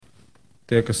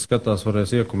tie, kas skatās,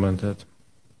 varēs iekomentēt.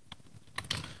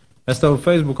 Es tev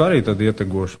Facebook arī tad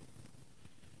ietegošu.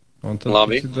 Un tad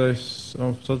Labi.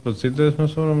 pēc idejas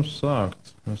mēs varam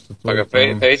sākt. Paga,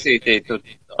 Feicītī, tu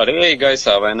arī ej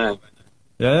gaisā, vai ne?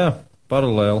 Jā,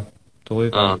 paralēli.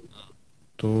 Okay.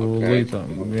 Tūlītām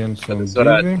 1 un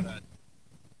 2.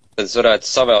 Tad es varētu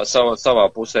savā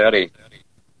pusē arī.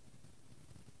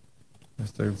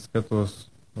 Es tagad skatos,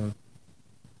 vai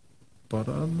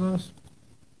parādās.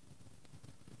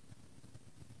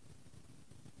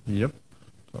 Jep,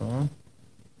 tā.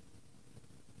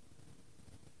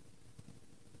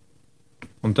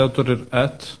 Un tev tur ir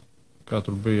kā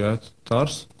tur bija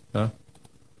tars, jā?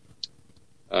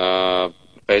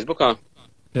 Facebookā?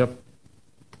 Jep.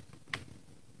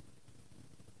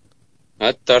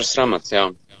 Tars Ramats, jā.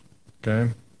 Ok.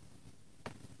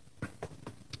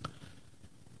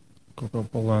 Kaut kā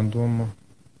palēn domā.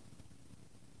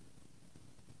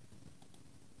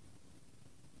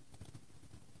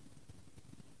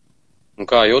 Un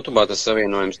kā YouTube'ā tas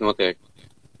savienojums notiek?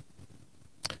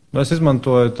 Es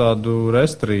izmantoju tādu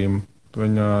restreamu.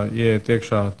 Viņa ieiet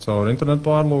iekšā caur internetu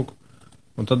pārlūku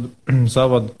un tad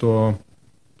savada to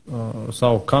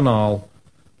savu kanālu.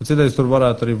 Pēc idejas tur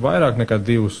varētu arī vairāk nekā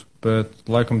 2, bet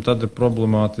laikam tad ir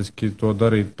problemātiski to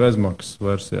darīt bezmaksas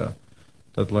versijā.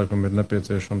 Tad laikam ir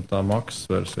nepieciešama tā maksas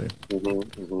versija.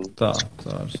 Tā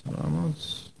ir Ramats.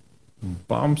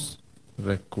 Bams.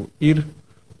 Reku ir.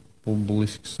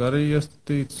 Publisks arī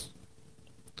iestatīts.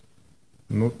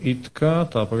 Nu, it kā,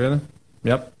 tā pagaida.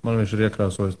 Jā, man viņš ir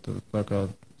iekrāsojis, tā kā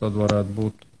tad varētu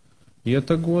būt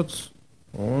ietagots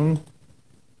un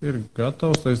ir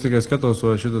gatavs. Es tikai skatos,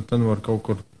 vai šitā ten var kaut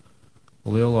kur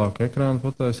lielāku ekrānu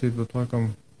pataisīt, bet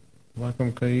laikam,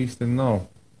 ka īsti nav.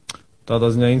 Tādā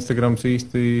ziņā Instagrams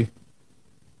īsti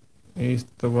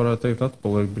tā varētu teikt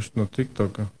atpaliek bišķi no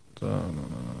TikToka. Tā,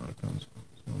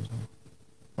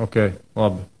 Ok,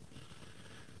 labi.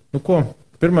 Nu ko,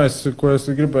 pirmais, ko es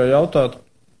gribēju jautāt,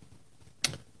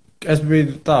 es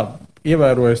biju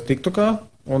ievērojis TikTokā,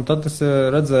 un tad es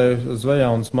redzēju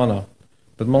Zvejaunas manā.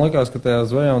 Bet man likās, ka tajā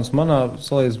Zvejaunas manā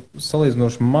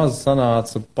salīdzinoši maz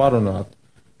sanāca parunāt,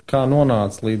 kā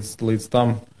nonāca līdz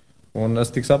tam. Un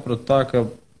es tik sapratu tā, ka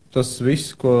tas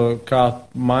viss, kā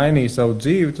mainīja savu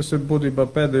dzīvi, tas ir būtībā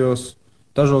pēdējos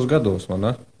dažos gados, vai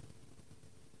ne?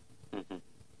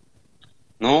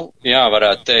 Nu, jā,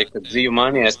 varētu teikt, ka dzīve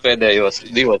mainījies pēdējos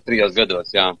 2-3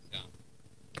 gados, jā.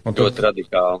 Ļoti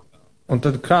radikāli. Un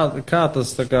tad kā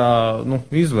tas tā kā,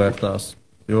 izvērtās?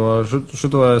 Jo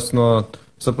šito es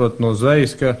saprotu no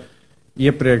zvejas, ka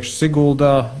iepriekš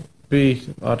Siguldā bija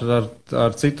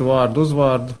ar citu vārdu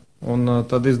uzvārdu, un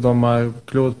tad izdomāju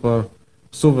kļūt par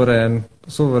suverēnu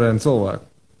cilvēku.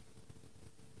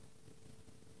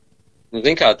 Nu,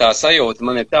 zin kā, tā sajūta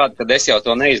man ir tāda, ka es jau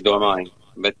to neizdomāju.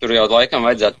 Bet tur jau laikam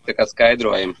vajadzētu tā kā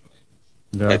skaidrojumu,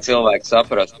 lai cilvēki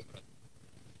saprastu.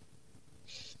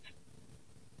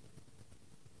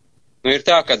 Nu, ir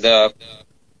tā, ka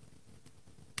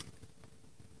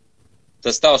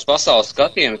tas tavs pasaules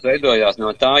skatījums veidojās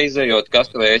no tā izējot,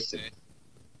 kas tu esi.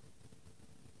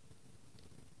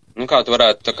 Nu, kā tu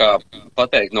varētu tā kā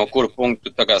pateikt, no kura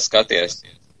punktu tu tā kā skaties.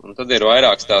 Un tad ir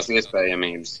vairākas tās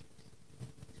iespējamības.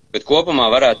 Bet kopumā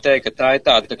varētu teikt, ka tā ir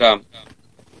tāda tā kā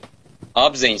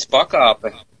apziņas pakāpe,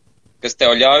 kas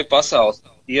tev ļauj pasaules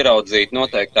ieraudzīt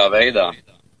noteiktā veidā.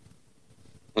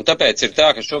 Un tāpēc ir tā,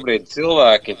 ka šobrīd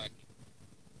cilvēki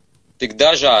tik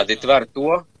dažādi tver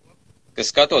to, ka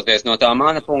skatoties no tā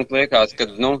mana punkta liekas, ka,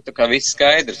 tā kā viss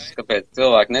skaidrs, kāpēc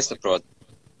cilvēki nesaprot.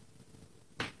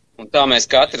 Un tā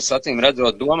mēs katrs acīm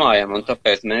redzot domājam, un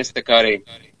tāpēc mēs tā kā arī,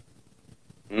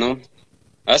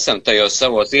 esam tajos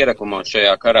savos ierakumos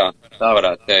šajā karā, tā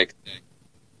varētu teikt.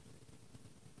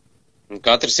 Un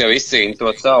katrs jau izcīna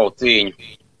to savu cīņu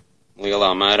lielā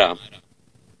mērā.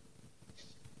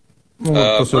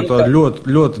 Tas jau tā ļoti,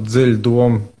 ļoti dziļa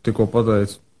doma, tikko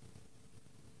pateicu.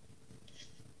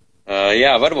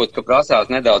 Jā, varbūt, ka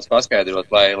prasās nedaudz paskaidrot,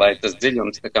 lai tas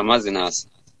dziļums tā kā mazinās.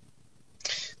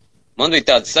 Man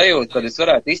bija tāda sajūta, kad es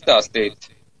varētu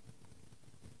izstāstīt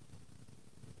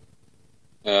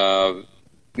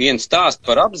vienu stāstu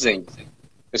par apziņu,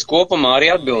 kas kopumā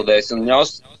arī atbildēs un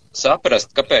ļaus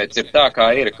saprast, kāpēc ir tā, kā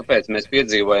ir, kāpēc mēs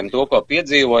piedzīvojam to, ko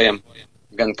piedzīvojam,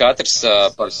 gan katrs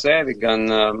par sevi, gan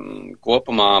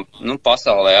kopumā,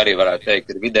 pasaulē arī varētu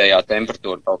teikt, ir vidējā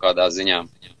temperatūra kaut kādā ziņā.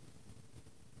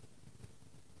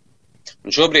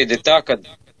 Un šobrīd ir tā, ka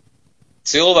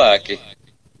cilvēki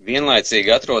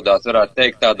vienlaicīgi atrodas, varētu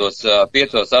teikt, tādos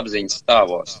 5 apziņas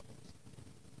stāvos.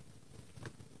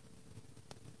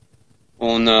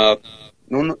 Un,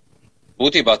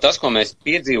 būtībā tas, ko mēs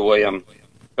piedzīvojam,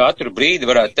 katru brīdi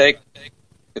varētu teikt,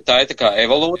 ka tā ir tā kā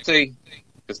evolūcija,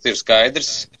 kas ir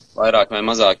skaidrs, vairāk vai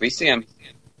mazāk visiem,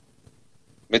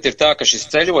 bet ir tā, ka šis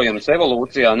ceļojums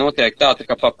evolūcijā notiek tā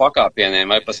kā pa pakāpieniem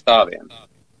vai pa stāviem.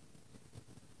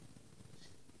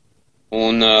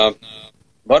 Un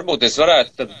varbūt es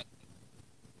varētu tad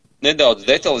nedaudz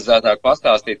detalizētāk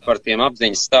pastāstīt par tiem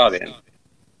apziņas stāviem,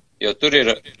 jo tur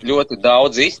ir ļoti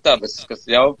daudz istabas, kas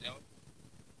ļauj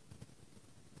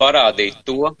parādīt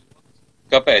to,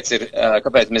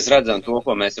 kāpēc mēs redzam to,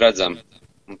 ko mēs redzam,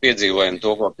 un piedzīvojam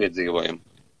to, ko piedzīvojam.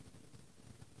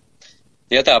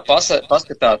 Ja tā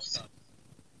paskatās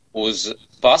uz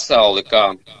pasauli kā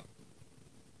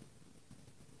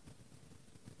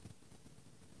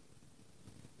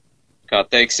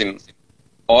teiksim,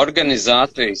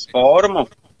 organizācijas formu,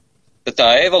 tad tā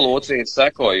evolūcija ir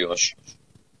sekojoša.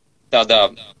 Tādā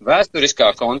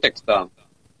vēsturiskā kontekstā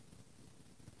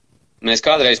mēs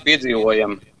kādreiz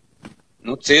piedzīvojam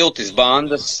ciltis,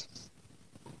 bandas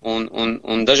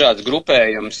un dažādas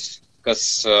grupējums,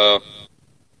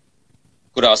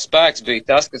 kurā spēks bija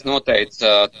tas, kas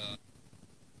noteica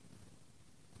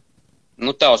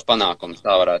tavs panākums,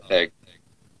 tā varētu teikt.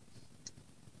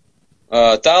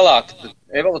 Tālāk,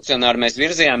 evolucionāri mēs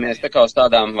virzījāmies tā kā uz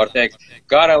tādām, var teikt,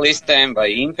 karalistēm vai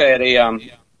impērijām.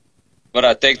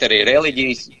 Varētu teikt, arī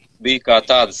reliģijas bija kā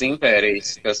tādas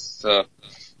impērijas, kas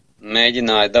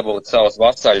mēģināja dabūt savus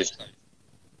vasaļus.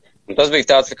 Un tas bija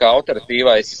tāds tā kā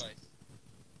autoritīvais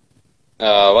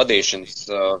vadīšanas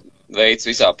veids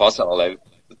visā pasaulē.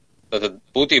 Tad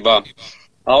būtībā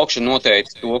augša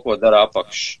noteica to, ko dara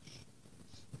apakš.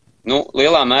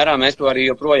 Lielā mērā mēs to arī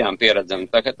joprojām pieredzam.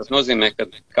 Tas nozīmē, ka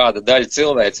kāda daļa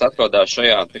cilvēks atrodas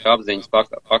šajā apziņas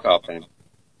pakāpē.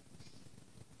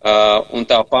 Un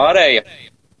tā pārēja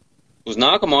uz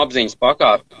nākamo apziņas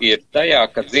pakāpi ir tajā,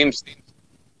 kad dzimst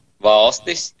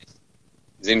valstis,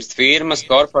 dzimst firmas,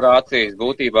 korporācijas,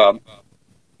 būtībā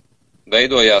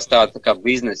veidojās tāda tā kā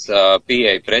biznesa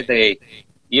pieeja pretēji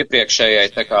iepriekšējai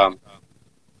tā kā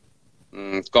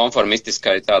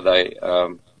konformistiskai tādai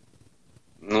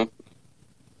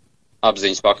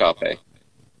apziņas pakāpē.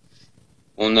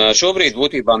 Un šobrīd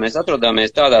būtībā mēs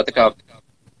atrodamies tādā tā kā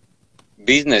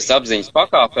biznesa apziņas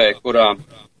pakāpē, kurā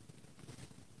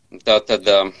tātad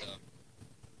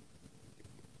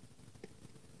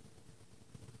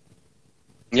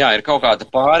ir kaut kāda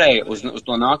pārēja uz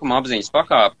to nākamo apziņas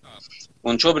pakāpi,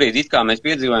 un šobrīd it kā mēs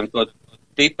piedzīvojam to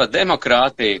tipa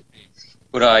demokrātiju,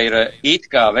 kurā ir it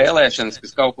kā vēlēšanas,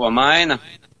 kas kaut ko maina,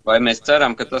 vai mēs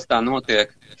ceram, ka tas tā notiek,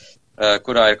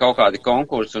 kurā ir kaut kādi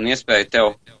konkursi un iespēja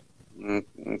tev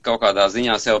kaut kādā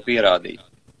ziņā sev pierādīt.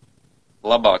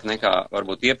 Labāk nekā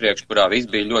varbūt iepriekš, kurā viss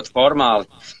bija ļoti formāli,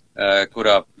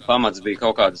 kurā pamats bija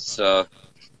kaut kādas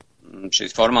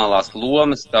šīs formālās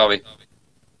lomas, tavi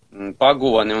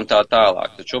pagoni un tā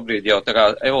tālāk. Tad šobrīd jau tā kā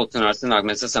evolucionāri sanāk,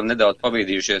 mēs esam nedaudz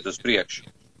pabīdījušies uz priekšu.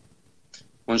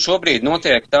 Un šobrīd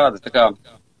notiek tāda tā kā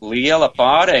liela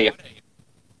pāreja,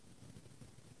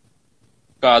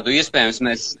 kādu iespējams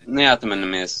mēs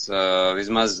neatminamies,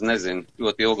 vismaz, nezinu,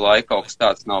 ļoti ilgu laiku kaut kas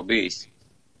tāds nav bijis.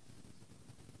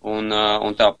 Un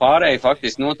tā pārēja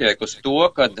faktiski notiek uz to,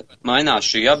 kad mainās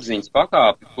šī apziņas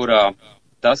pakāpe, kurā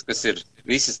tas, kas ir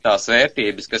visas tās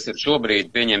vērtības, kas ir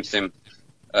šobrīd, pieņemsim,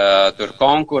 tur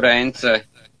konkurence,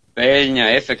 peļņa,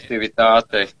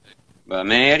 efektivitāte,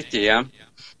 mērķi, ja,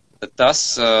 tad tas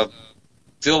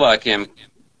cilvēkiem,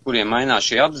 kuriem mainās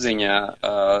šī apziņa,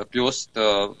 kļūst,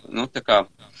 tā kā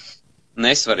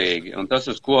nesvarīgi. Un tas,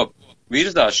 uz ko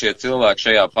virzās šie cilvēki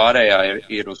šajā pārējā,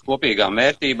 ir uz kopīgām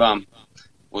vērtībām,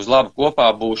 uz labu kopā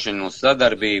būšanu, uz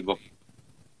sadarbību,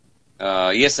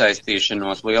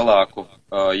 iesaistīšanos lielāku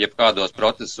jebkādos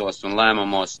procesos un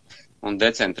lēmumos un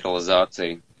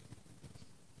decentralizāciju.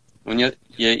 Un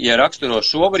ja raksturo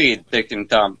šobrīd, teiksim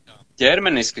tā,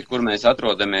 ķermeniski, kur mēs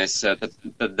atrodamies,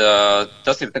 tad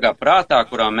tas ir tā kā prātā,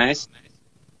 kurā mēs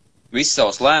visus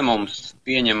savus lēmumus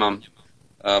pieņemam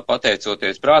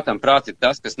pateicoties prātam. Prāts ir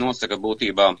tas, kas nosaka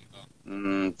būtībā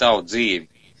tavu dzīvi.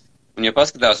 Un ja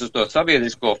paskatās uz to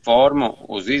sabiedrisko formu,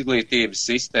 uz izglītības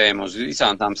sistēmu, uz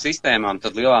visām tām sistēmām,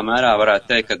 tad lielā mērā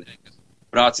varētu teikt, ka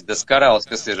prāts ir tas karalis,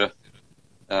 kas ir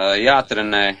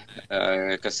jātrenē,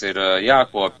 kas ir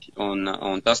jākopj,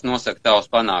 un tas nosaka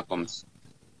tavus panākumus.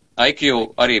 IQ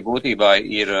arī būtībā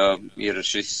ir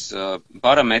šis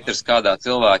parametrs, kādā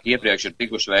cilvēki iepriekš ir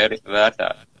tikuši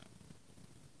vērtēti.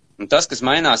 Un tas, kas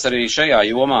mainās arī šajā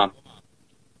jomā,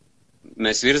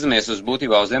 mēs virzamies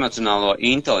būtībā uz emocionālo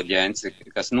inteliģenci,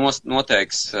 kas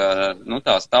noteiks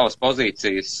tās tavas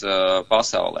pozīcijas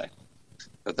pasaulē.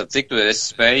 Tad cik tu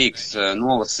esi spējīgs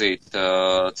nolasīt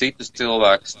citus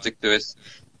cilvēkus, cik tu esi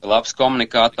labs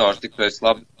komunikators, cik tu esi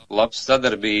labs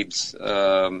sadarbības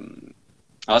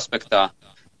aspektā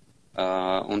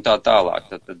un tā tālāk.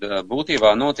 Tad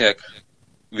būtībā notiek,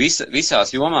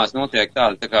 visās jomās notiek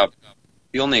tāda tā kā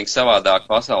pilnīgi savādāk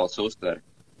pasaules uztvere.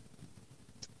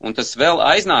 Un tas vēl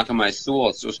aiznākamais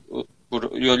solis,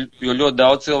 jo ļoti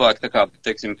daudz cilvēku, tā kā,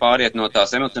 teiksim, pāriet no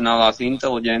tās emocionālās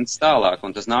inteliģences tālāk,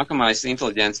 un tas nākamais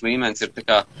inteliģences līmenis ir tā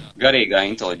kā garīgā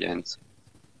inteliģence,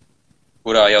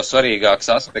 kurā jau svarīgāks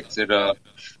aspekts ir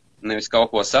nevis kaut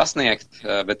ko sasniegt,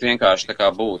 bet vienkārši tā kā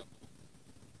būt.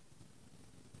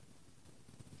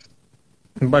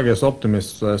 Baigies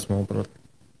optimists esmu, manuprāt.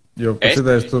 Jo pēc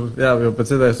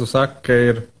idejas tu saki, ka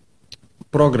ir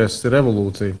progress, ir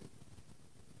evolūcija.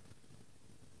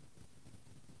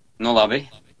 Nu, labi.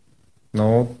 Nu,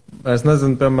 es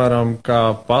nezinu, piemēram,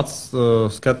 kā pats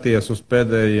skaties uz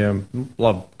pēdējiem,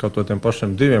 labi, kaut to tiem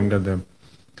pašiem 2 gadiem,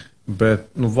 bet,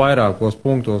 vairākos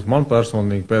punktos man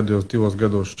personīgi pēdējos 2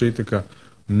 gados šķita, ka,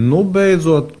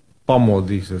 beidzot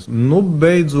pamodīsies,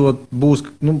 beidzot būs,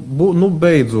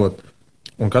 beidzot.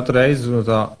 Un katru reizi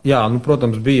tā,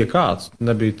 protams, bija kāds,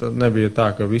 nebija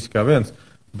tā, ka visi kā viens,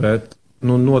 bet,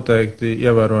 noteikti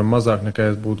ievērojami mazāk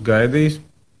nekā es būtu gaidījis.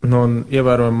 Un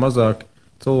ievērojami mazāk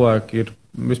cilvēki ir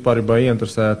vispārībā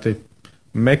ieinteresēti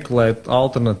meklēt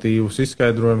alternatīvus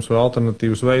izskaidrojumus vai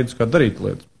alternatīvus veidus, kā darīt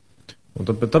lietas. Un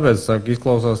tāpēc es saku,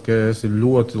 izklausās, ka esi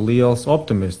ļoti liels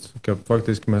optimists, ka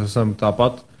faktiski mēs esam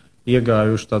tāpat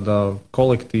iegājuši tādā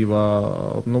kolektīvā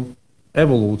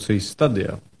evolūcijas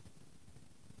stadijā.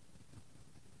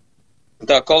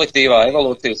 Tā kolektīvā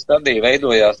evolūcijas stadija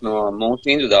veidojās no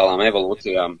mūsu individuālām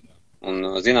evolūcijām. Un,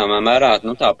 zināmā mērā,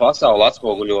 tā pasaule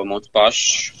atspoguļo mūsu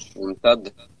pašu, un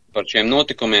tad par šiem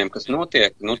notikumiem, kas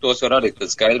notiek, tos var arī tad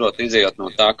skaidrot, izējot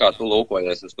no tā, kā tu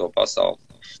lūkojies uz to pasauli.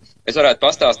 Es varētu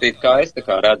pastāstīt, kā es tā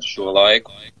kā redzu šo laiku.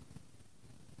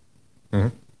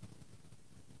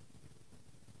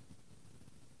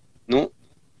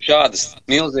 Šādas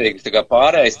milzīgas tā kā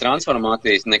pārējas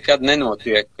transformācijas nekad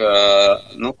nenotiek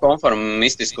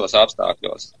konformistiskos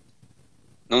apstākļos.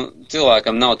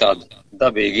 Cilvēkam nav tāda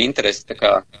dabīga interese, tā kā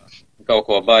kaut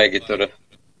ko baigi tur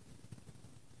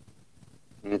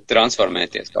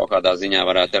transformēties kaut kādā ziņā,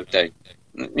 varētu teikt.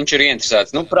 Viņš ir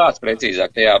ieinteresēts, prāts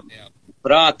precīzāk, tajā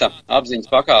prāta apziņas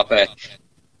pakāpē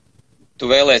tu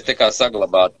vēlies tā kā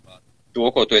saglabāt to,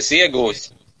 ko tu esi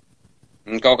iegūs,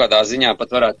 un kaut kādā ziņā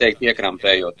pat varētu teikt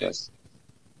iekrampējoties.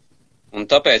 Un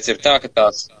tāpēc ir tā, ka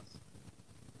tās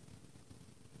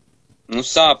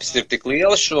sāpes ir tik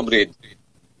lielas šobrīd,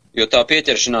 jo tā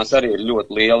pieķeršanās arī ir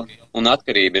ļoti liela, un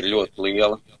atkarība ir ļoti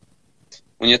liela.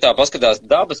 Un ja tā paskatās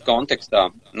dabas kontekstā,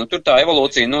 tur tā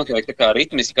evolūcija notiek tā kā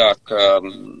ritmiskāk,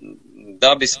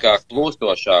 dabiskāk,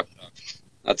 plūstošāk.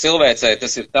 Cilvēcei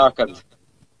tas ir tā, ka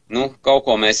kaut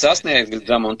ko mēs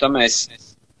sasniegam, un tam mēs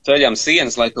ceļam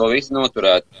sienas, lai to visu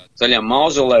noturētu. Ceļam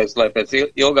mauzolejus, lai pēc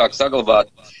ilgāk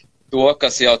saglabātu to,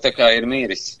 kas jau tā kā ir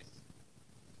miris.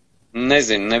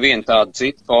 Nezinu, nevienu tādu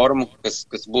citu formu,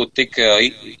 kas būtu tik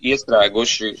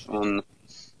iestrēguši un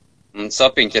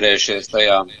sapiņķerējušies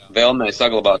tajā vēlmē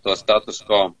saglabāt to status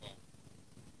quo.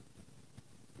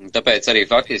 Tāpēc arī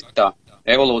faktiski tā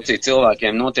evolūcija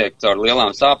cilvēkiem notiek caur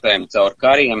lielām sāpēm, caur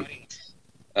kariem,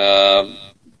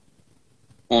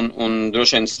 un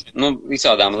droši vien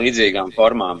visādām līdzīgām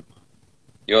formām.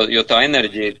 Jo tā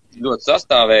enerģija ir ļoti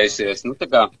sastāvējusies,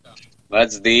 tā kā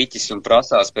vecs dīķis un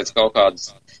prasās pēc kaut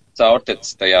kādas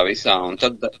caurteces tajā visā, un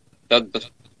tad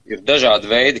ir dažādi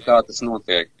veidi, kā tas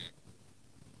notiek.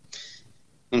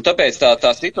 Un tāpēc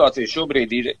tā situācija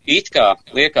šobrīd ir it kā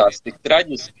liekas tik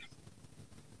traģiski,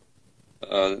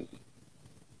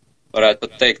 varētu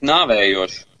pat teikt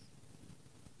nāvējoši,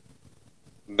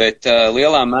 bet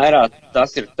lielā mērā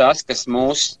tas ir tas, kas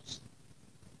mūs,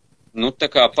 tā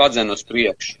kā padzen uz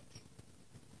priekšu.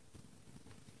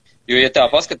 Jo, ja tā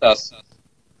paskatās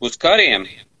uz kariem,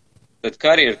 tad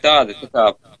kari ir tādi tā kā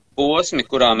posmi,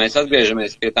 kurā mēs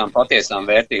atgriežamies pie tām patiesām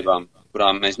vērtībām,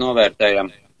 kurām mēs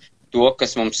novērtējam to,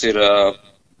 kas mums ir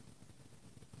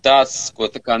tāds, ko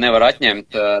tā kā nevar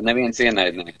atņemt neviens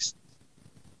ienaidnieks.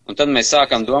 Un tad mēs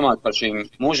sākam domāt par šīm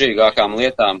mūžīgākām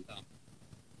lietām,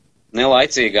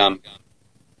 nelaicīgām,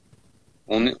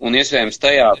 un iespējams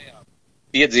tajā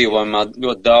piedzīvojumā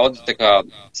ļoti daudz tā kā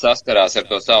saskarās ar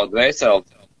to savu dvēseli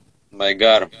vai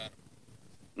garu.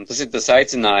 Un tas ir tas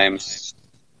aicinājums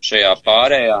šajā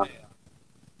pārējā,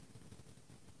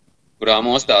 kurā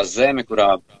mostās zeme,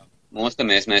 kurā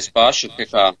mostamies mēs paši, tā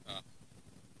kā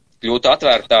kļūt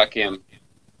atvērtākiem,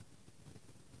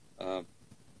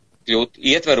 kļūt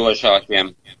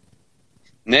ietverošākiem,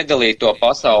 nedalīt to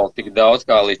pasauli tik daudz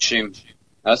kā līdz šim,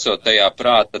 esot tajā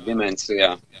prāta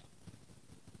dimensijā.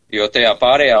 Jo tajā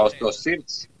pārējā uz to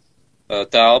sirds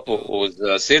telpu, uz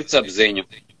sirdsapziņu,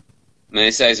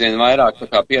 mēs aizvien vairāk tā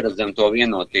kā pieredzam to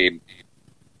vienotību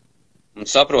un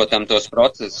saprotam tos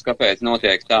procesus, kāpēc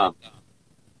notiek tā.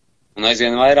 Un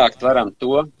aizvien vairāk tveram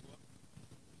to,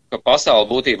 ka pasaule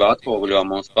būtībā atspoguļo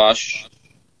mūs pašus.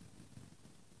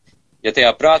 Ja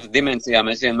tajā prāta dimensijā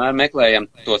mēs vienmēr meklējam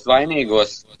tos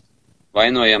vainīgos,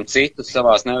 vainojam citus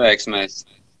savās neveiksmēs,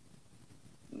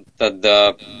 tad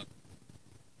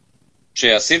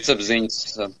šajā sirdsapziņas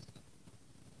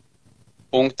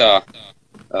punktā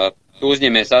tu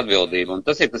uzņemies atbildību. Un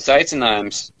tas ir tas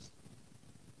aicinājums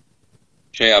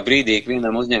šajā brīdī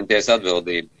ikvienam uzņemties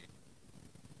atbildību.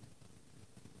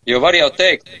 Jo var jau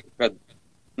teikt, ka,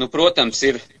 protams,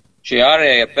 ir šie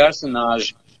ārējie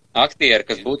personāži, aktieri,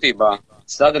 kas būtībā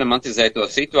sadramatizē to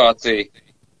situāciju,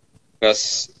 kas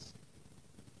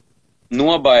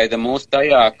nobaida mūs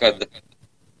tajā, kad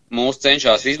mūs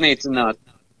cenšas iznīcināt.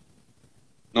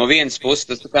 No vienas puses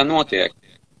tas tā kā notiek.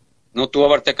 To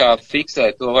var tā kā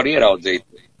fiksēt, to var ieraudzīt.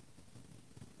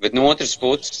 Bet no otras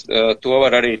puses to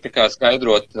var arī tā kā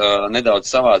skaidrot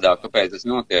nedaudz savādāk, kāpēc tas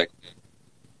notiek.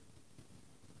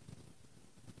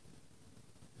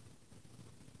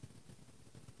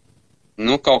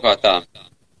 Kaut kā tā.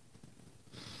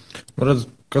 Redz,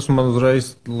 kas man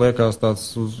uzreiz liekas tāds,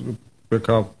 pie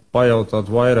kā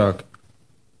pajautāt vairāk.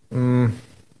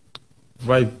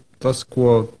 Vai tas,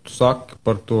 ko tu saki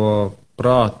par to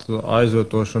prātu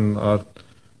aizvietošanu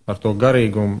ar to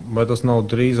garīgumu, vai tas nav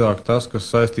drīzāk tas, kas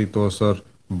saistītos ar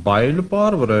baiļu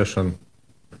pārvarēšanu?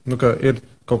 Ka ir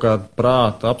kaut kāda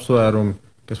prāta apsvērumi,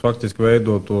 kas faktiski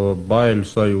veido to baiļu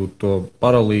sajūtu, to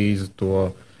paralīzi, to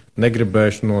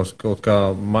negribēšanos kaut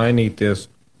kā mainīties,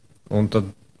 un tad,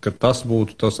 ka tas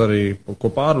būtu tas arī, ko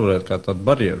pārvarēt, kā tādu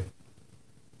barjeru.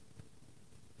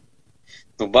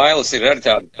 Bailes ir arī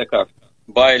tāda tā kā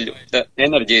baiļu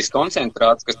enerģijas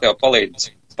koncentrāts, kas tev palīdz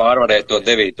pārvarēt to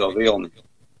 9. vilni.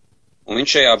 Un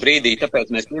viņš šajā brīdī, tāpēc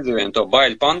mēs piedzīvojam to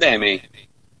baiļu pandēmiju,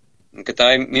 ka tā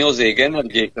ir milzīga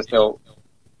enerģija, kas tev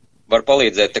var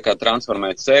palīdzēt tā kā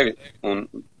transformēt sevi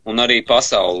un arī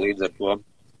pasauli līdz ar to.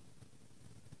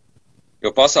 Jo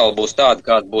pasaule būs tāda,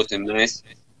 kāda būsim mēs.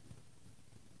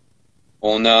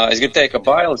 Un es gribu teikt, ka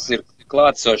bailes ir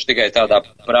klātsoši tikai tādā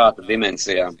prāta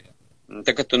dimensijā.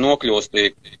 Tā, kad tu nokļūsti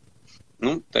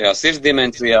tajā sirds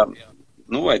dimensijā,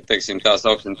 vai, teiksim, tā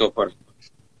sauksim to par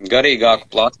garīgāku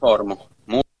platformu,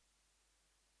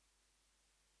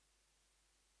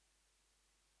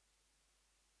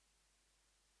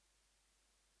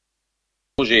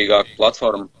 mūžīgāku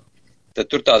platformu, tad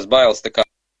tur tās bailes tā kā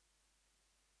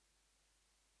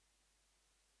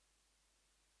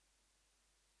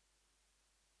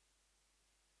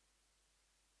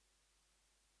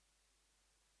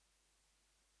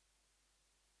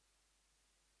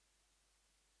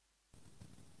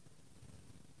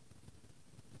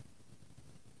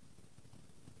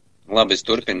labi, es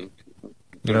turpinu.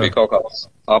 Tur bija kaut kāds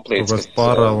aplīts. Kaut kāds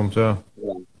pārāvums, jā.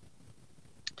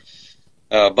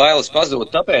 Bailes pazūd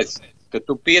tāpēc, ka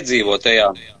tu piedzīvo tajā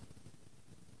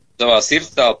savā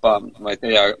sirdstelpā vai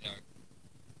tajā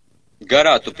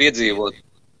garā tu piedzīvo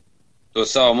to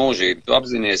savu mūžību. Tu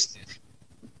apzinies,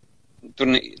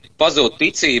 tur pazūd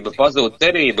ticība, pazūd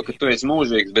cerība, ka tu esi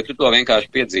mūžīgs, bet tu to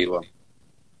vienkārši piedzīvo.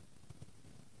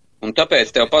 Un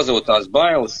tāpēc tev pazūd tās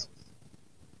bailes.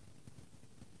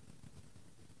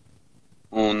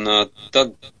 Un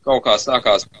tad kaut kā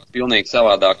sākās pilnīgi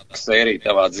savādāk sērija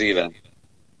tavā dzīvē.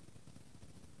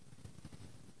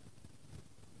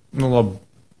 Labi,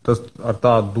 tas ar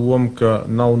tādu domu, ka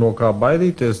nav no kā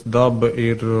baidīties, daba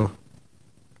ir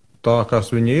tā,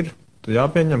 kas viņa ir, tad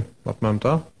jāpieņem, apmēram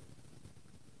tā?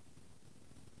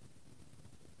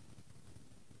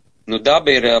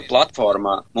 Daba ir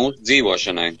platformā mūsu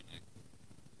dzīvošanai.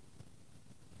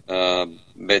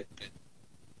 Bet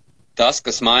tas,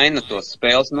 kas maina tos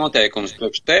spēles noteikumus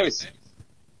priekš tevis,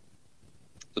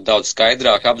 tu daudz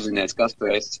skaidrāk apzinies, kas tu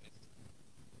esi.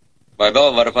 Vai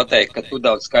vēl var pateikt, ka tu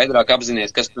daudz skaidrāk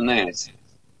apzinies, kas tu neesi.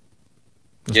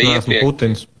 Es neesmu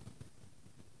Putins.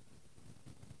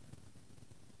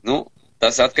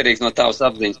 Tas atkarīgs no tavas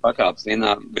apziņas pakāpes.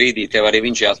 Vienā brīdī tev arī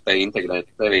viņš jāspēj integrēt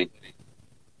sevī.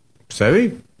 Sevī?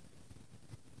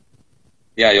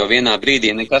 Jā, jo vienā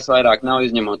brīdī nekas vairāk nav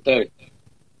izņemot tevi.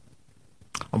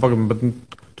 Bet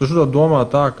tu šo domā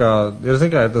tā, ka ir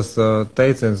tikai tas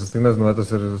teiciens, es nezinu, vai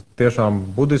tas ir tiešām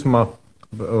budismā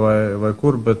vai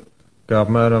kur, bet kā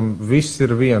apmēram viss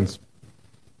ir viens.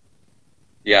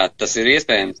 Jā, tas ir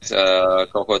iespējams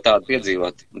kaut ko tādu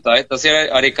piedzīvot. Tas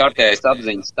ir arī kārtējais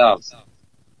apziņas stāvs.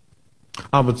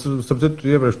 Bet starp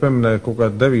citu iepriekš pieminēja kaut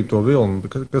kādu 9.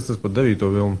 vilnu. Kas tas par 9.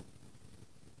 vilnu?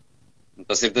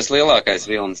 Tas ir tas lielākais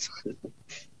vilnis.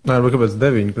 Nē, bet kāpēc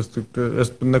 9? Es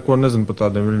neko nezinu par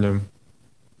tādiem viļņiem.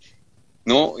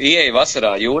 Ieeja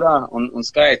vasarā jūrā un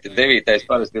skaiti 9.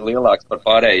 parasti ir lielāks par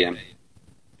pārējiem.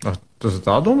 Tas ir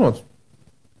tā domāts?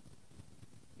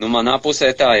 Manā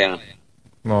pusē tā, jā.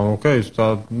 Ok, es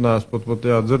tā neesmu pat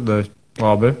dzirdējis.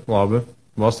 Labi.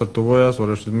 Vasara tuvojās,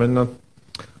 varēšu izmēģināt.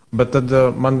 Bet tad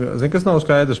man, kas nav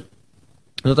skaidrs?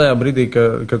 Tajā brīdī,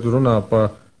 kad tu runā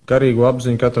par garīgo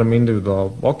apziņu katram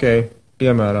individuāli, ok,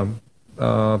 piemēram,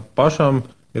 pašam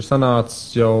ir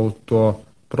sanācis jau to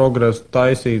progresu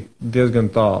taisīt diezgan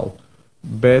tālu,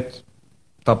 bet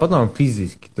tāpat nav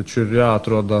fiziski, taču ir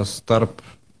jāatrodas starp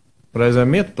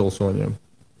reizēm ietpilsoņiem.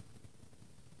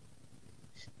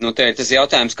 Te ir tas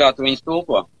jautājums, kā tu viņus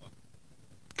tulko?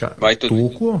 Vai tu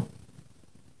tulko?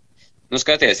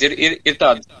 Skaties, ir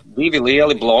tādi 2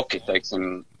 lieli bloki,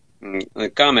 teiksim,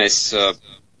 kā mēs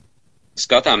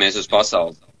skatāmies uz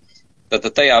pasauli. Tad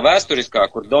tajā vēsturiskā,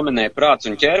 kur dominē prāts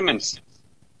un ķermenis,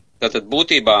 tad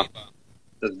būtībā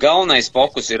tas galvenais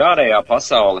fokus ir ārējā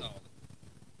pasaule,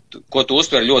 ko tu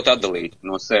uztver ļoti atdalīt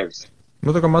no sevis.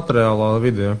 Tā kā materiālā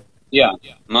vidē. Jā,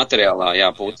 materiālā,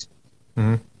 puses.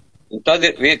 Mhm. Un tad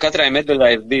katrai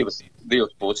medaļai ir divas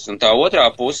puses, un tā otrā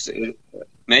puse ir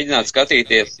mēģināt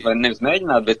skatīties, vai nevis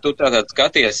mēģināt, bet tu tātad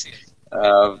skaties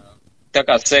tā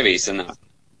kā sevī sanāk.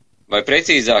 Vai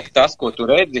precīzāk tas, ko tu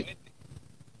redzi,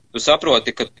 tu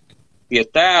saproti, ka tie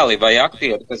tēli vai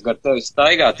aktieri, kas gar tevi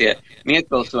staigā, tie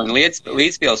mietpilsoņi,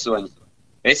 līdzpilsoņi,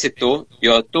 esi tu,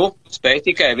 jo tu spēj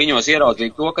tikai viņos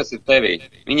ieraudzīt to, kas ir tevī.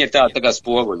 Viņi ir tā kā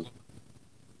spoguļi.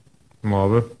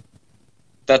 Labi.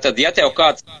 Tātad, ja tev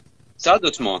kāds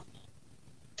sadusmo,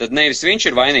 tad nevis viņš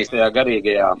ir vainīgs tajā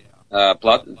garīgajā,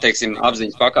 teiksim,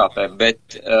 apziņas pakāpē,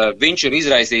 bet viņš ir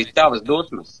izraisījis tavas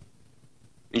dusmas.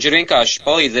 Viņš ir vienkārši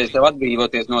palīdzējis tev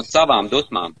atbrīvoties no savām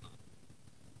dusmām.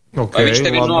 Okay, vai viņš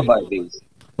tev ir nobaidījis?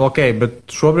 Ok, bet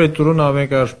šobrīd tu runā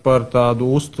vienkārši par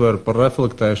tādu uztveru, par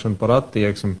reflektēšanu, par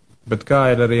attieksmi, bet kā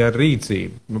ir arī ar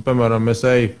rīcību? Piemēram, es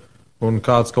eju un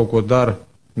kāds kaut ko dara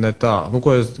ne tā.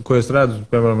 Ko es redzu,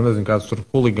 piemēram, nezinu, kāds tur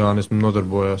huligānismu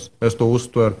nodarbojas. Es to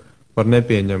uztveru par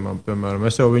nepieņemamu, piemēram.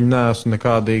 Es jau viņu neesmu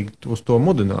nekādīgi uz to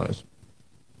mudinājis.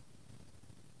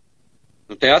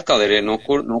 Te atkal ir, no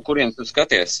kurienes tu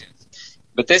skaties.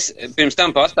 Bet es pirms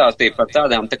tam pastāstīju par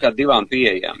tādām tā kā 2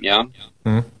 pieejām, jā?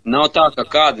 Nav tā, ka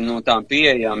kāda no tām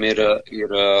pieejām ir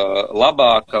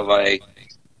labāka vai,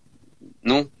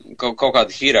 kaut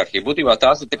kāda hierarhija. Būtībā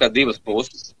tās ir tā kā 2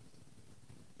 puses.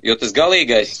 Jo tas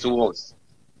galīgais solis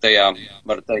tajā,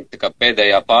 var teikt, tā kā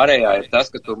pēdējā pārējā ir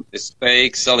tas, ka tu esi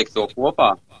spējīgs salikt to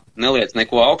kopā, neliec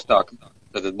neko augstāk.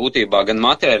 Tad būtībā gan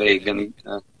matērija,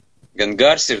 gan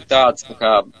gars ir tāds tā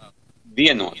kā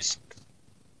vienots.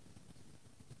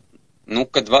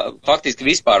 Kad faktiski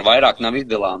vispār vairāk nav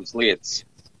izdalāmas lietas.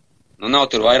 Nav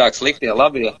tur vairāk sliktie,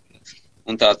 labie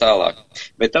un tā tālāk.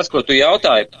 Bet tas, ko tu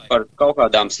jautāji par kaut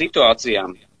kādām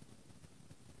situācijām,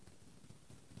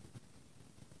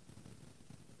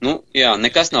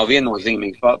 nekas nav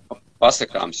viennozīmīgi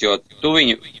pasakāms, jo tu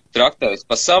viņu traktēsi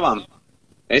pa savām,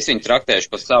 es viņu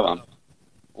traktēšu pa savām.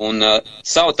 Un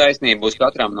savu taisnību būs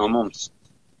katram no mums.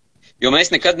 Jo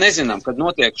mēs nekad nezinām, kad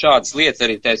notiek šādas lietas,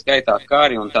 arī tā skaitā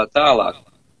kari un tā tālāk.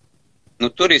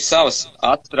 Tur ir savas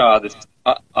atstrādes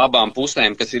abām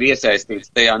pusēm, kas ir iesaistīts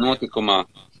tajā notikumā.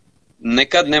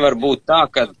 Nekad nevar būt tā,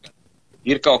 ka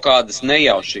ir kaut kādas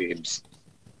nejaušības.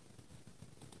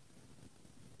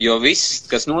 Jo viss,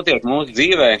 kas notiek mūsu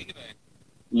dzīvē,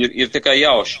 ir tā kā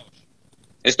jauši.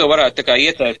 Es to varētu tā kā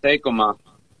ieteikt teikumā.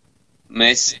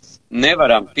 Mēs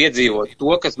nevaram piedzīvot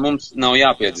to, kas mums nav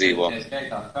jāpiedzīvo.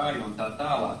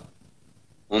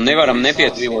 Un nevaram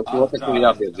nepiedzīvot to, kas ir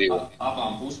jāpiedzīvo.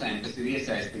 Abām pusēm, kas ir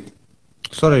iesaistīti.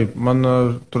 Sorry, man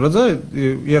tu redzēji,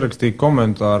 ierakstīja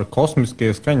komentāru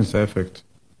kosmiskie skaņas efekti.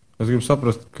 Es gribu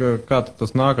saprast, kā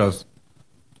tas nākās.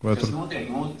 Kas notiek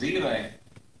mūsu dzīvē,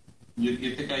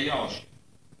 ir tikai jauši.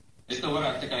 Es to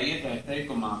varētu tā kā ieteikt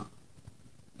teikumā.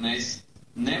 Mēs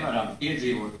nevaram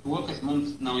piedzīvot to, kas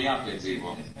mums nav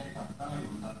jāpiedzīvo.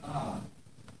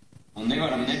 Un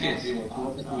nevaram nepiedzīvot to,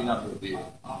 kas mums jāpiedzīvo.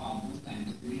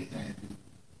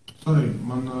 Sorry,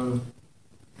 man...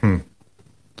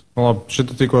 Labi,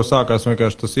 šita tikko sākās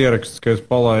vienkārši tas ieraksts, ka es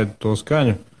palaidu to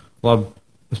skaņu. Labi,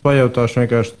 es pajautāšu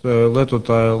vienkārši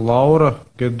lietotāja Laura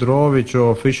Gedrovičo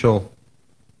official.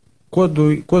 Ko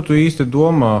tu īsti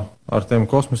domā ar tiem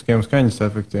kosmiskiem skaņas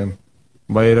efektiem?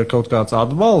 Vai ir kaut kāds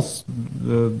atbalsts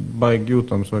baigi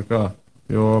jūtams vai kā?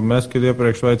 Jo mēs, kad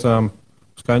iepriekš veicām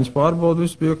skaņas pārbaudu,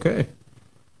 viss bija ok.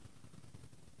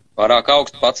 Pārāk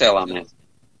augstu pacēlāmies.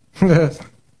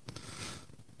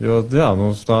 Jo, jā,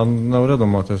 tā nevar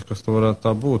iedomāties, kas to varētu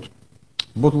tā būt.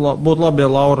 Būtu labi, ja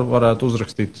Laura varētu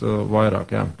uzrakstīt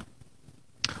vairāk, jā.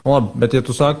 Labi, bet ja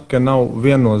tu saki, ka nav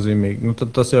viennozīmīgi, nu,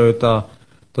 tad tas jau ir tā,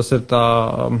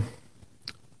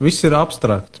 viss ir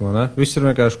abstrakts, vai ne? Viss ir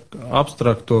vienkārši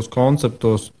abstraktos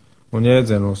konceptos un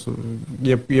jēdzienos.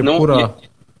 Jebkurā,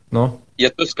 Ja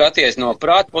tu skaties no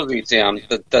prāta pozīcijām,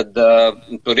 tad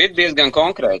tur ir diezgan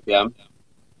konkrēti, jā.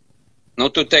 Nu,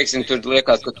 tur, teiksim, tur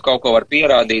liekas, ka tu kaut ko var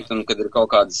pierādīt un kad ir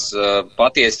kaut kādas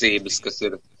patiesības, kas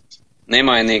ir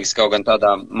nemainīgas, kaut gan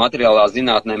tādā materiālā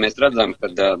zinātnē mēs redzam,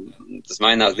 ka tas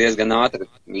mainās diezgan ātri,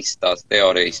 visas tās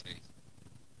teorijas.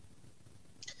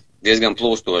 Diezgan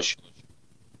plūstoši.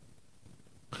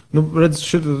 Nu, redz,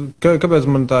 kāpēc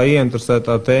man tā ieinteresē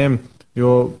tā tēma?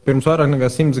 Jo pirms vairāk nekā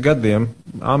 100 gadiem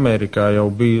Amerikā jau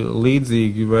bija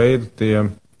līdzīgi veidi tie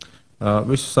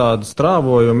visādi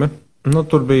strāvojumi. Nu,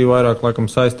 tur bija vairāk laikam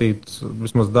saistīts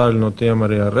vismaz daļa no tiem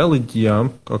arī ar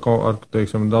reliģijām, ar,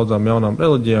 teiksim, daudzām jaunām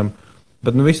reliģijām.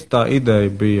 Bet nu, visa tā ideja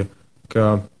bija,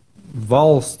 ka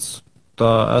valsts,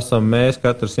 tā esam mēs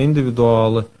katrs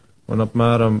individuāli un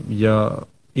apmēram, ja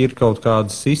ir kaut kāda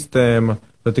sistēma,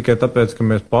 bet tikai tāpēc, ka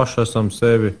mēs paši esam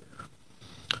sevi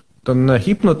tad ne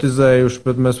hipnotizējuši,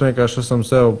 bet mēs vienkārši esam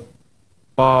sev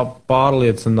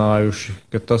pārliecinājuši,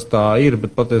 ka tas tā ir,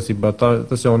 bet patiesībā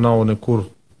tas jau nav nekur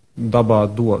dabā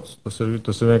dots. Tas ir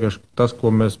vienkārši tas,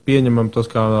 ko mēs pieņemam, tas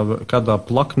kādā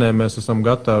plaknē mēs esam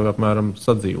gatavi apmēram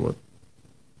sadzīvot.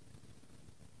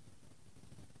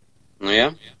 Nu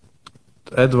jā.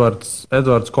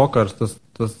 Edvards Kokars,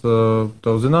 tas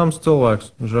tev zināms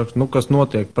cilvēks, viņš raksta, kas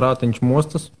notiek, prātiņš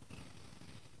mostas?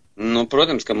 Nu,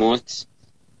 protams, ka mostas.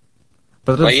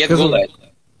 Vai iet gulēt?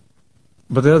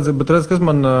 Bet redz, kas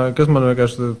man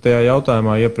vienkārši tajā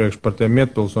jautājumā iepriekš par tiem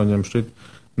mietpilsoņiem šķiet,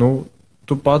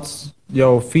 tu pats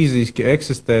jau fiziski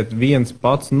eksistēt viens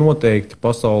pats noteikti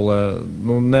pasaulē,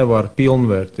 nevar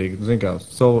pilnvērtīgi. Zin kā,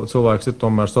 cilvēks ir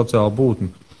tomēr sociāla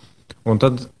būtne. Un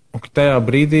tad tajā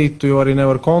brīdī tu jau arī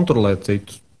nevar kontrolēt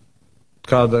citus.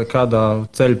 Kādā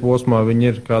ceļa posmā viņi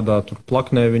ir, kādā tur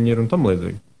plaknē viņi ir un tam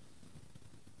līdzīgi.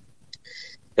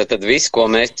 Tad viss, ko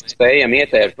mēs spējam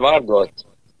ietērt vārdos,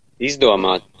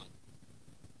 izdomāt,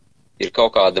 ir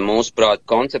kaut kāda mūsu prāta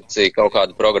koncepcija, kaut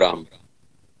kāda programma.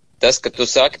 Tas, ka tu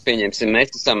saki, pieņemsim,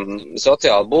 mēs esam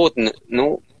sociāla būtne,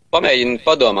 pamēģini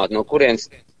padomāt, no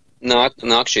kurienes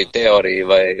nāk šī teorija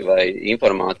vai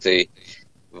informācija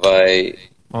vai...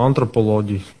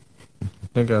 Antropoloģija.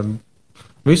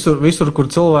 Visur, kur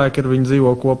cilvēki ir, viņi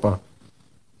dzīvo kopā.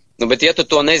 Bet ja tu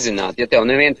to nezinātu, ja tev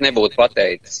neviens nebūtu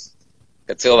pateicis,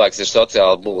 ka cilvēks ir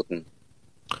sociāla būtne.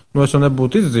 Es jau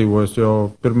nebūtu izdzīvojis, jo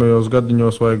pirmajos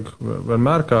gadiņos vajag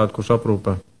vienmēr kādu, kurš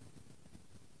aprūpē.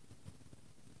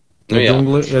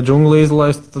 Ja džungli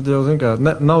izlaist, tad jau, zin kā,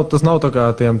 tas nav tā kā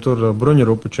tiem tur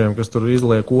bruņurupučiem, kas tur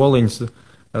izliek oliņas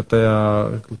tajā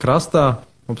krastā,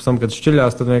 un pēc tam, kad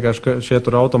šķiļās, tad vienkārši šie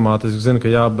tur automātiski zina,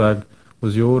 ka jābēg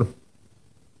uz jūru.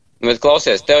 Bet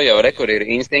klausies, tev jau rekur ir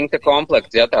instinkta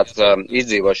komplekts, ja tāds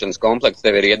izdzīvošanas komplekts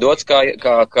tev ir iedots kā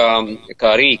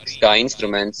rīks, kā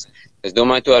instruments. Es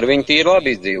domāju, tu ar viņu tīri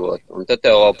labi izdzīvot. Un tad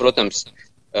tev, protams,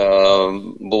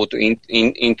 būtu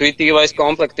intuitīvais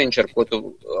komplektiņš, ar ko tu,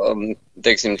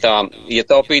 teiksim tā,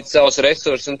 ietaupīt savus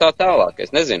resursus un tā tālāk.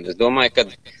 Es nezinu, es domāju, ka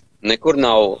nekur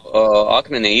nav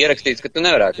akmenī ierakstīts, ka tu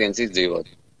nevarētu viens izdzīvot.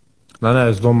 Nē,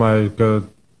 es domāju, ka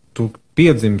tu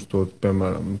piedzimstot,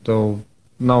 piemēram, tev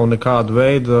nav nekāda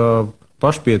veida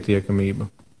pašpietiekamība.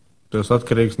 Tas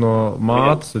atkarīgs no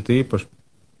mātes, ir īpaši.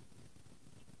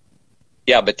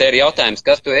 Jā, bet te ir jautājums,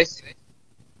 kas tu esi?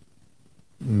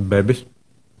 Bebis.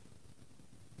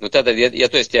 Tātad, ja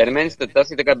tu esi ķermenis, tad tas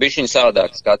ir tā kā bišķiņ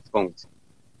savādāks skats punkts.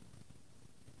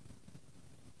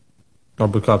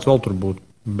 Bet kāds vēl tur būtu?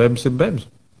 Bebis ir bebis.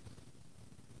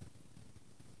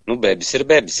 Bebis ir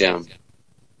bebis, jā.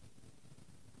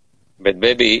 Bet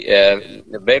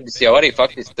bebis jau arī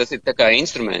faktiski tas ir tā kā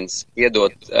instruments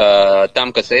iedot tam,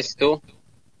 kas esi tu.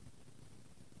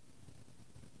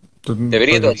 Tev ir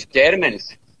iedots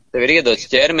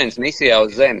ķermenis misijā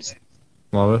uz zemes.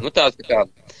 Labi.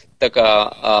 Tā kā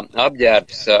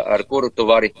apģērbs, ar kuru tu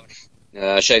vari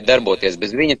šeit darboties.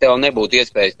 Bez viņa tev nebūtu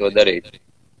iespējas to darīt.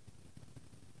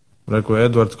 Ko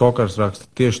Edvards Kokars raksta.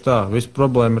 Tieši tā. Viss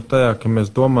problēma ir tajā, ka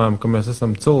mēs domājam, ka mēs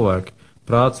esam cilvēki.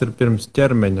 Prāts ir pirms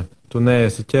ķermeņa. Tu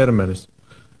neesi ķermenis.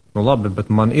 Labi, bet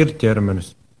man ir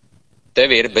ķermenis.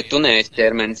 Tev ir, bet tu neesi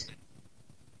ķermenis.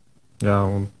 Jā,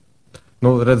 un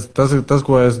redz, tas ir tas,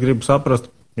 ko es gribu saprast.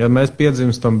 Ja mēs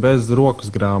piedzimstam bez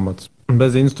rokas grāmatas,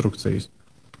 bez instrukcijas,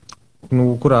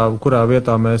 kurā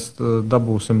vietā mēs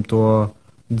dabūsim to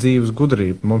dzīves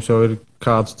gudrību? Mums jau ir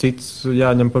kāds cits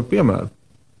jāņem par piemēru.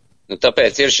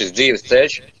 Tāpēc ir šis dzīves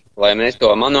ceļš, lai mēs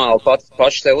to manuāli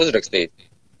paši sev uzrakstītu.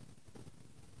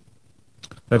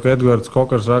 Edvards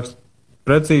Kokars raksta,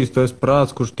 precīzi, tu esi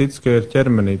prāts, kurš tic, ka ir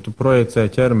ķermenī, tu projicē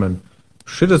ķermeni.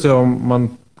 Šitas jau man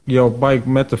jau baigi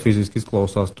metafiziski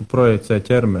izklausās, tu projicē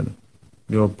ķermeni.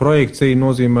 Jo projekcija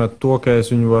nozīmē to, ka es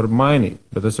viņu varu mainīt,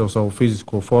 bet es jau savu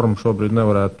fizisko formu šobrīd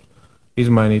nevarētu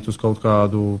izmainīt uz kaut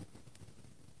kādu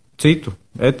citu,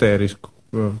 etērisku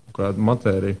kādu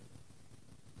matēriju.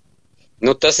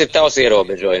 Nu, tas ir tavs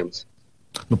ierobežojums.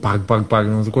 Nu, pag,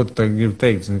 nu, ko tu tagad gribi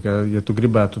teikt? Ka, ja tu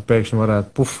gribētu, pēkšņi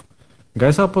varētu,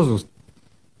 gaisā pazust.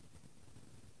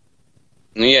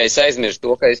 Nu, ja es aizmirstu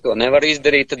to, ka es to nevaru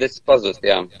izdarīt, tad es pazustu,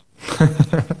 jā.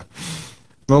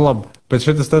 Nu, labi. Pēc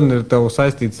šitas tad ir tev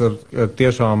saistīts ar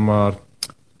tiešām ar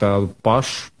tādu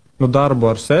pašu darbu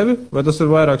ar sevi, vai tas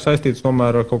ir vairāk saistīts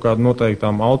tomēr ar kaut kādu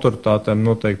noteiktām autoritātēm,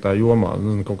 noteiktā jomā?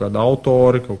 Nezinu, kaut kādi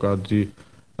autori, kaut kādi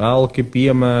elki,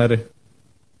 piemēri?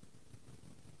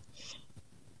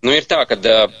 Nu, ir tā, ka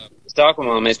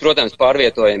sākumā mēs, protams,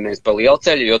 pārvietojamies pa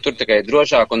lielceļu, jo tur tikai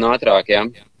drošāk un ātrāk, jā.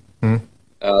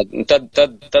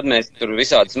 Tad mēs tur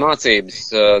visādas mācības,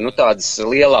 nu tādas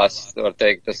lielās, var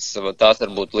teikt, tās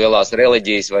varbūt lielās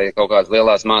reliģijas vai kaut kādas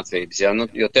lielās mācības, jā, nu,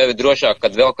 jo tev ir drošāk,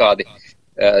 kad vēl kādi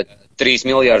 3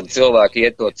 miljardi cilvēki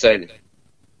iet to ceļu.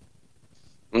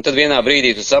 Un tad vienā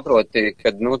brīdī tu saproti,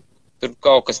 ka, nu, tur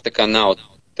kaut kas tā kā nav.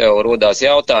 Tev rodās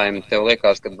jautājumi, tev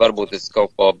liekas, ka varbūt es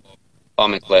kaut ko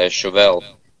pameklēšu vēl.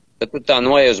 Tad tu tā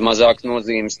noej uz mazāks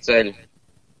nozīmes ceļu.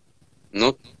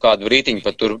 Nu, kādu brītiņu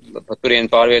pa turienu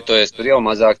pārvietojies, tur jau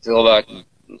mazāk cilvēki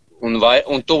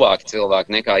un tuvāk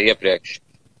cilvēki nekā iepriekš.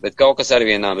 Bet kaut kas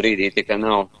arī vienā brīdī tika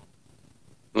nav.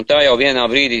 Un tā jau vienā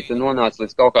brīdī tu nonāc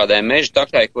līdz kaut kādai meža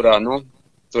takai, kurā, nu,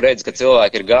 tu redzi, ka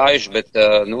cilvēki ir gājuši, bet,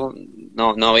 nu,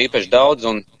 nav īpaši daudz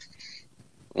un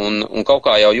kaut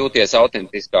kā jau jūties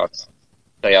autentiskāks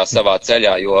tajā savā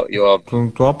ceļā, jo...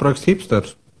 Tu apraksti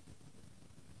hipsters?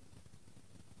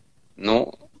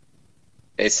 Nu,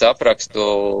 es aprakstu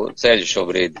ceļu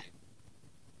šobrīd.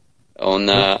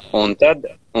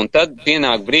 Un tad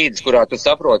pienāk brīdis, kurā tu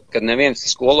saproti, ka neviens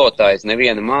skolotājs,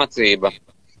 neviena mācība,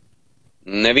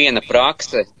 neviena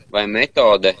prakse vai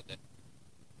metode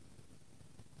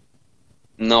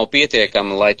nav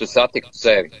pietiekama, lai tu satiktu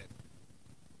sevi.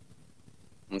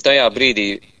 Un tajā brīdī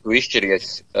tu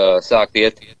izšķiries sākt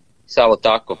iet savu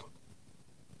taku.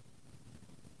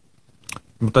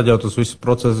 Tad jau tas viss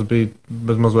process bija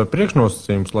bezmaz vai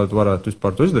priekšnosacījums, lai tu varētu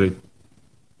vispār to izdarīt?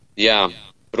 Jā,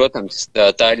 protams,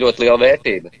 tā ir ļoti liela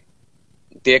vērtība.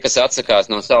 Tie, kas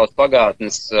atsakās no savas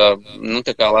pagātnes, nu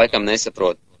tā kā laikam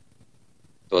nesaprot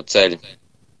to ceļu.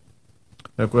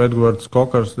 Ja, ko Edvards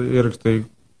Kokars ierakstīja,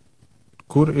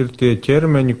 kur ir tie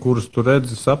ķermeņi, kurus tu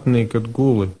redzi sapnī, kad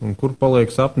guli, un kur paliek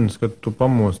sapnis, kad tu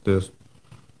pamosties?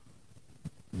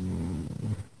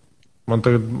 Man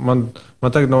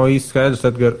tagad nav īsti skaidrs,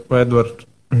 Edvards,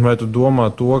 vai tu domā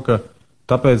to, ka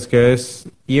tāpēc, ka es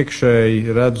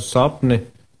iekšēji redzu sapni,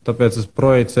 tāpēc es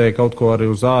projicēju kaut ko arī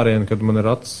uz ārienu, kad man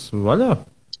ir acis vaļā?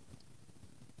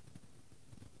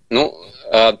 Nu,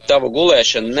 tavu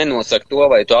gulēšanu nenosaka to,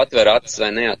 vai tu atver acis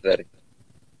vai neatveri.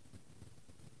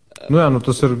 Nu jā, nu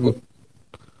tas ir...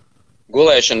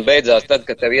 Gulēšana beidzās tad,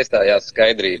 kad tev iestājās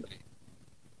skaidrība.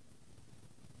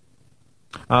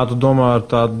 Tu domā ar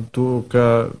tādu, ka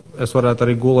es varētu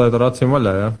arī gulēt ar acīm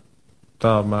vaļā, jā?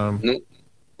 Tā, mēram. Nu,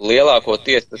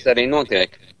 lielākoties tas arī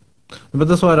notiek. Bet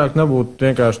tas vairāk nebūtu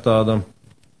vienkārši tāda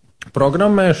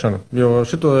programmēšana, jo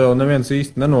šito jau neviens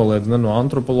īsti nenoliedz ne no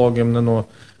antropologiem,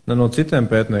 ne no citiem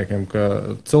pētniekiem, ka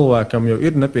cilvēkam jau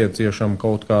ir nepieciešama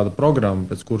kaut kāda programma,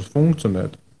 pēc kuras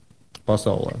funkcionēt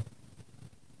pasaulē.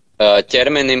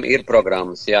 Ķermenim ir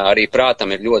programmas, jā, arī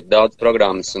prātam ir ļoti daudz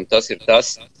programmas, un tas ir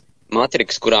tas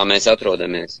matriks, kurā mēs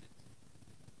atrodamies.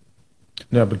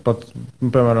 Jā, bet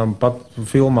piemēram, pat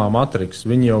filmā Matrix,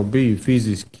 viņi jau bija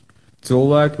fiziski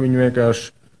cilvēki, viņi vienkārši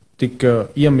tika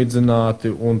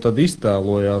iemidzināti un tad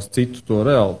iztēlojās citu to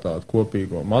realitāti,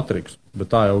 kopīgo Matrixu,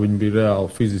 bet tā jau viņi bija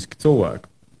reāli fiziski cilvēki.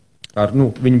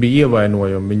 Viņi bija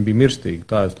ievainojami, viņi bija mirstīgi,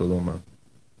 tā es to domāju.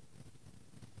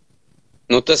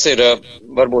 Nu, tas ir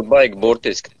varbūt baigi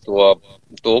burtiski to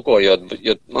tulkojot,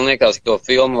 jo man liekas, to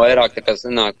filmu vairāk tā kā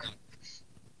sanāk,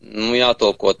 nu,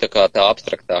 jātulko tā kā tā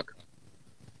abstraktāk.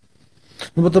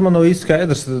 Nu, bet man nav īsti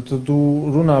skaidrs, tu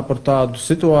runā par tādu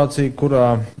situāciju, kurā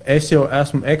es jau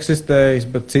esmu eksistējis,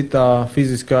 bet citā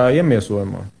fiziskā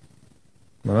iemiesojumā.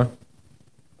 Ne?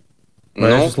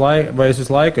 Vai es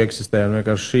visu laiku eksistēju,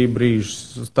 vienkārši šī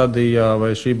brīža stadijā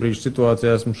vai šī brīža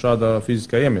situācijā esmu šādā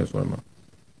fiziskā iemiesojumā?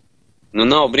 Nu,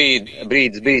 nav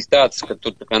brīdis bijis tāds, ka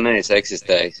tu tā kā neesi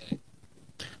eksistējis.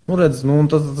 Nu, redz,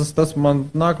 tas man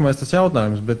nākamais tas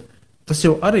jautājums, bet tas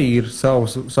jau arī ir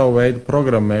savu veidu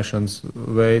programmēšanas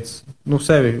veids. Nu,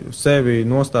 sevi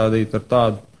nostādīt ar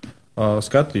tādu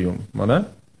skatījumu, vai ne?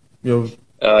 Jo...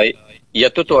 Ja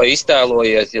tu to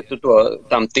iztēlojies, ja tu to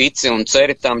tam tici un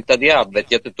ceri tam, tad jā, bet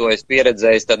ja tu to esi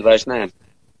pieredzējis, tad vairs nē.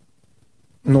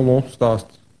 Nu, stāst.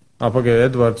 Pagaid,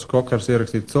 Edvards Kokars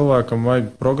ierakstīt cilvēkam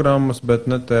vajag programmas, bet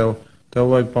ne tev.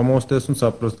 Tev vajag pamosties un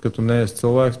saprast, ka tu neesi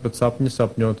cilvēks, bet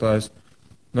sapņotājs.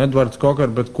 Edvards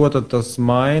Kokars, bet ko tad tas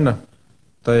maina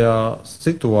tajā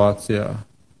situācijā?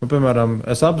 Nu, piemēram,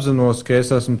 es apzinos, ka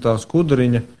es esmu tā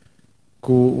skudriņa,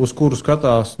 uz kuru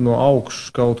skatās no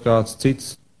augšas kaut kāds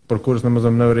cits, par kuras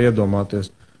nemazam nevar iedomāties.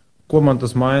 Ko man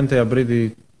tas maina tajā brīdī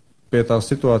pie tās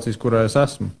situācijas, kurā es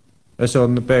esmu? Es jau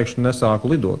pēkšņi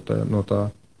nesāku lidot no tā.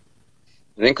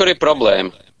 Zini, kur ir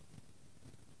problēma?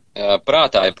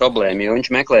 Prātā ir problēma, jo viņš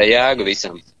meklē jēgu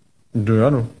visam. Jā,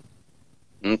 nu.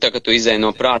 Tā, ka tu izēj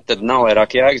no prāta, tad nav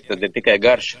vairāk jēgas, tad ir tikai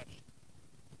garša.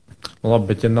 Labi,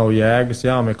 bet ja nav jēgas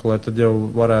jāmeklē, tad jau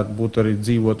varētu būt arī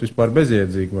dzīvot vispār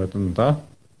bezjēdzīgi, vai tā?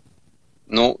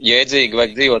 Nu, jēdzīgi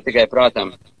vajag dzīvot tikai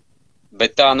prātam.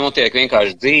 Bet tā notiek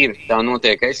vienkārši dzīve, tā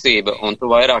notiek esība, un tu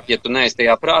vairāk, ja tu neesi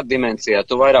tajā prāta dimensijā,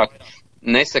 tu vairāk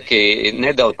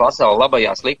nedali pasauli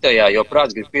labajā, sliktajā, jo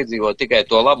prāts grib piedzīvot tikai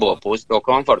to labo pusi, to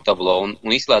komfortablo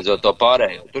un izslēdzot to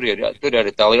pārējo. Tur ir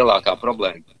arī tā lielākā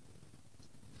problēma.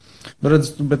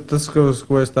 Redz, bet tas, ko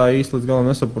es tā īsti līdz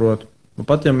galam nesaprotu,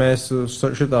 pat ja mēs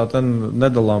šitā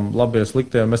nedalām labie,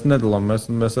 sliktie, mēs nedalām,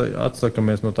 mēs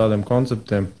atsakamies no tādiem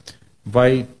konceptiem.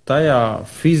 Vai tajā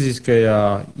fiziskajā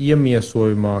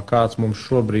iemiesojumā, kāds mums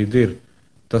šobrīd ir,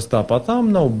 tas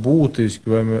tāpatām nav būtiski,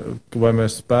 vai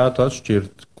mēs spētu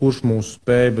atšķirt, kurš mūs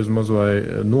spēj bez maz vai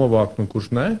novākt un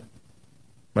kurš nē?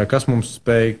 Vai kas mums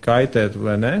spēj kaitēt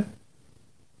vai nē?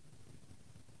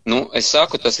 Nu, es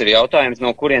saku, tas ir jautājums,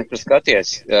 no kuriem tu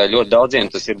skaties. Ļoti daudziem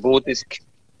tas ir būtiski,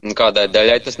 un kādai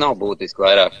daļai tas nav būtiski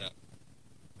vairāk.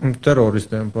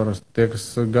 Teroristiem parasti, tie,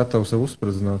 kas gatavi sev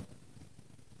uzspridzināt.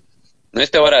 Nu, es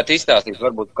tev varētu izstāstīt,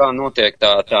 varbūt, kā notiek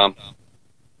tā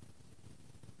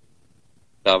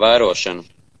vērošana.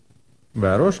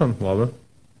 Vērošana? Labi.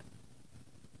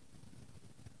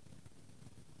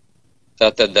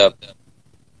 Tātad,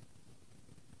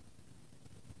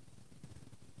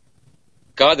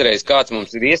 kādreiz kāds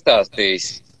mums ir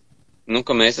iestāstījis,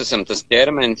 ka mēs esam tas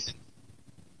ķermenis,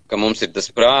 ka mums ir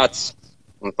tas prāts,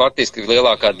 un faktiski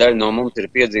lielākā daļa no mums ir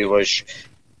piedzīvojuši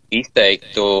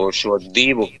izteiktu šo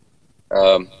divu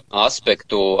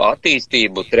aspektu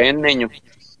attīstību, treniņu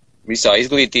visā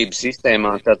izglītības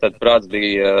sistēmā. Tātad prāts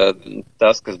bija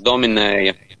tas, kas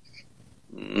dominēja,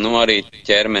 arī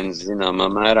ķermenis zināmā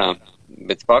mērā,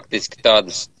 bet faktiski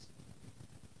tādas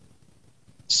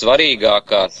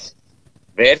svarīgākās,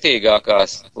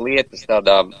 vērtīgākās lietas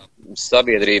tādā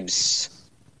sabiedrības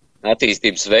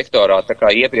attīstības vektorā, tā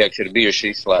kā iepriekš ir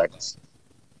bijuši izslēgtas.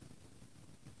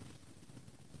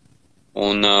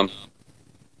 Un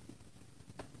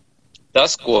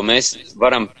tas, ko mēs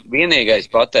varam vienīgais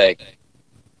pateikt,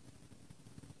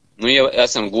 ja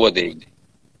esam godīgi,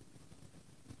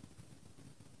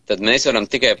 tad mēs varam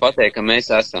tikai pateikt, ka mēs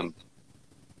esam.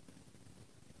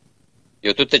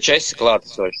 Jo tu taču esi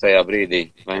klātesošs tajā brīdī,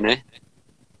 vai ne?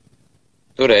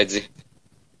 Tu redzi,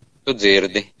 tu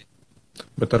dzirdi.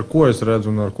 Bet ar ko es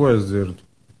redzu un ar ko es dzirdu?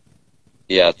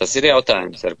 Jā, tas ir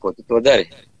jautājums, ar ko tu to dari.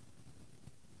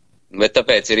 Bet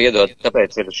tāpēc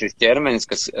ir šis ķermenis,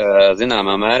 kas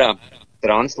zināmā mērā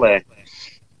translē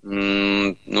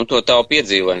to tavu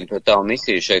piedzīvojumu, to tavu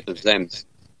misiju šeit uz zemes.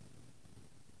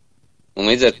 Un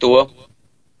līdz ar to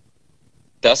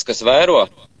tas, kas vēro,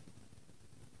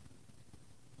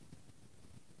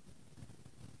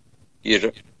 ir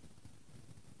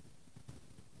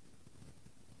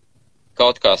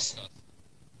kaut kas.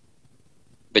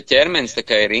 Bet ķermenis tā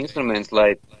kā ir instruments,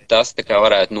 lai tas tā kā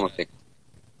varētu notikt.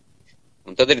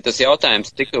 Un tad ir tas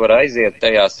jautājums, cik tu var aiziet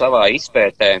tajā savā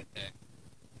izpētē,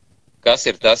 kas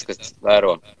ir tas, kas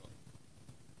vēro.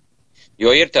 Jo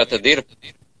ir tā tad ir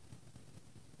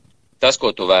tas,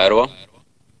 ko tu vēro,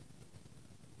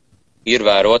 ir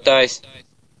vērotājs,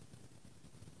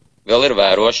 vēl ir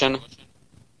vērošana,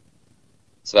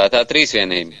 svētā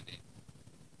trīsvienība.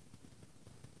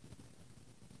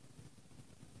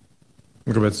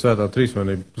 Kāpēc svētā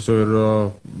trīsvienība?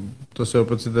 Tas jau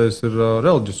pēc idejas ir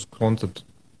reliģisks koncepts.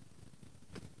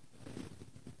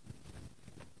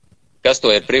 Kas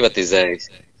to ir privatizējis?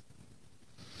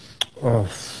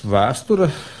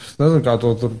 Vēsture. Es nezinu, kā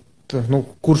to tur.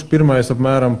 Kurš pirmais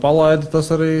apmēram palaida,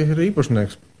 tas arī ir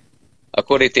īpašnieks.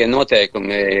 Kur ir tie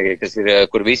noteikumi,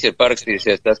 kur visi ir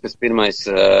parakstījušies, tas, kas pirmais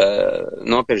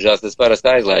nopiržās, tas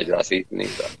parasti aizlaižās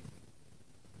īstenībā.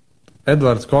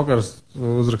 Edvards Kokars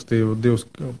uzrakstīja 2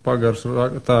 pagarus.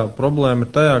 Tā problēma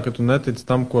ir tajā, ka tu netici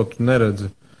tam, ko tu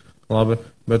neredzi. Labi.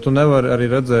 Bet tu nevari arī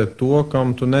redzēt to,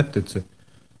 kam tu netici.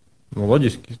 Nu,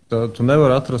 loģiski, tu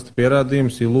nevari atrast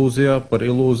pierādījumus ilūzijā par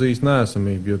ilūzijas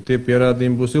neesamību, jo tie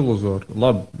pierādījumi būs iluzori.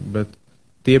 Labi, bet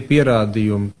tie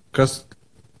pierādījumi, kas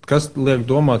liek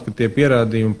domāt, ka tie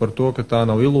pierādījumi par to, ka tā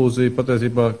nav ilūzija,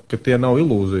 patiesībā, ka tie nav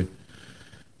ilūzija.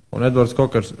 Un Edvards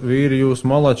Kokars, vīri jūs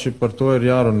malači, par to ir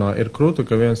jārunā. Ir krūta,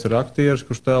 ka viens ir aktieris,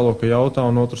 kurš tēlo, ka jautā,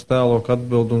 un otrs tēlo, ka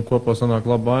atbild, un kopā sanāk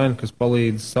laba aina, kas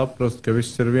palīdz saprast, ka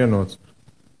viss ir vienots.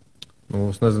 Nu,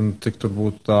 es nezinu, cik tur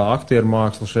būtu tā aktieru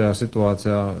māksla šajā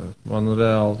situācijā. Man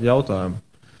reāli jautājumi.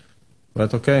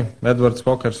 Bet ok, Edvards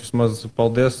Kokars, vismaz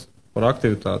paldies par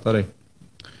aktivitāti arī.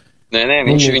 Nē,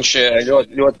 viņš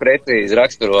ļoti, ļoti precīzi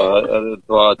raksturo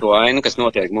to ainu, kas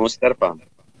notiek mūsu starpā.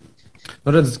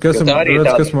 Nu, redz, kas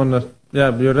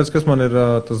man ir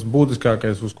tas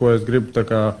būtiskākais, uz ko es gribu tā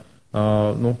kā,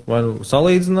 vai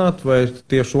salīdzināt, vai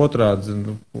tieši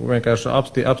otrādi, vienkārši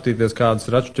apstīties, kādas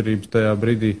ir atšķirības tajā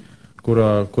brīdī,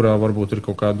 kurā varbūt ir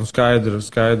kaut kāda skaidra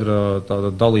tāda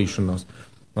dalīšanās.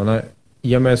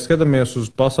 Ja mēs skatāmies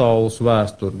uz pasaules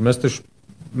vēsturi,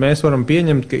 mēs varam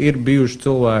pieņemt, ka ir bijuši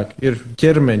cilvēki, ir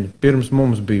ķermeņi pirms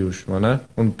mums bijuši, vai ne?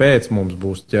 Un pēc mums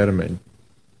būs ķermeņi.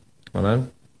 Vai ne?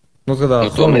 Nu,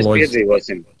 to mēs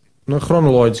piedzīvosim. Nu,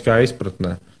 chronoloģiskā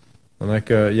izpratnē. Ne,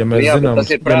 ka, ja mēs zinām,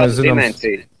 tas ir prāta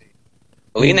dimensija.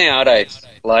 Lineārais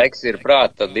laiks ir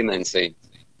prāta dimensija.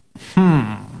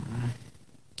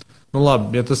 Nu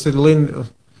labi, ja tas ir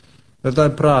ja tā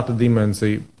ir prāta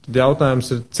dimensija, tad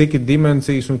jautājums ir, cik ir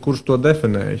dimensijas un kurš to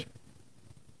definēja?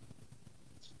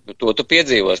 Nu, to tu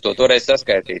piedzīvos, to toreiz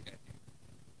saskaitīt.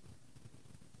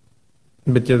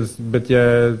 Bet ja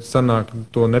sanāk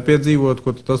to nepiedzīvot,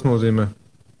 ko tas nozīmē?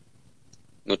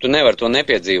 Nu, tu nevari to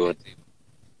nepiedzīvot.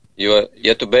 Jo,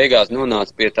 ja tu beigās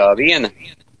nonāc pie tā viena,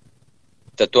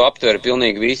 tad tu aptveri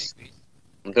pilnīgi visu.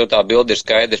 Un tev tā bilde ir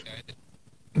skaidra.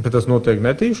 Bet tas notiek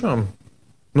netīšām?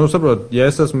 Nu, saprot, ja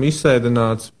es esmu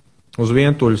izsēdināts uz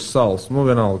Vientuļas salas, nu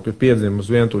vienalga, piedzimu uz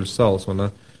Vientuļas salas, un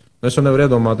es jau nevaru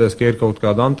iedomāties, ka ir kaut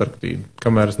kāda Antarktīda.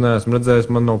 Kamēr es neesmu redzējis,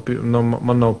 man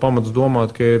nav pamats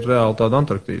domāt, ka ir reāli tāda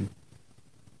Antarktīda.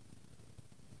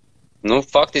 Nu,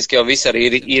 faktiski jau viss arī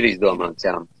ir izdomāts,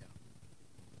 jā.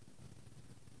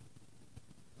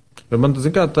 Bet man,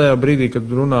 zin kā, tajā brīdī, kad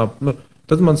runā,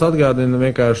 tad man atgādina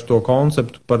vienkārši to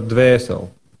konceptu par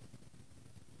dvēseli.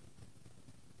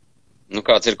 Nu,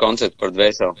 kāds ir koncepts par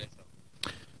dvēseli?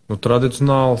 Nu,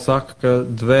 tradicionāli saka, ka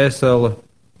dvēsele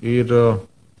ir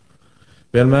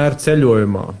vienmēr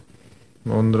ceļojumā.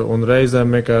 Un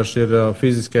reizēm vienkārši ir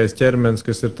fiziskais ķermenis,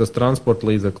 kas ir tas transporta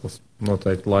līdzeklis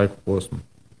noteikti laiku posmu.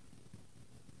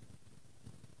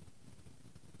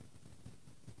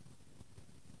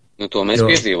 Nu, to mēs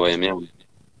piedzīvojam, jā.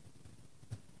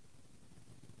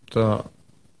 Tā.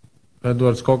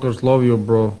 Edvards Kokars, love you,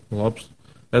 bro. Labs.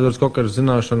 Edvards Kokars,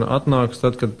 zināšana atnāks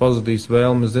tad, kad pazudīs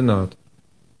vēlme zināt.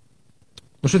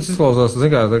 Nu, šis izklausās,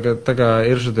 tā kā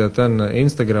ir šitie ten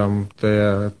Instagram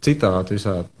citāti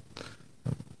visādi.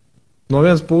 No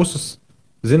vienas puses,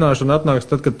 zināšana atnāks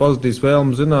tad, kad pazudīs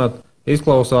vēlme zināt,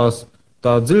 izklausās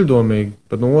tā dziļdomīgi,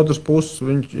 bet no otras puses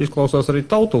viņš izklausās arī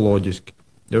tautoloģiski.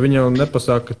 Jo viņi jau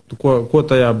nepasaka, ko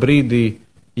tajā brīdī,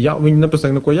 viņi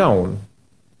nepasaka neko jaunu.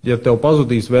 Ja tev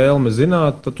pazudīs vēlme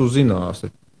zināt, tad tu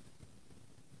zināsi.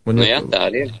 Un, nu jā, tā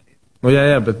arī ir. Nu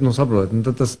jā, bet, saprot,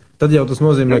 tad jau tas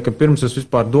nozīmē, ka pirms es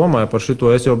vispār domāju par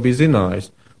šito, es jau biju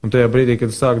zinājis. Un tajā brīdī,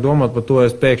 kad es sāku domāt par to,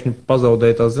 es pēkšņi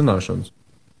pazaudēju tās zināšanas.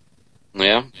 Nu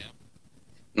jā.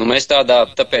 Nu mēs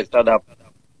tāpēc tādā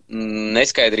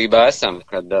neskaidrībā esam,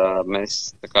 kad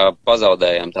mēs tā kā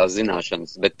pazaudējam tās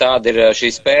zināšanas. Bet tāda ir šī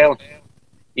spēle,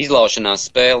 izlaušanās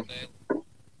spēle.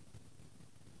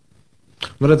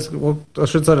 Nu redz,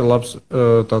 šis arī labs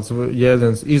tāds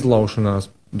jēdziens izlaušanās.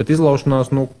 Bet izlaušanās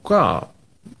no kā?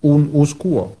 Un uz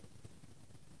ko?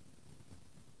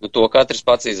 Nu to katrs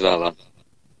pats izvēlās.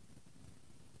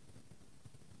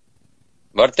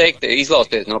 Var teikt,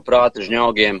 izlausties no prāta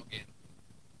žņaugiem.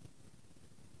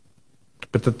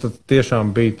 Bet tad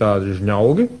tiešām bija tādi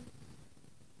žņaugi?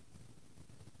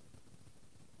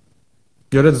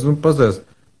 Jo redz, paskatās,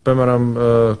 piemēram,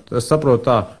 es saprotu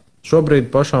tā,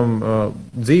 šobrīd pašam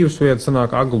dzīvesvieta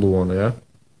sanāk Aglona, ja?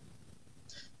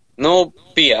 Nu,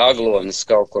 pie Aglonas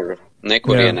kaut kur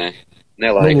nekurienē,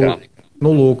 nelaikā.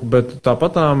 Nu, lūk, bet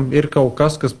tāpatām ir kaut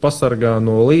kas pasargā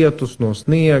no lietus, no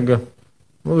sniega,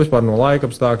 vispār no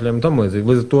laikapstākļiem, tam līdzīgi.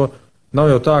 Līdz ar to nav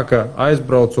jau tā, ka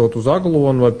aizbraucot uz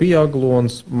Aglonu vai pie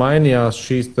Aglonas mainījās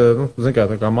šīs,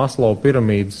 tā kā Maslow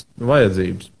piramīdas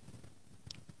vajadzības.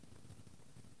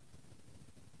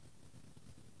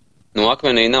 Nu,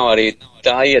 akmenī nav arī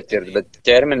tā ietirta, bet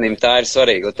ķermenim tā ir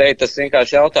svarīga. Un te ir tas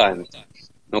vienkārši jautājums.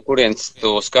 no kurienes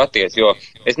tu skaties, jo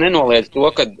es nenoliedzu to,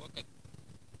 ka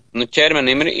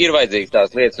ķermenim ir vajadzīgas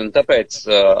tās lietas, un tāpēc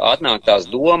atnāk tās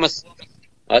domas,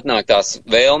 atnāk tās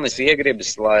vēlmes,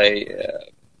 iegribas, lai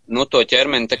to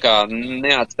ķermeni tā kā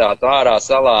neatstātu ārā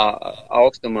salā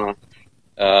augstumā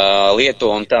lieto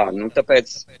un tā.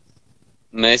 Tāpēc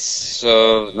mēs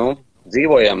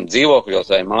dzīvojam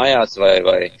dzīvokļos vai mājās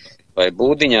vai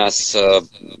būdiņās,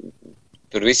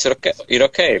 tur viss ir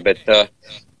ok, bet,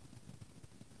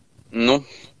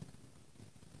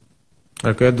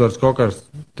 Edvards Kokars,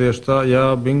 tieši tā, jā,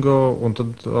 bingo, un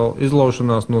tad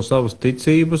izlaušanās no savas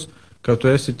ticības, ka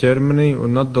tu esi ķermenī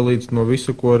un atdalīts no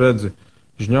visu, ko redzi.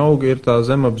 Žņauga ir tā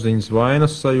zemapziņas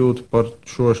vainas sajūta par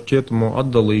šo šķietamo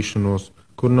atdalīšanos,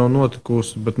 kur nav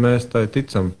notikusi, bet mēs tai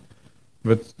ticam.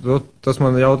 Bet tas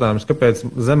man ir jautājums, kāpēc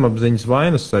zemapziņas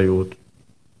vainas sajūta?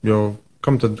 Jo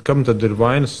kam tad ir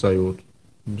vainas sajūta?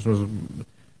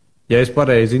 Ja es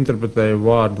pareizi interpretēju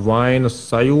vārdu vainas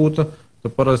sajūta,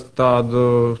 tad parasti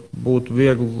tāda būtu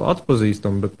viegli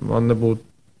atpazīstama, bet man nebūtu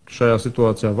šajā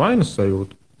situācijā vainas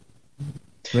sajūta.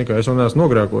 Vienkārši es vēl neesmu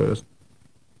nogrēkojies.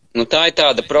 Tā ir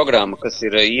tāda programma, kas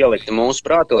ir ielikta mūsu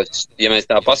prātos. Ja mēs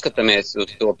tā paskatāmies uz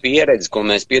to pieredzi, ko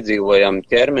mēs piedzīvojam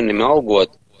ķermenim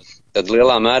augot, tad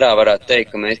lielā mērā varētu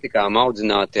teikt, ka mēs tikām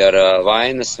audzināti ar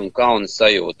vainas un kaunas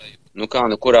sajūtu. Kā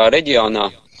kurā reģionā,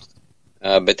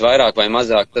 bet vairāk vai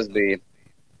mazāk tas bija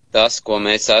tas, ko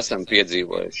mēs esam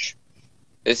piedzīvojuši.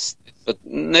 Es pat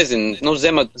nezinu,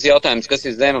 tas jautājums, kas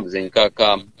ir zemapziņa,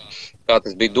 kā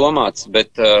tas bija domāts,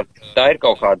 bet tā ir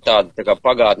kaut kāda tāda tā kā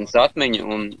pagātnes atmiņa,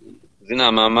 un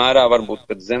zināmā mērā varbūt,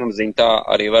 kad zemapziņa tā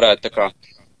arī varētu tā kā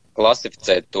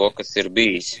klasificēt to, kas ir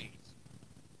bijis.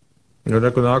 Jo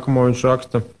nākamo viņš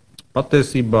raksta,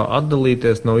 patiesībā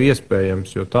atdalīties nav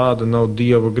iespējams, jo tāda nav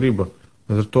Dieva griba.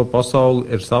 Ar to pasauli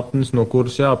ir sapnis, no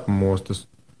kuras jāpamostas.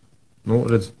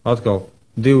 Redz, atkal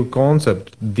divi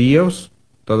koncepti. Dievs,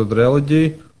 tātad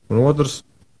reliģija, un otrs,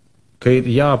 ka ir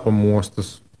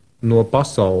jāpamostas no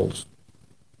pasaules.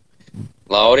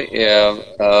 Lauri,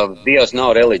 Dievs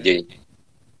nav reliģija.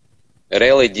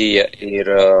 Reliģija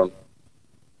ir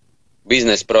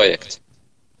biznesa projekts.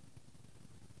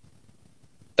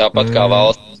 Tāpat kā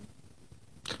valsts.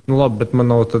 Labi, bet man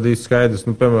nav tad īsti skaidrs,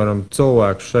 piemēram,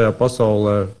 cilvēks šajā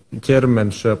pasaulē,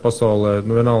 ķermenis šajā pasaulē,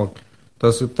 vienalga,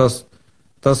 tas,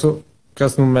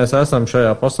 kas mēs esam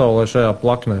šajā pasaulē, šajā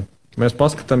plaknē. Mēs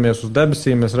paskatāmies uz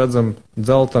debesīm, mēs redzam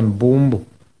dzeltenu bumbu,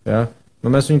 ja?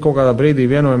 Mēs viņu kaut kādā brīdī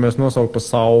vienojamies nosaukt par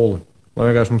sauli,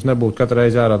 lai vienkārši mums nebūtu katru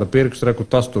reizi jārāda pirksts, reku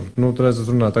tas tur, tad es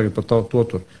runāju tagad par to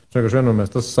tur. Mēs vienkārši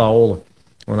vienojamies, tas saule.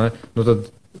 Tad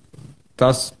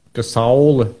tas, ka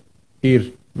saule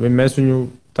ir, mēs viņu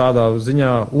tādā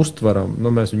ziņā uztveram.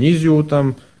 Mēs viņu izjūtam,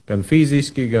 gan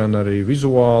fiziski, gan arī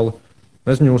vizuāli.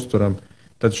 Mēs viņu uztveram.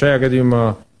 Tad šajā gadījumā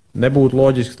nebūtu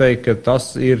loģiski teikt, ka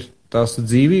tas ir tas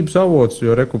dzīvības avots,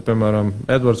 jo, piemēram,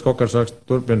 Edvards Kokars raksta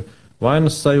turpina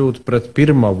vainas sajūta pret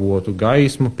pirmavotu,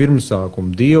 gaismu,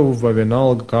 pirmsākumu, Dievu vai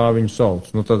vienalga, kā viņu sauc.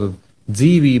 Tad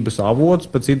dzīvības avots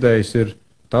pēc idejas ir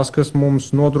tas, kas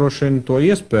mums nodrošina to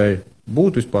iespēju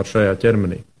būt vispār šajā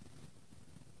ķermenī.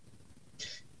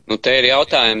 Te ir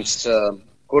jautājums,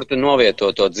 kur tu novieto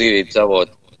to dzīvības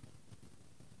avotu?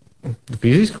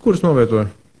 Fiziski, kurus novietoju?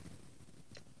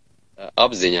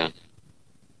 Apziņā.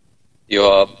 Jo,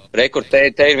 rekur, te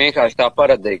ir vienkārši tā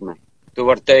paradigma. Tu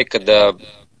vari teikt, ka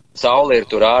saule ir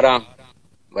tur ārā,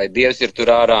 vai Dievs ir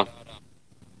tur ārā,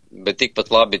 bet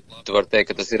tikpat labi tu vari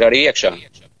teikt, ka tas ir arī iekšā.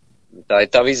 Tā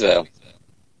ir tava izvēle.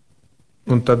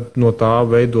 Un tad no tā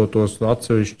veidotos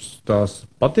atsevišķas tās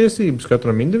patiesības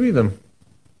katram individam?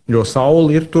 Jo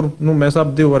saule ir tur, mēs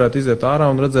abi divi varētu iziet ārā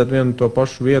un redzēt vienu to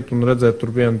pašu vietu un redzēt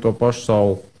tur vienu to pašu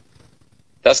sauli.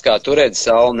 Tas, kā tu redzi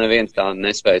sauli, neviens tā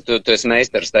nespēja. Tu esi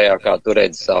meistars tajā, kā tu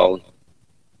redzi sauli.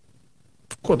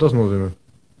 Ko tas nozīmē?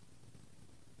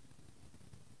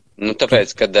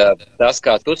 Tāpēc, ka tas,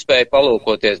 kā tu spēji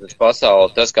palūkoties uz pasauli,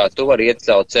 tas, kā tu vari iet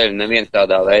savu ceļu, neviens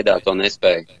tādā veidā to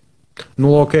nespēja.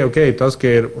 Ok, tas, ka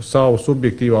ir savu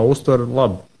subjektīvā uztvara,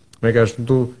 labi. Vienkārši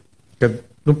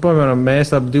piemēram, mēs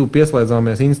abi divi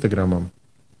pieslēdzāmies Instagramam.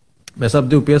 Mēs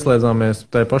abi divi pieslēdzāmies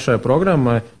tai pašai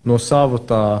programmai no sava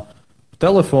tā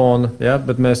telefona, ja,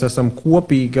 bet mēs esam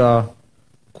kopīgā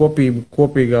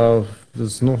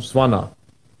zvanā.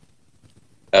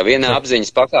 Vienā apziņas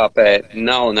pakāpē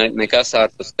nav nekas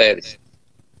ārpus tevis.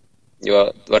 Jo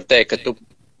var teikt, ka tu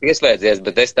pieslēdzies,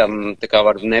 bet es tam tā kā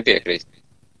varu nepiekrist.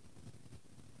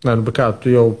 Nē, bet kā, tu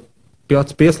jau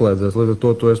pats pieslēdzies, līdz ar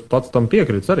to tu esi pats tam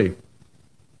piekrits arī.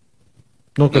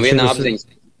 Vienā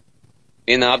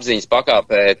apziņas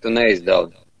pakāpē tu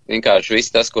neizdali. Vienkārši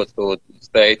viss tas, ko tu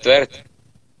spēji tvert,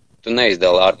 tu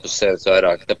neizdala ārpus sevis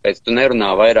vairāk, tāpēc tu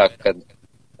nerunā vairāk, kad,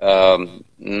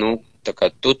 tā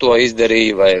kā tu to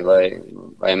izdarīji,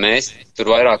 vai mēs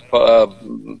tur vairāk,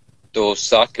 tu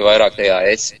saki vairāk tajā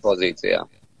es pozīcijā.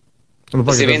 Nu,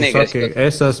 tas ir vienīgais, saki, ka...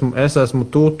 es esmu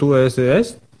tu esi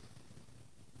es?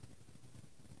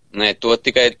 Nē, to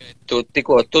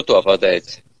tikko tu to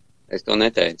pateici. Es to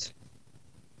neteicu.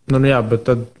 Nu jā, bet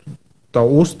tad tā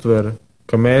uztver,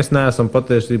 ka mēs neesam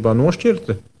patiesībā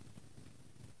nošķirti?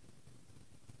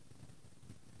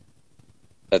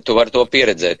 Tu vari to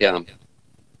pieredzēt, jā.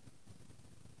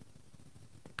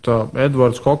 Tā,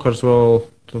 Edvards Kokars vēl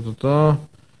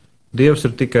Dievs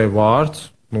ir tikai vārds,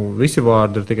 visi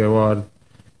vārdi ir tikai vārdi.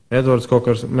 Edvards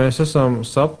Kokars, mēs esam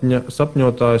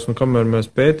sapņotājs, un kamēr mēs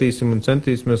pētīsim un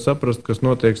centīsimies saprast, kas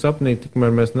notiek sapnī,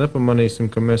 tikmēr mēs nepamanīsim,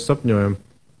 ka mēs sapņojam.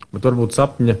 Bet varbūt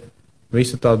sapņa,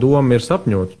 visa tā doma ir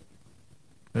sapņot.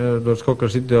 Edvards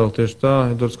Kokars ideāli tieši tā.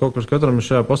 Edvards Kokars katram ir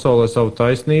šajā pasaulē savu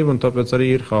taisnību, un tāpēc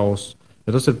arī ir hauss.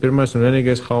 Ja tas ir pirmais un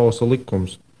vienīgais hausa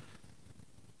likums.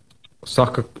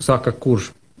 Saka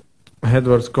kurš?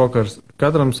 Edvards Kokars,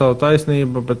 katram savu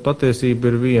taisnību, bet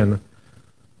patiesība ir viena.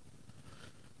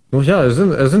 Nu, jā, es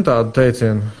zinu tādu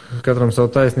teicienu, katram savu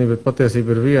taisnību, bet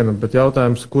patiesība ir viena, bet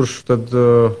jautājums, kurš tad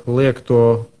liek to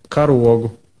karogu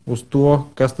uz to,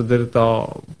 kas tad ir tā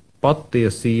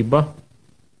patiesība,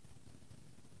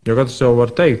 jo katrs jau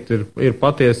var teikt, ir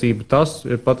patiesība tas,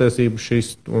 ir patiesība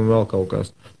šis un vēl kaut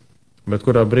kas, bet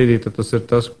kurā brīdī tad tas ir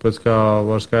tas, pēc kā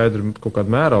var skaidri kaut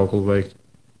kādu mērauklu veikt?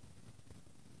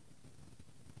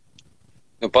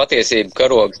 Nu, patiesība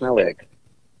karogs neliek.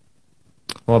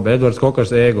 Labi, Edvards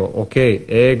Kokars ego. Ok,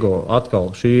 ego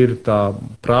atkal. Šī ir tā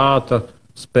prāta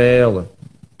spēle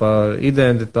par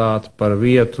identitāti, par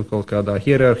vietu kaut kādā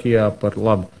hierarhijā, par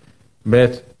labi.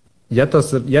 Bet, ja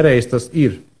reiz tas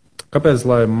ir, kāpēc,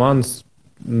 lai mans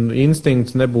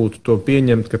instinkts nebūtu to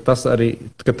pieņemt, ka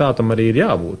tā tam arī ir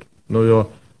jābūt? Nu, jo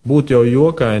būtu jau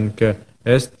jokaini, ka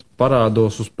es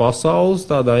parādos uz pasaules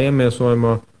tādā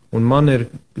iemiesojumā, un man ir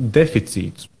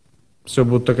deficīts. Tas jau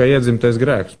būtu tā kā iedzimtais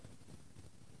grēks.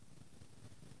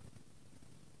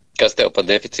 Kas tev pa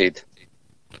deficītu?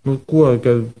 Nu,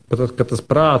 ka tas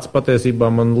prāts patiesībā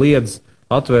man liedz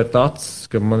atvērt acis,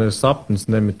 ka man ir sapnis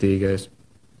nemitīgais.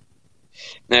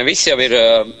 Nē, viss jau ir,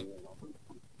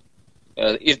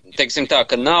 teiksim tā,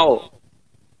 ka nav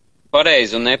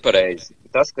pareizi un nepareizi.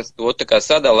 Tas, kas to tā kā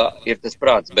sadala, ir tas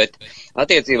prāts, bet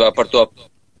attiecībā par to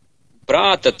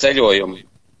prāta ceļojumu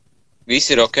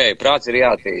viss ir ok, prāts ir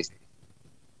jātīst.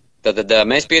 Tad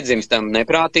mēs piedzimstam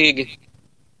neprātīgi,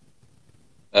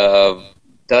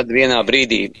 tad vienā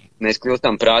brīdī mēs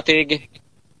kļūstam prātīgi,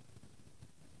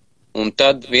 un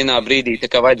tad vienā brīdī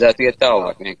tā kā vajadzētu iet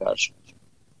tālāk vienkārši.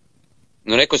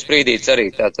 Nu, Rekus Prīdīts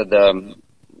arī tātad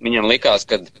viņam likās,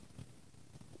 ka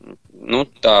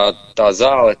tā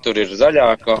zāle tur ir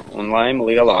zaļāka un laima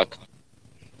lielāka.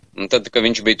 Un tad, kad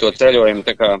viņš bija to ceļojumu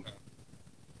tā kā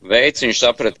veids, viņš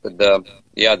saprata, ka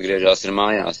jāatgriežās ir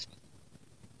mājās.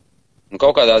 Un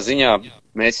kaut kādā ziņā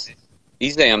mēs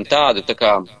izdējam tādu tā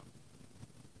kā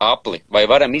apli, vai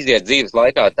varam iziet dzīves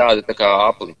laikā tādu tā kā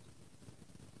apli.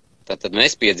 Tātad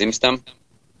mēs piedzimstam,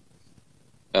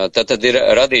 tad ir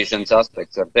radīšanas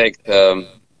aspekts, var teikt,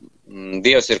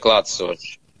 Dievs ir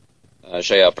klātsošs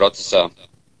šajā procesā.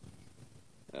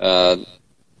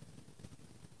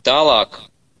 Tālāk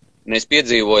mēs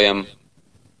piedzīvojam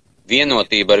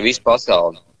vienotību ar visu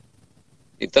pasauli.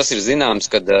 Tas ir zināms,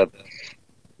 kad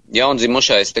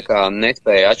jaundzimušais tā kā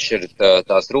nespēja atšķirt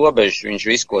tās robežas, viņš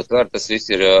visu, ko tver, tas viss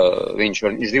ir, viņš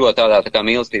dzīvo tādā tā kā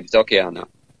mīlestības okeānā.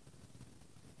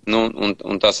 Nu,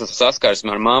 un tās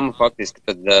saskarsme ar mammu faktiski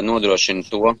tad nodrošina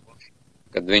to,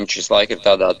 kad viņš visu laiku ir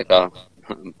tādā tā kā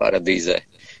paradīzē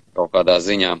kaut kādā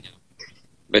ziņā.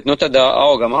 Bet nu tad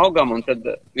augam, un tad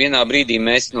vienā brīdī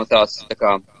mēs no tās tā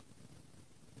kā,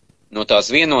 no tās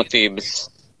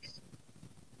vienotības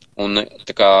un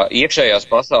tā kā iekšējās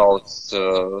pasaules,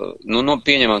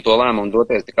 pieņemam to lēmumu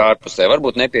doties tā kā ārpusē.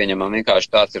 Varbūt nepieņemam,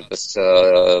 vienkārši tāds ir tas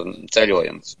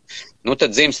ceļojums. Nu,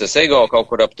 tad dzimst tas ego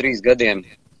kaut kur ap 3 gadiem.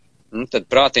 Nu, tad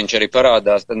prātiņš arī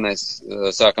parādās, tad mēs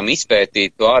sākam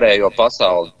izpētīt to ārējo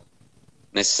pasauli.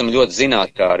 Mēs esam ļoti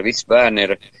zinātkāri, visi bērni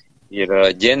ir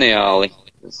ģeniāli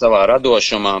savā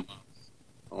radošumā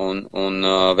un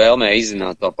vēlmē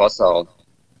izzināt to pasauli.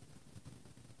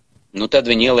 Nu, tad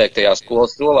viņi ieliek tajā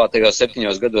skolas solā, tajos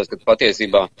 7 gados, kad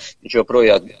patiesībā viņš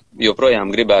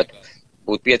joprojām gribētu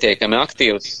būt pietiekami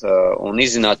aktīvs un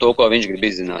izzināt to, ko viņš grib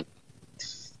izzināt.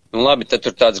 Nu, labi, tad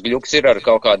tur tāds gļuks ir ar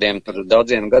kaut kādiem tur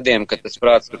daudziem gadiem, kad tas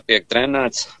prāts tur tiek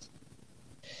trenēts.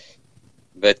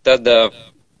 Bet tad,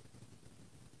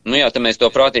 tad mēs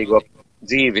to prātīgo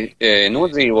dzīvi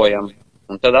nodzīvojam,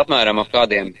 Un tad apmēram ap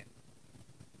kādiem,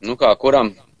 kā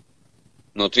kuram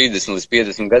no 30 līdz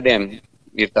 50 gadiem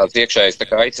ir tāds iekšējs tā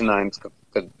kā aicinājums, ka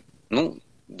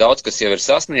daudz kas jau ir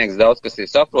sasniegts, daudz kas ir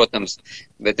saprotams,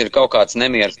 bet ir kaut kāds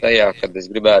nemieris tajā, kad es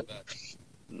gribētu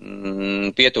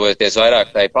pietuvoties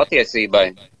vairāk tai patiesībai,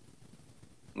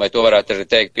 vai to varētu arī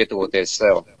teikt pietuvoties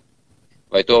sev,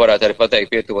 vai to varētu arī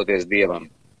pateikt pietuvoties Dievam.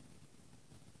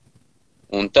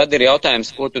 Un tad ir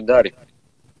jautājums, ko tu dari.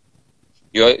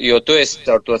 Jo tu esi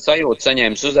caur to sajūtu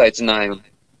saņēmis uzaicinājumu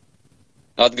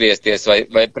atgriezties,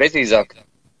 vai precīzāk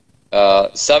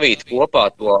savīt kopā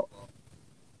to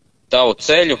tavu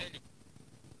ceļu,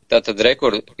 tātad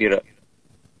rekur ir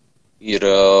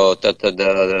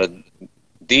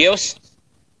Dievs,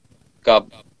 kā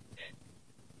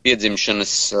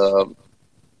piedzimšanas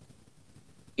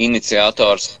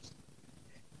iniciators,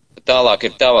 tālāk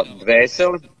ir tava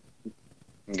dvēsele,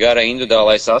 gara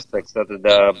individuālais aspekts, tātad,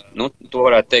 to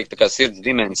varētu teikt tā kā sirds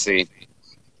dimensija,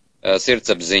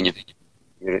 sirdsapziņa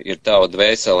ir tava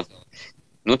dvēsele.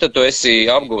 Tad tu esi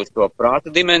apgūst to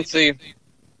prāta dimensiju,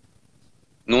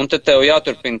 un tad tev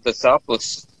jāturpina tas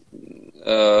aplis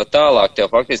tālāk,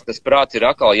 tev faktiski tas prāts ir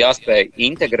atkal jāspēj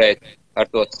integrēt ar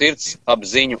to sirds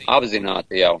apziņu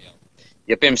apzināti jau.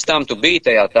 Ja pirms tam tu biji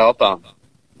tajā telpā,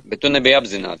 bet tu nebija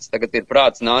apzināts, tagad ir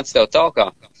prāts nācis tev talkā,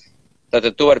 tad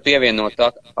tu vari pievienot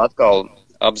atkal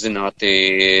apzināti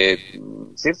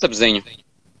sirdsapziņu,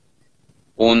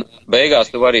 un beigās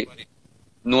tu vari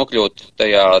nokļūt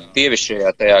tajā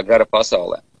dievišķajā, tajā gara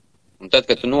pasaulē. Un tad,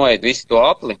 kad tu noeid visu to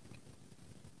apli,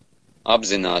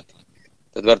 apzināti,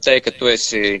 tad var teikt, ka tu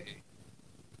esi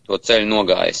to ceļu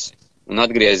nogājis un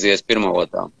atgriezies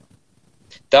pirmavotā.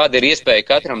 Tāda ir iespēja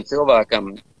katram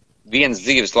cilvēkam vienas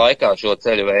dzīves laikā šo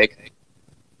ceļu veikt.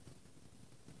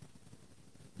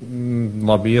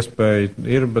 Labi, iespēja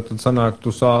ir, bet tad sanāk,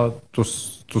 tu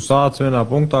sāc vienā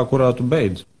punktā, kurā tu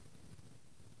beidz.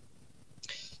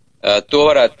 To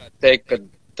varētu teikt, ka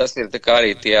tas ir tā kā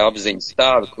arī tie apziņas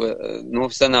stāvi,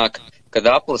 sanāk, kad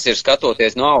aplis ir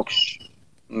skatoties no augšas,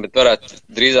 bet varētu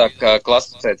drīzāk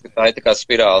klasificēt, ka tā ir tā kā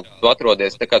spirāli. Tu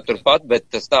atrodies tā kā turpat, bet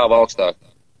tas stāv augstāk.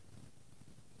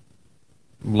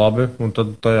 Labi, un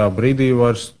tad tajā brīdī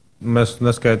vairs mēs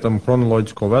neskaitām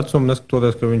chronoloģisko vecumu,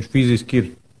 neskatoties, ka viņš fiziski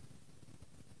ir.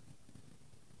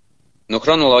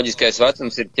 Chronoloģiskais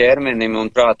vecums ir ķermenim un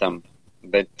prātam,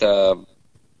 bet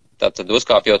tātad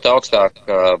uzkāpjot augstāk,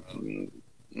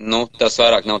 tas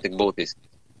vairāk nav tik būtiski.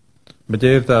 Bet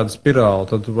ja ir tāda spirāla,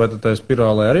 tad vai tā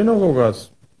spirālē arī nav kaut kāds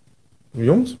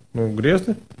jumts,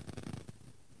 griezti?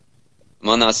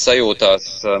 Manās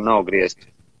sajūtās nav griezti.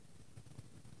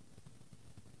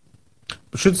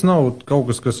 Šis nav kaut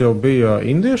kas, kas jau bija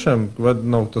indiešiem, vai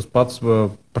nav tas pats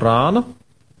prāna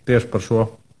tieši par šo?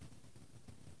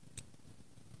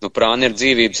 Prāna ir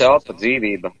dzīvības elpa,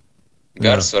 dzīvība.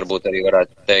 Gars varbūt arī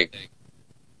varētu teikt.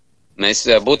 Mēs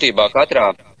būtībā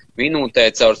katrā minūtē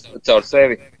caur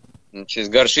sevi šis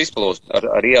garš izplūst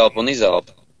ar ieelpu un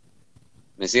izelpu.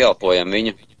 Mēs ieelpojam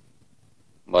viņu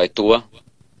vai to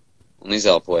un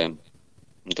izelpojam.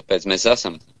 Un tāpēc mēs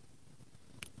esam.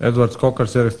 Edvards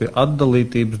Kokars ierakstīja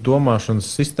atdalītības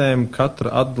domāšanas sistēmu katra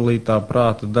atdalītā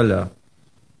prāta daļā.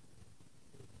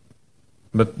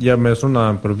 Bet, ja mēs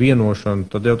runājam par vienošanu,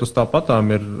 tad jau tas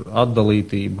tāpatām ir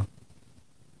atdalītība.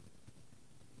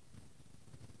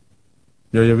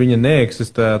 Jo, ja viņa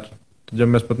neeksistētu, tad jau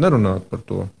mēs pat nerunātu par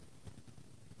to.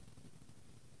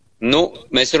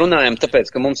 Mēs runājam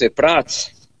tāpēc, ka mums ir prāts,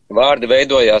 vārdi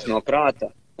veidojās no prāta,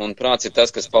 un prāts ir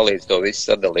tas, kas palīdz to visu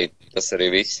sadalīt. Tas arī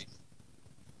viss.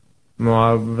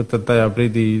 Bet tad tajā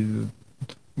brīdī,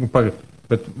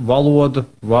 bet valoda,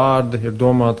 vārdi ir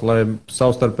domāti, lai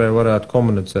savstarpēji varētu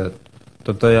komunicēt.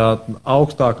 Tad tajā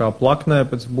augstākā plaknē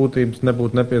pēc būtības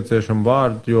nebūtu nepieciešama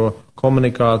vārdi, jo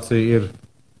komunikācija ir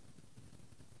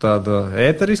tāda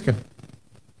ēteriska.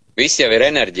 Viss jau ir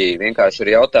enerģija, vienkārši ir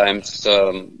jautājums,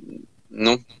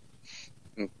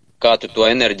 kā tu to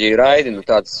enerģiju raidi,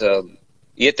 tāds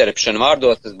ieterpšana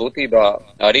vārdos, tas būtībā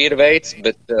arī ir veids,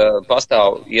 bet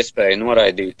pastāv iespēja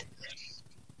noraidīt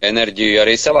enerģiju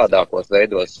arī savādākos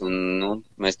veidos. Un,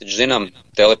 mēs taču zinām,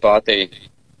 telepātija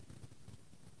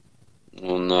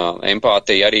un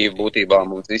empātija arī būtībā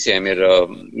mums visiem ir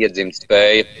iedzimta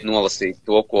spēja nolasīt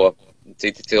to, ko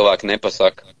citi cilvēki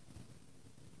nepasaka.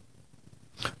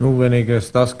 Vienīgais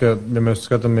tas, ka, ja mēs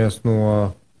skatāmies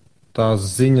no tās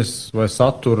ziņas vai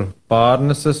satura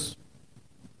pārneses,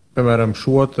 piemēram,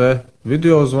 šo te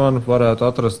video zvanu varētu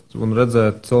atrast un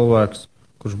redzēt cilvēks,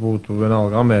 kurš būtu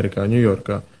vienalga Amerikā,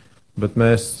 Ņujorkā. Bet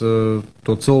mēs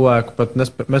to cilvēku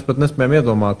mēs pat nespējam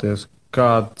iedomāties,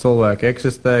 kādi cilvēki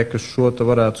eksistē, kas šo te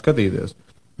varētu skatīties.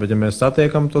 Bet, ja mēs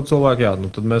satiekam to cilvēku, jā, nu,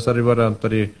 tad mēs arī varētu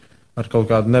arī ar kaut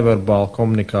kādu neverbālu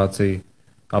komunikāciju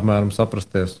apmēram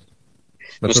saprasties.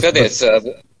 Nu, skaties,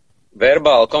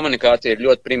 verbāla komunikācija ir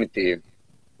ļoti primitīva.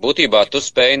 Būtībā tu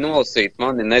spēji nolasīt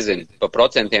mani, nezinu, pa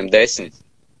 10%.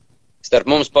 Starp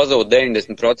mums pazūd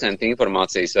 90%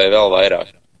 informācijas vai vēl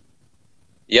vairāk.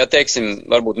 Ja, teiksim,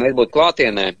 varbūt mēs būtu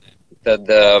klātienē, tad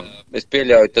es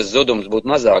pieļauju, tas zudums būtu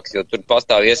mazāks, jo tur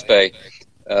pastāv iespēja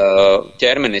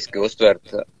ķermeniski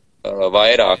uztvert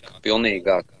vairāk,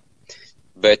 pilnīgāk.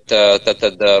 Bet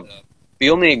tad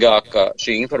pilnīgāka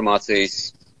šī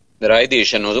informācijas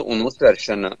raidīšana un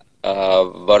uztveršana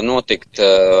var notikt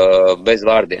bez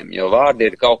vārdiem, jo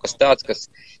vārdi ir kaut kas tāds, kas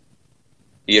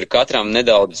ir katram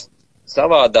nedaudz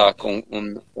savādāk,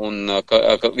 un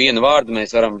ka vienu vārdu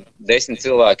mēs varam 10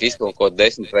 cilvēki iztulkot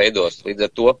 10 veidos. Līdz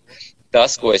ar to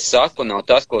tas, ko es saku, nav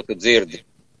tas, ko tu dzirdi.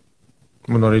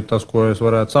 Un arī tas, ko es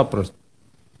varētu saprast.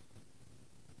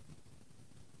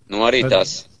 Nu, arī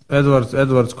tas.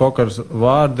 Edvards Kokars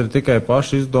vārdi ir tikai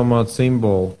paši izdomāti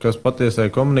simboli, kas patiesai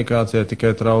komunikācijai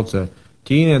tikai traucē.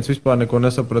 Ķīnietis vispār neko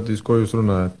nesapratīs, ko jūs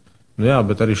runājat. Nu jā,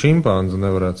 bet arī šimpanze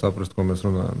nevarētu saprast, ko mēs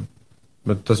runājam.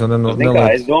 Bet tas jau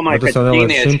nelaiž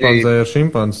šimpanzē ar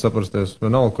šimpanzi saprasties,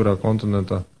 vienalga kurā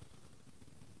kontinentā.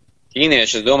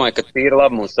 Ķīnieši, es domāju, ka tīri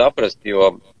labi mūs saprast,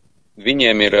 jo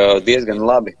viņiem ir diezgan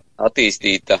labi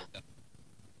attīstīta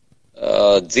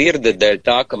dzirde dēļ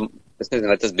tā, ka, es nezinu,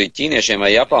 vai tas bija ķīniešiem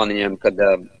vai japāniņiem, kad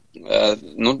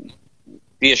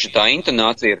tieši tā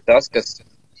intonācija ir tas, kas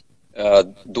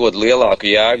dod lielāku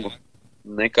jēgu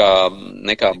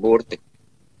nekā burti.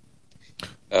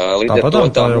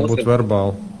 Tāpat tā jau būtu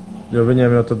verbāli, jo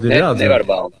viņiem jau tad ir jādzird.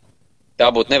 Neverbāli. Tā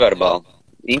būtu neverbāli.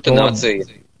 Intonācija.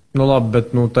 Nu labi,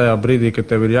 bet tajā brīdī, kad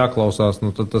tev ir jāklausās,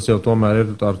 tad tas jau tomēr ir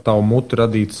ar tavu muti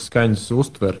radīts skaņas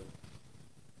uztver.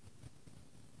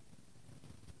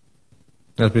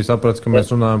 Es biju sapratis, ka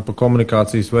mēs runājam par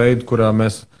komunikācijas veidu, kurā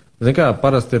mēs,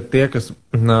 parasti ir tie, kas,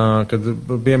 kad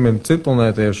piemin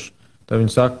citplanētieši, tad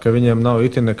viņi saka, ka viņiem nav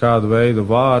itin nekādu veidu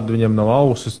vārdu, viņiem nav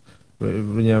ausis,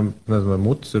 viņiem, nezinu, vai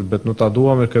mutis ir, bet tā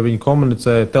doma ir, ka viņi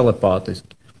komunicē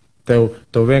telepātiski.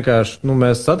 Tev vienkārši,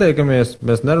 mēs satiekamies,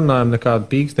 mēs nerunājam, nekāda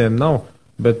pīkstiem nav,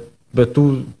 bet tu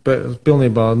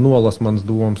pilnībā nolas manas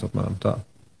domas apmēram tā.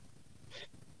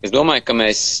 Es domāju, ka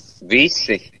mēs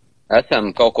visi esam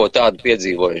kaut ko tādu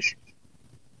piedzīvojuši.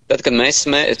 Tad, kad mēs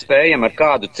spējam ar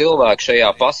kādu cilvēku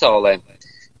šajā pasaulē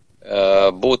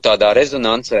būt tādā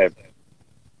rezonancē,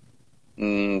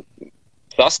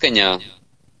 saskaņā,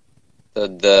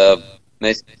 tad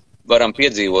mēs varam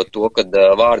piedzīvot to, kad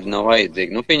vārdi nav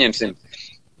vajadzīgi. Pieņemsim,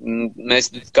 mēs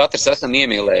katrs esam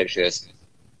iemīlējušies.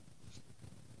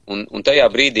 Un tajā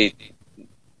brīdī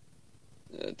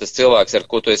tas cilvēks, ar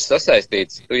ko tu esi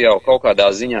sasaistīts, tu jau kaut kādā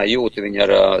ziņā jūti viņu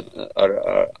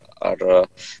ar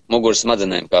muguras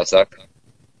smadzenēm, kā saka.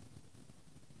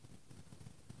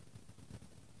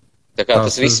 Tā kā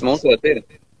tas viss mums ir.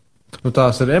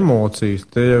 Tās ir emocijas,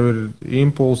 tie jau ir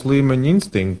impulsu līmeņa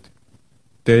instinkti.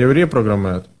 Tie jau ir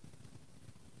ieprogrammēti.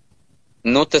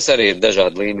 Tas arī ir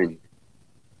dažādi līmeņi.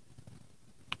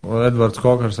 Edvards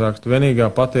Kokars raksta, vienīgā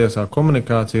patiesā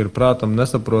komunikācija ir prātam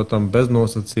nesaprotama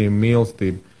beznosacījuma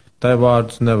mīlestība. Tai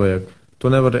vārdus nevajag.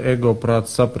 To nevar ego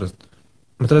prāts saprast.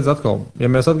 Bet redz atkal, ja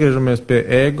mēs atgriežamies pie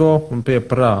ego un pie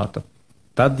prāta,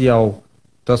 tad jau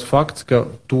tas fakts, ka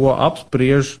to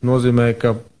apspriež, nozīmē,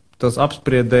 ka tas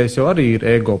apspriedējs jau arī ir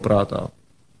ego prātā.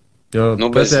 Jo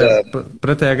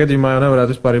pretējā gadījumā jau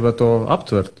nevarētu vispārībā to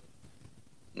aptvert.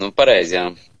 Pareizi, jā.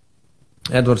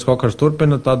 Edvards Kokars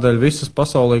turpina, tādēļ visas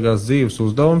pasaulīgās dzīves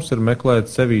uzdevums ir meklēt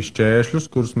sevī šķēršļus,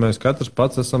 kurus mēs katrs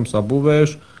pats esam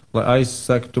sabūvējuši, lai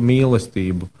aizsektu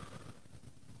mīlestību.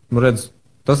 Redz,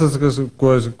 tas ir,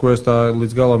 ko es tā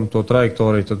līdz galam to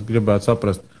trajektoriju tad gribētu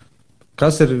saprast.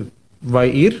 Kas ir, vai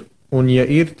ir, un ja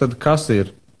ir, tad kas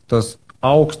ir tas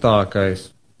augstākais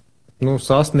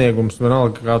sasniegums,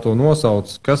 vienalga kā to nosauc,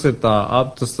 kas ir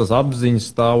tas apziņas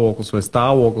stāvoklis vai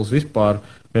stāvoklis vispār,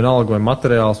 vienalga vai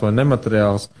materiāls vai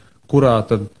nemateriāls, kurā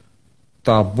tad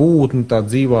tā būtne, tā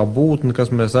dzīvā būtne,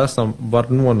 kas mēs esam, var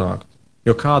nonākt.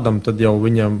 Jo kādam tad jau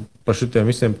viņam pa šitiem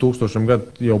visiem 1000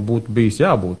 gadu jau būtu bijis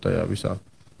jābūt tajā visā.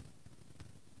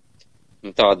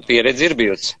 Tāda pieredze ir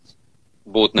bijusi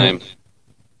būtnēm.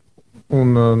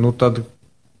 Un tad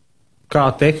kā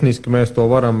tehniski mēs to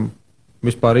varam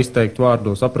vispār izteikt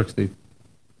vārdos, aprakstīt?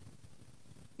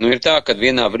 Ir tā, ka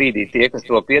vienā brīdī tie, kas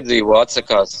to piedzīvo,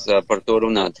 atsakās par to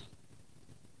runāt.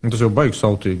 Tas jau baigi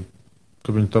sautīgi,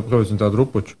 kāpēc viņi tādu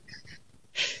rupuču?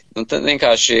 Tad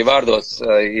vienkārši vārdos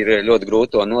ir ļoti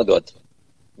grūti to nodot,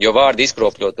 jo vārdi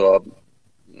izkropļo to,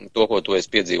 ko tu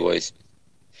esi piedzīvojis.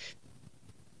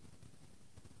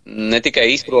 ne tikai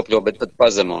izkropļo, bet pat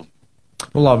pazemo.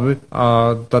 Nu, labi,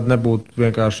 tad nebūtu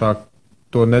vienkāršāk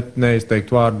to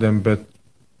neizteikt vārdiem, bet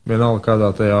vienalga kādā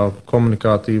tajā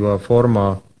komunikatīvā formā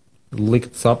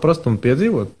likt saprast un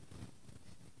piedzīvot.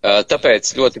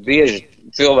 Tāpēc ļoti bieži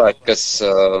cilvēki, kas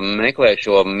meklē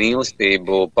šo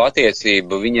mīlestību,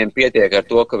 patiesību, viņiem pietiek ar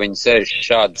to, ka viņi sēž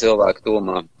šādi cilvēku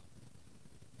tūmā.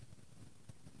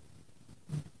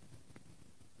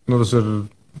 Nu, tas ir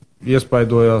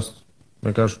iespaidojās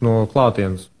vienkārši no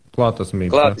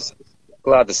klātesamības.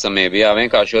 Klātesamība, jā,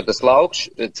 vienkārši, jo tas laukš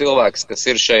cilvēks, kas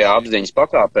ir šajā apziņas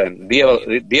pakāpē,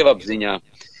 dievapziņā,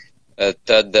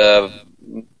 tad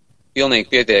pilnīgi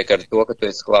pietiek ar to, ka tu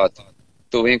esi klāt.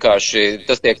 Tu vienkārši,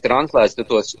 tas tiek translēts, tu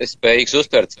tos esi spējīgs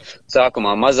uztvert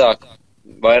sākumā mazāk,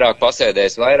 vairāk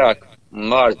pasēdēs vairāk, un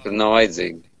vārdi tur nav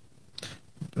vajadzīgi.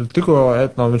 Tikko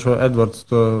viņš Edvards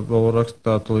vēl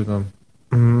raksta tā līdām.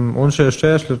 Un šie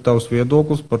šķēršļi ir tavs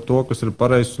viedoklis par to, kas ir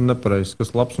pareizs un nepareizs,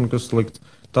 kas labs un kas slikts,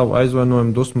 tavu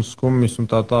aizvainojumu, dusmas, skumjas un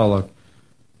tā tālāk.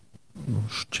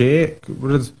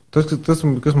 Tas, kas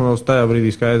man uz tajā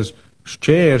brīdī skaidrs,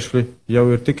 šķēršļi jau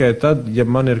ir tikai tad, ja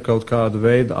man ir kaut kāda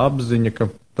veida apziņa, ka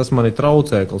tas man ir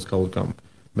traucēklis kaut kam.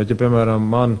 Bet, ja, piemēram,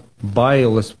 man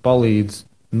bailes palīdz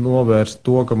novērst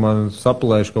to, ka man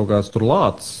saplēš kaut kāds tur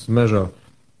lācis mežā,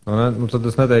 nu, tad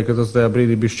es neteiktu, ka tas tajā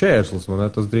brīdī bija šķērslis,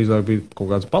 tas drīzāk bija kaut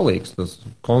kāds palīgs, tas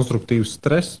konstruktīvs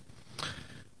stress.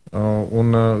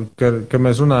 Kad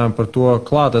mēs runājam par to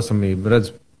klātesamību,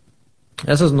 es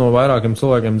esmu no vairākiem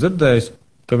cilvēkiem dzirdējis,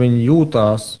 ka viņi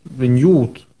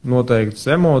jūt noteiktas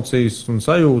emocijas un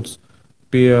sajūtas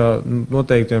pie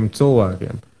noteiktiem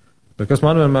cilvēkiem. Bet kas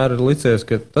man vienmēr ir licies,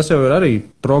 ka tas jau ir arī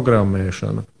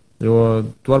programmēšana, jo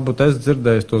varbūt es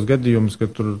dzirdēju tos gadījumus, ka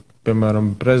tur,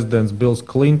 piemēram, prezidents Bills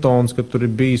Klintons, ka tur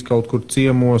ir bijis kaut kur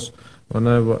ciemos,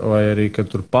 vai arī, ka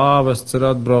tur pāvests ir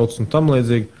atbraucis un tam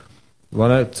līdzīgi.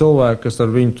 Cilvēki, kas ar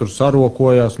viņu tur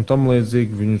sarokojās un tam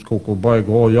līdzīgi, viņus kaut ko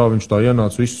baigo, jā, viņš tā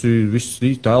ienāca,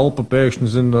 visi telpa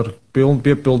pēkšņi,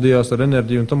 piepildījās ar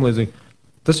enerģiju un tam līdzīgi.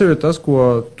 Tas jau ir tas,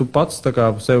 ko tu pats tā kā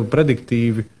sev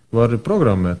prediktīvi vari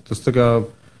programmēt. Tas tā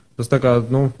kā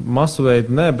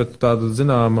masveida ne, bet tāda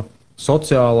zināma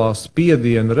sociālā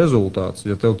spiediena rezultāts.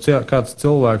 Ja tev kāds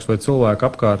cilvēks vai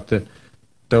cilvēku apkārt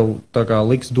tev tā kā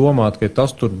liks domāt, ka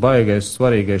tas tur baigais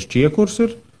svarīgais čiekurs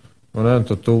ir,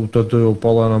 tad tu jau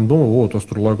palēnām domā, tas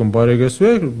tur laikam baigais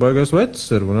vecs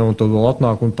ir, un tad vēl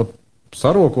atnāk un pat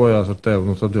sarokojās ar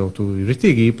tevi, tad jau tu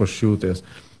ritīgi īpaši jūties.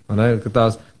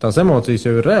 Tās emocijas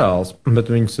jau ir reāls,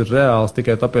 bet viņas ir reāls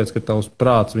tikai tāpēc, ka tavs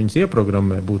prāts viņas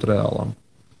ieprogrammē būt reālām.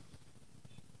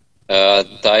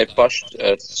 Tā ir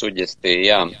pašsuģestija,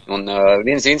 jā. Un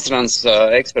viens interesants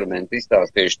eksperiments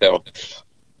izstāstīšu tev.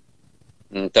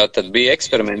 Tātad bija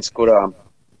eksperiments, kurā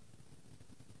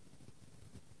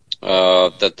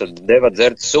tad deva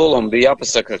dzert sulu un bija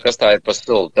jāpasaka, kas tā ir pa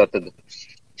sulu. Tātad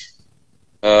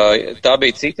tā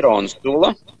bija citronu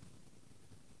sula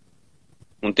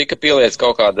un tika pieliets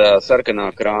kaut kāda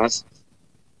sarkanā krāsa.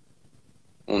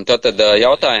 Un tātad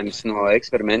jautājums no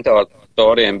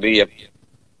eksperimentatoriem bija,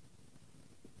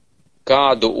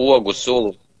 kādu ogu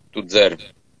sulu tu dzer.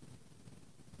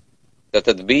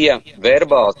 Tātad bija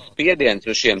verbāls spiediens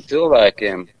uz šiem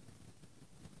cilvēkiem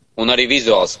un arī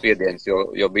vizuāls spiediens,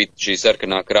 jo bija šī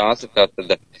sarkanā krāsa,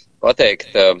 tātad pateikt,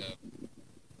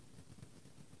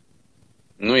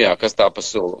 kas tā pa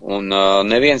sulu. Un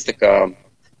neviens tā kā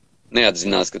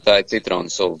neatzinās, ka tā ir citronu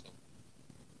sula.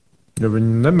 Ja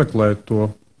viņi nemeklē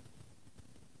to.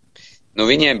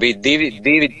 Viņiem bija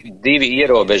divi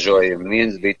ierobežojumi.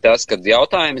 Viens bija tas, kad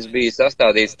jautājums bija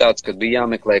sastādīts tāds, kad bija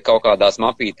jāmeklē kaut kādās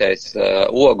mapītēs,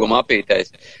 ogu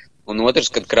mapītēs, un otrs,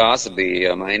 kad krāsa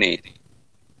bija mainīta.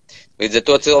 Līdz ar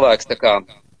to cilvēks tā kā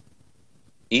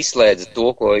izslēdza to,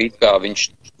 ko it kā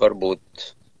viņš varbūt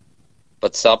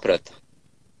pat saprata.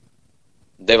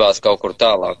 Devās kaut kur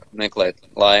tālāk meklēt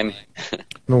laimi.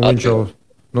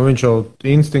 Viņš jau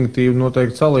instinktīvi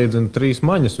noteikti salīdzina 3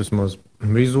 maņas vismaz.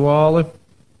 Vizuāli,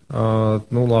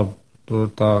 labi, tur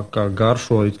tā kā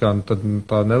garšo, it kā tad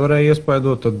tā nevarēja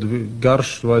iespaidot, tad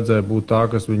garš vajadzēja būt tā,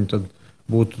 kas viņu tad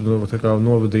būtu tā kā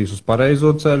novadījis uz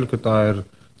pareizo ceļu, ka tā ir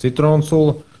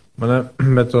citronsula,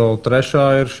 bet vēl trešā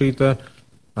ir šī te,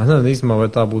 īstenībā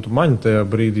vai tā būtu maņa tajā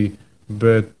brīdī,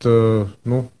 bet,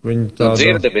 viņa tāda...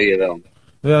 Dzirde bija vēl.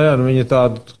 Jā, viņa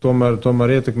tāda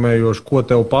tomēr ietekmējoši, ko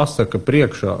tev pasaka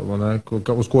priekšā,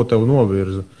 uz ko tev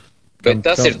novirza. Bet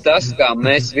tas ir tas, kā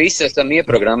mēs visi esam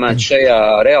ieprogrammēti šajā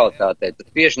realitātē. Tas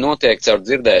tieši notiek caur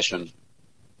dzirdēšanu.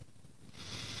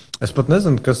 Es pat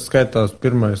nezinu, kas skaitās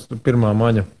pirmā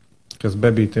maņa, kas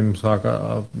bebītim sāka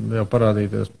jau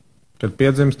parādīties. Kad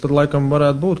piedzimst, tad laikam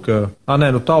varētu būt, ka...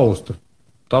 tausta.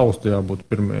 tausti jābūt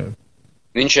pirmajai.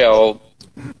 Viņš jau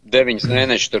 9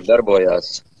 mēnešus tur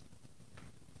darbojās.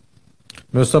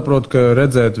 Es saprotu, ka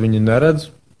redzēt viņi neredz.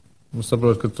 Es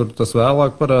saprotu, ka tur tas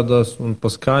vēlāk parādās, un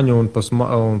pa skaņu, un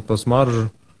pa smaržu.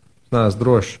 Neesmu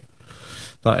drošs.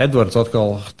 Tā, Edvards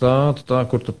atkal, tā,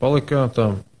 kur tu palikā, tā.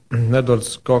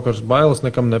 Edvards kaut kāds bailes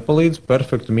nekam nepalīdz,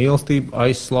 perfekta mīlestība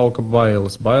aizslauka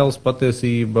bailes. Bailes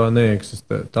patiesībā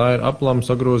neeksistē. Tā ir aplama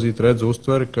sagrozīta redzu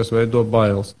uztveri, kas veido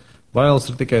bailes. Bailes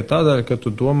ir tikai tādēļ, ka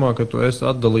tu domā, ka tu esi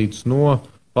atdalīts no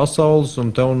pasaules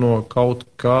un tev no kaut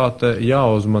kā te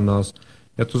jāuzmanās.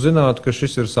 Ja tu zinātu, ka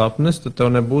šis ir sapnis, tad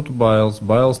tev nebūtu bailes.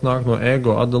 Bailes nāk no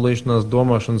ego atdalīšanās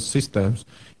domāšanas sistēmas.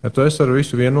 Ja tu esi ar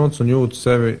visu vienots un jūti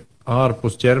sevi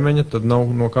ārpus ķermeņa, tad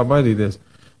nav no kā baidīties.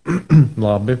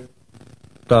 Labi.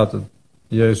 Tātad,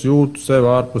 ja es jūtu sevi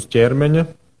ārpus ķermeņa,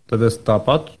 tad es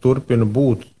tāpat turpinu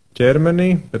būt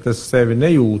ķermenī, bet es sevi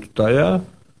nejūtu tajā.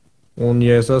 Un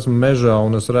ja es esmu mežā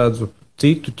un es redzu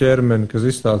citu ķermeni, kas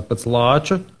izstāsta pēc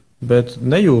lāča, bet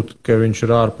nejūtu, ka viņš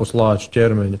ir ārpus lāča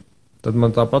ķermeņa, tad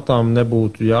man tāpatām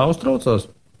nebūtu jāuztraucās.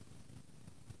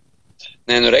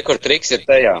 Nē, rekordtriks ir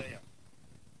tajā,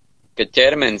 ka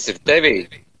ķermenis ir tevī,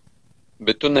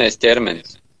 bet tu neesi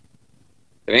ķermenis.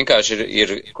 Te vienkārši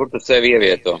ir, kur tu sevi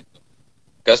ievieto.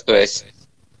 Kas tu esi?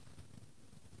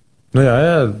 Nu jā,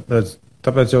 redz,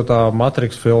 tāpēc jau tā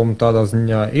Matrix filma tādā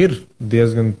ziņā ir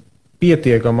diezgan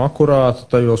pietiekami akurāta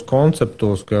tajos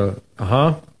konceptos, ka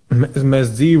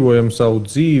mēs dzīvojam savu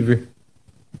dzīvi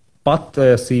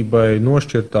patiesībai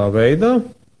nošķirtā veidā,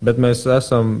 bet mēs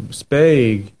esam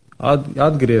spējīgi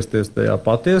atgriezties tajā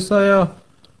patiesajā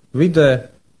vidē,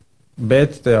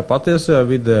 bet tajā patiesajā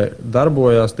vidē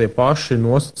darbojās tie paši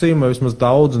nosacījumi, vai vismaz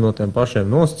daudz no tiem pašiem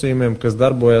nosacījumiem, kas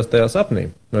darbojās tajā sapnī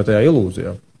vai tajā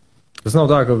ilūzijā. Tas nav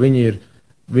tā, ka viņi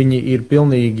ir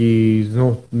pilnīgi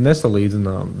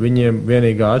nesalīdzināmi. Viņiem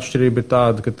vienīgā atšķirība ir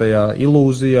tāda, ka tajā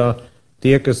ilūzijā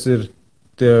tie, kas ir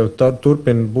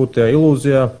turpina būt tajā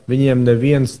ilūzijā, viņiem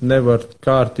neviens nevar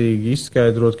kārtīgi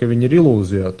izskaidrot, ka viņi ir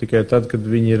ilūzijā. Tikai tad, kad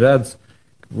viņi redz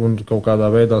un kaut kādā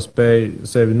veidā spēj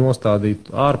sevi nostādīt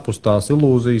ārpus tās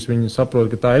ilūzijas, viņi saprot,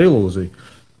 ka tā ir ilūzija.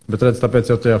 Bet redz, tāpēc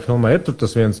jau tajā filmā ir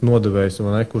tas viens nodevējs,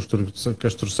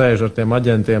 kas tur sēž ar tiem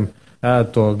aģentiem,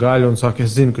 ēd to gaļu un saka,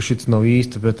 es zinu, ka šis nav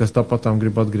īsti, bet es tāpatām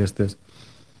gribu atgriezties.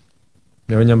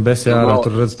 Ja viņam besī ārā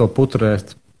tur redz to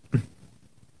putrēst.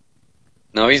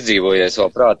 Nav izdzīvojies vēl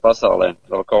prāta pasaulē,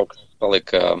 vēl kaut kas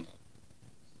palika.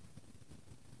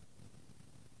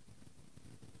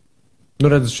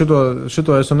 Redz,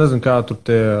 šito es nezinu, kā tur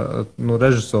tie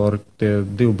režisori, tie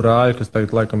divi brāļi, kas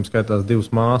tagad laikam skaitās divas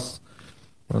māsas,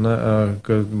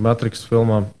 Matrix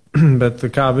filmā, bet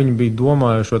kā viņi bija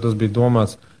domājuši, tas bija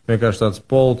domāts vienkārši tāds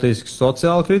politisks,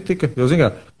 sociāla kritika, jo, zin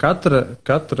kā,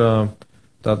 katra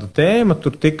tāda tēma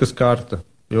tur tika skarta,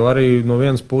 jo arī no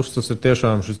vienas puses tas ir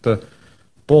tiešām šis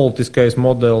politiskais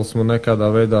modelis un nekādā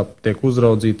veidā tiek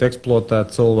uzraudzīti,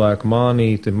 eksploatēti cilvēki,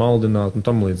 mānīti, maldināti un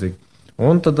tam līdzīgi.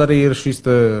 Un tad arī ir šis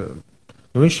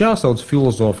viņš jāsauc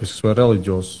filozofisks vai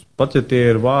reliģios. Pat ja tie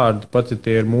ir vārdi, pat ja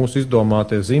tie ir mūsu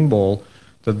izdomātie simboli,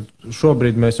 tad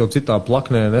šobrīd mēs jau citā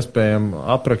plaknē nespējam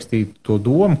aprakstīt to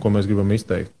domu, ko mēs gribam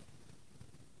izteikt.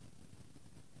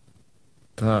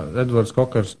 Tā, Edvards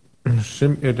Kokars,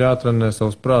 šim ir jātrenē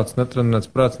savs prāts,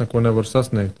 netrenēts prāts neko nevar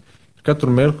sasniegt.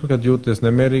 Katru mirkli, kad jūties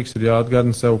nemierīgs, ir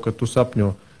jāatgādina sev, ka tu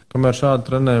sapņo. Kamēr šādi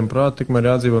trenējam prātu, tikmēr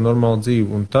jādzīvo normālu dzīvi,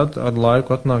 un tad ar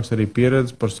laiku atnāks arī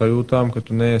pieredze par sajūtām, ka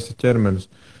tu neesi ķermenis.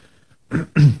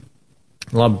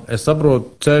 Labi, es saprotu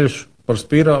ceļš pa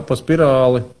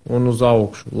spirāli un uz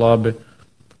augšu. Labi,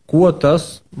 ko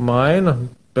tas maina,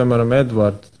 piemēram,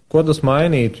 Edvards, ko tas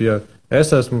mainītu, ja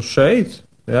es esmu šeit,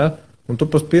 ja, un tu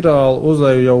pa spirāli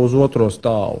uzeju jau uz otro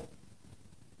stāvu?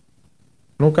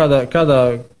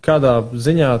 Kādā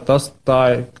ziņā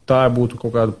tā būtu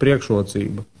kaut kāda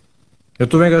priekšrocība? Ja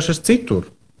tu vienkārši esi citur,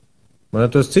 vai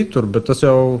tu esi citur, bet tas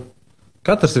jau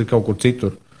katrs ir kaut kur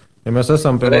citur. Ja mēs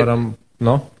esam, piemēram,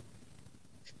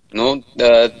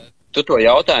 tu to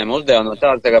jautājumu uzdevi no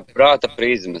tāda tā kā prāta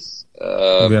prizmas.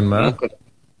 Vienmēr.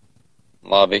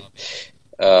 Labi.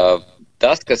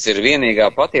 Tas, kas ir vienīgā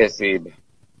patiesība,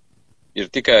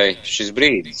 ir tikai šis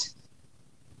brīdis.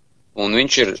 Un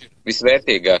viņš ir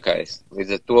visvērtīgākais.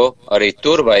 Līdz ar to arī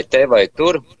tur vai te vai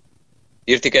tur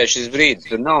ir tikai šis brīdis.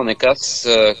 Tur nav nekas,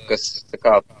 kas tā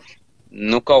kā,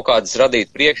 kaut kādas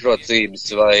radīt priekšrocības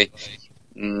vai,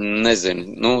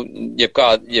 nezinu,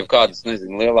 jebkādas,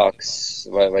 nezinu, lielākas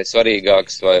vai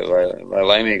svarīgākas vai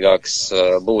laimīgākas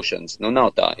būšanas.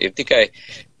 Nav tā. Ir tikai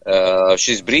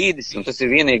šis brīdis, un tas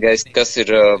ir vienīgais, kas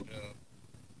ir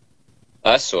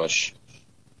esošs.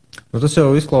 Tas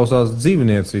jau izklausās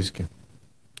dzīvnieciski.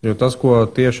 Jo tas, ko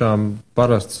tiešām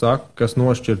parasti saka, kas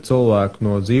nošķir cilvēku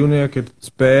no dzīvnieka, ir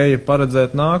spēja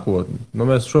paredzēt nākotni. Nu,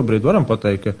 mēs šobrīd varam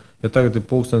pateikt, ka, ja tagad ir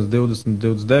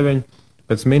 20:29,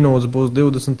 pēc minūtes būs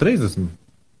 20:30,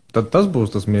 tad tas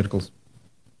būs tas mirklis.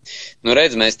 Nu,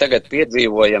 redz, mēs tagad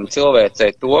piedzīvojam cilvēcei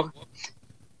to,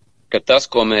 ka tas,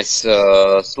 ko mēs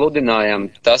sludinājam,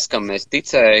 tas, kam mēs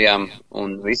ticējam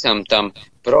un visam tam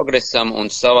progresam un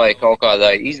savai kaut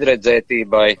kādai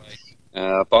izredzētībai,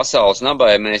 pasaules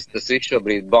nabai, mēs tas viss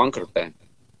šobrīd bankrotē.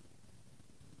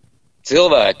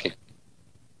 Cilvēki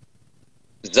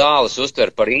zāles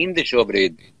uztver par indi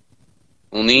šobrīd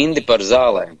un indi par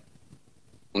zālēm.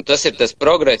 Un tas ir tas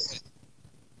progress,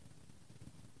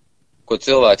 ko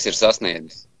cilvēks ir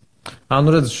sasniedzis.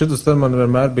 Nu redz, šitas tad man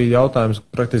vienmēr bija jautājums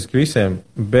praktiski visiem,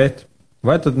 bet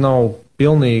vai tad nav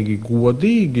pilnīgi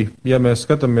godīgi, ja mēs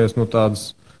skatāmies no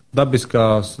tādas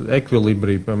dabiskās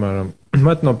ekvilibrija, piemēram,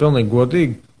 vai tad nav pilnīgi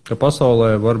godīgi, ka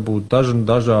pasaulē var būt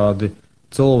dažādi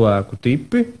cilvēku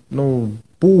tipi,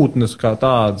 būtnes kā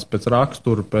tādas pēc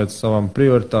rakstura, pēc savām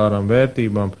prioritārām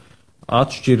vērtībām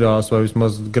atšķirās vai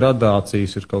vismaz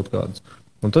gradācijas ir kaut kādas.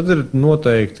 Un tad ir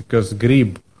noteikti, kas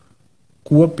grib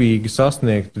kopīgi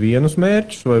sasniegt vienus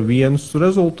mērķus vai vienus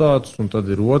rezultātus, un tad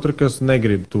ir otra, kas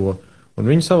negrib to. Un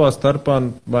viņi savā starpā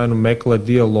vai nu meklē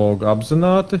dialogu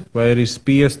apzināti, vai arī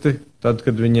spiesti, tad,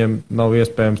 kad viņiem nav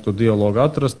iespējams to dialogu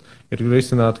atrast, ir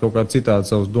risināt kaut kā citādi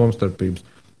savas domstarpības.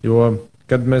 Jo,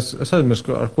 kad es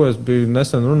aizmirsu, ar ko es biju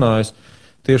nesen runājis,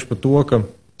 tieši par to, ka,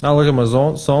 laikam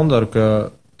ar Sondaru, ka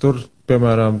tur,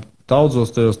 piemēram,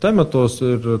 daudzos tajos tematos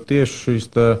ir tieši šīs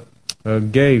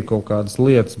geju kaut kādas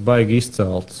lietas baigi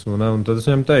izceltas. Un tad es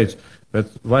viņam teicu, bet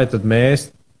vai tad mēs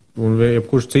un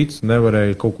jebkurš cits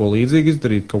nevarēja kaut ko līdzīgi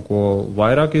izdarīt, kaut ko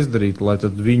vairāk izdarīt, lai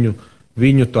tad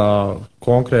viņu tā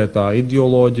konkrētā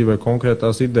ideoloģija vai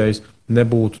konkrētās idejas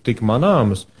nebūtu tik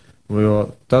manāmas. Jo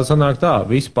tā sanāk tā,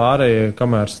 visi pārējie,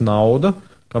 kamēr snauda,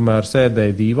 kamēr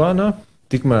sēdēja dīvānā,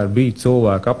 tikmēr bija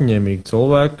cilvēki, apņēmīgi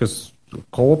cilvēki, kas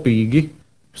kopīgi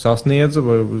sasniedza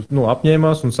vai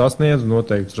apņēmās un sasniedza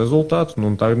noteikts rezultāts,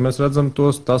 un tagad mēs redzam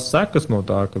tās sekas no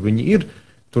tā, ka viņi ir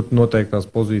tur noteiktās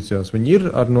pozīcijās, viņi ir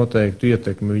ar noteiktu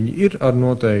ietekmi, viņi ir ar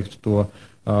noteiktu to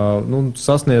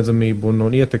sasniedzamību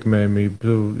un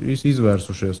ietekmējumību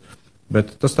izvērsušies.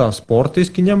 Bet tas tā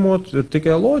sportiski ņemot ir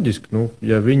tikai loģiski.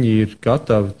 Ja viņi ir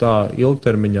gatavi tā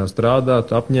ilgtermiņā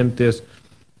strādāt, apņemties,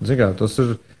 kā,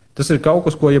 tas ir kaut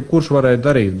kas, ko jebkurš varēja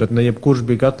darīt, bet ne jebkurš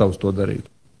bija gatavs to darīt.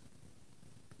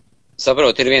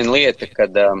 Saprot, ir viena lieta,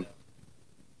 kad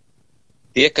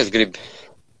tie, kas grib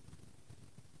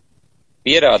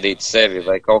pierādīt sevi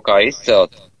vai kaut kā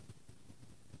izcelt,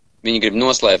 viņi grib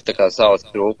noslēpt tā kā savas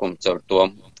trūkums ar to.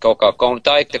 Kaut kā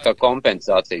tā ir tā kā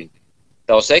kompensācija.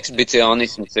 Tavs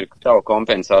ekshibicionisms ir tava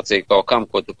kompensācija kaut kam,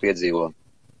 ko tu piedzīvo.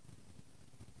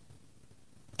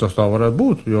 Tas tā varētu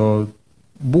būt, jo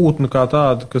būtne kā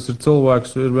tāda, kas ir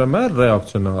cilvēks, ir vienmēr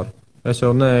reakcionāra. Es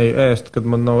jau neeju ēst, kad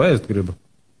man nav ēst griba.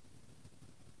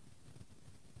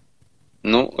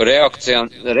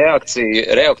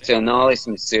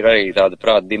 Reakcionālisms ir arī tāda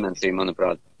prāta dimensija,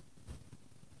 manuprāt.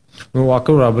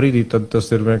 Kurā brīdī tad tas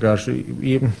ir vienkārši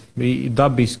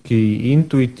dabiski,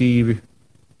 intuitīvi.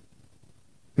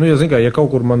 Ja kaut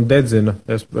kur man dedzina,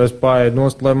 es pārēju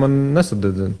nost, lai man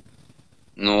nesadedzina.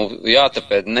 Jā,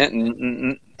 tāpēc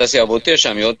tas jau būtu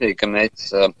tiešām jotīgi, ka mēs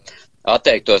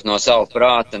atteiktos no savu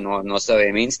prāta, no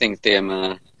saviem instinktiem,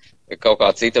 kaut kā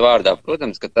cita vārdā.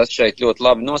 Protams, ka tas šeit ļoti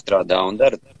labi nostrādā un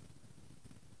dara.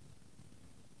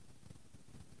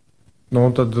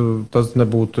 Tad tas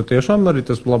nebūtu tiešām arī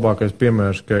tas labākais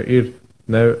piemērs, ka ir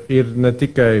ne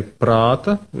tikai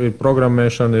prāta, ir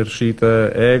programmēšana, ir šī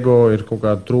ego, ir kaut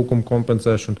kāda trūkuma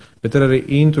kompensēšana, bet ir arī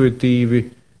intuitīvi,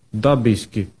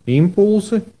 dabiski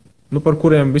impulsi, par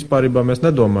kuriem vispārībā mēs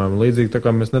nedomājam. Līdzīgi tā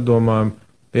kā mēs nedomājam,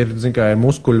 ir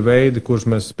muskuļu veidi, kurus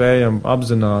mēs spējam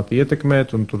apzināti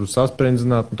ietekmēt un tur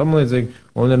sasprindzināt un tam līdzīgi,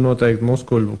 un ir noteikti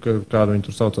muskuļi, kādu viņi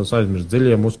tur saucās aizmirst,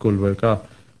 dziļie muskuļi vai kā,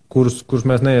 kurus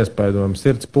mēs neiespējam.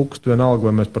 Sirds pukst vienalga,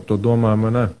 vai mēs par to domājam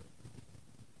vai ne.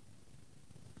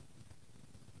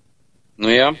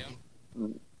 Jā,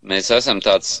 mēs esam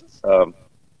tāds,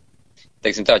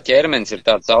 teiksim tā, ķermenis ir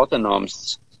tāds autonoma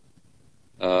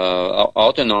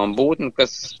būtne,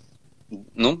 kas,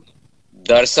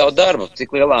 dara savu darbu.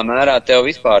 Cik lielā mērā tev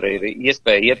vispār ir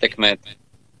iespēja ietekmēt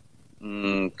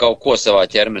kaut ko savā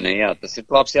ķermenī? Jā, tas ir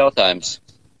labs jautājums.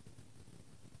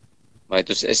 Vai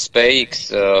tu esi spējīgs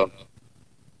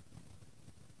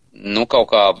kaut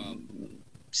kā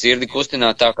sirdi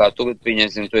kustināt tā, kā tu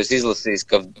esi izlasījis,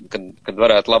 kad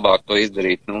varētu labāk to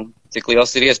izdarīt? Cik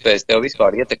liels ir iespējas tev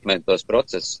vispār ietekmēt tos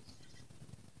procesus?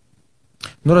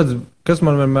 Nu, redz, kas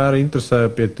man vienmēr interesē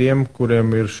pie tiem,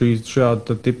 kuriem ir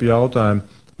šāda tipa jautājumi,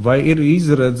 vai ir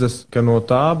izredzes, ka no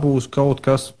tā būs kaut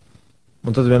kas,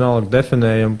 un tad vienalga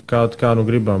definējam, kā nu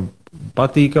gribam,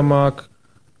 patīkamāk,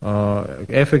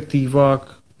 efektīvāk,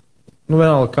 nu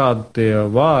vienalga kādi tie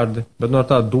vārdi, bet no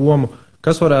tā domu,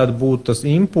 kas varētu būt tas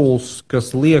impulss,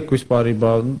 kas liek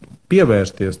vispārībā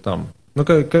pievērsties tam. Nu,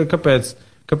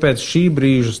 kāpēc šī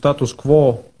brīža status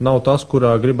quo nav tas,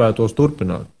 kurā gribētos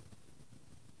turpināt?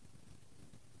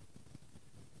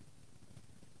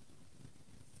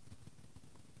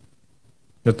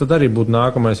 Jo tad arī būtu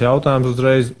nākamais jautājums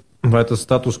uzreiz, vai tas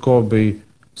status quo bija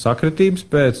sakritības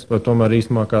pēc, vai tomēr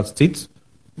īstenībā kāds cits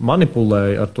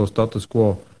manipulēja ar to status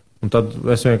quo, un tad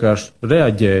es vienkārši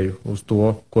reaģēju uz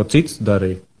to, ko cits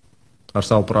darīja ar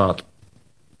savu prātu.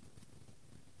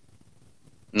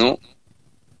 Nu,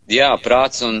 jā,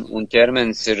 prāts un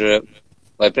ķermenis ir,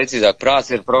 vai precīzāk,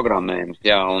 prāts ir programmējums,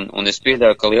 jā, un es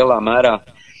pieļauju, ka lielā mērā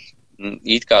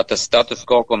it kā tas status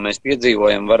quo, ko mēs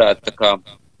piedzīvojam, varētu tā kā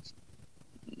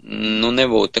nu,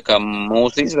 nebūtu tā kā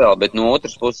mūsu izvēle, bet no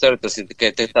otras puses arī tas ir tikai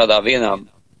tādā vienā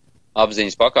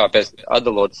apziņas pakāpēs,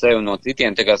 atdalot sevi no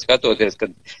citiem, tā kā skatoties,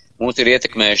 kad mūs ir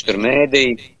ietekmējuši tur mēdī,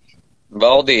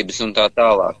 valdības un tā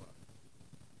tālāk.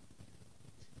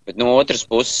 Bet no otras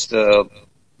puses,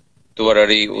 tu var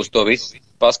arī uz to visu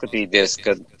paskatīties,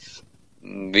 kad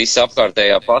visa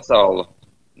apkārtējā pasaule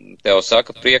tev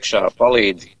saka priekšā,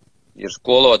 palīdz, ir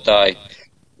skolotāji,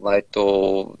 lai tu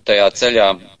tajā ceļā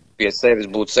pie sevis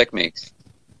būtu sekmīgs.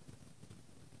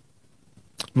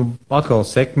 Nu, atkal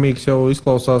sekmīgs jau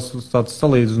izklausās tāds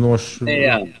salīdzinošs.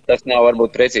 Jā, tas nav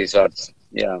varbūt precīzs vārds.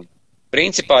 Jā.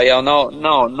 Principā jau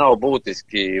nav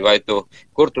būtiski, vai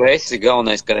kur tu esi,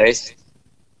 galvenais, ka esi.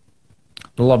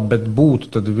 Nu, labi, bet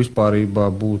būtu tad vispārībā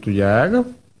būtu jēga,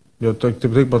 jo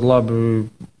tikpat labi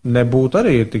nebūtu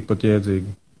arī ir tikpat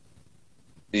jēdzīgi.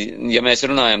 Ja mēs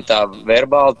runājam tā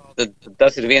verbāli, tad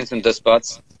tas ir viens un tas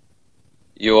pats.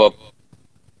 Jo,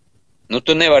 nu,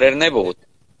 tu nevari arī nebūt.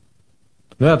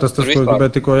 Jā, tas ko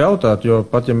gribēju tikko jautāt, jo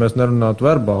pat ja mēs nerunātu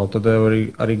verbāli, tad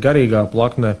arī garīgā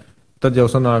plaknē, tad jau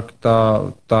sanāk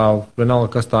tā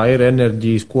vienalga, kas tā ir,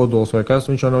 enerģijas kodols vai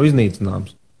kas, viņš jau nav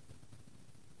iznīcināms.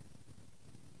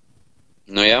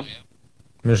 Nu jā,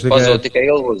 pazūd tikai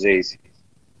ilūzijas.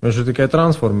 Viņš ir tikai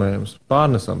transformējams,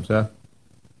 pārnesams, jā.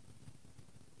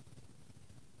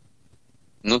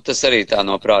 Nu, tas arī tā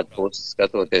no prāta puses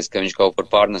skatoties, ka viņš kaut kur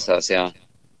pārnesās, jā.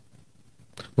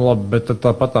 Nu, labi, bet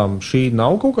tāpatām šī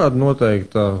nav kaut kāda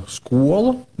noteikta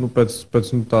skola, nu, pēc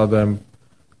tādiem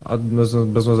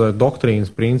bezmazliet doktrīnas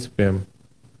principiem.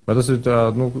 Vai tas ir tā,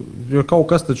 nu, jo kaut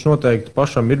kas taču noteikti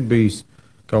pašam ir bijis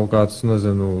kaut kāds,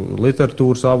 nezinu,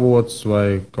 literatūras avots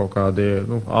vai kaut kādie,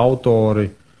 nu, autori,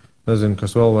 nezinu,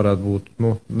 kas vēl varētu būt,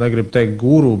 nu, negribu teikt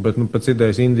guru, bet, nu, pēc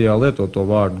idejas Indijā lieto to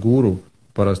vārdu guru.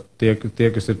 Parasti tie,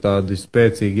 kas ir tādi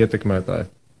spēcīgi ietekmētāji.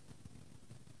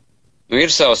 Nu, ir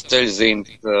savs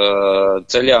ceļzīmes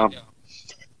ceļā.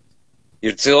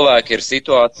 Ir cilvēki, ir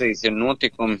situācijas, ir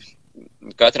notikumi.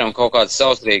 Katram kaut kāds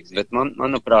savs rīks, bet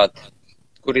manuprāt,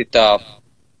 kur ir tā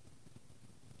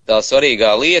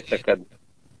svarīgā lieta, kad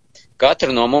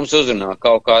katru no mums uzrunā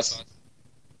kaut kas.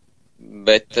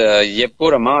 Bet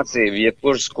jebkura mācība,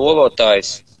 jebkuras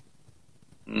skolotājs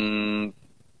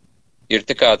ir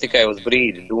tikai uz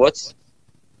brīdi dots,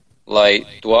 lai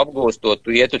tu apgūstot,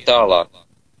 tu ietu tālāk.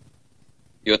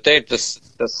 Jo te ir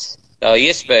tā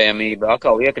iespējamība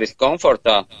atkal iekrist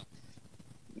komfortā,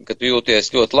 ka tu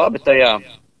jūties ļoti labi tajā,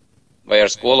 vai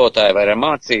ar skolotāju, vai ar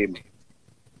mācību.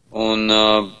 Un,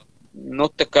 nu,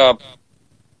 tā kā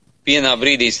vienā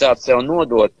brīdī sāc sev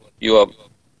nodot, jo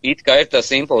it kā ir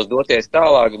tas impuls doties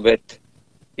tālāk, bet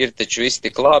ir taču viss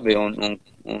tik labi un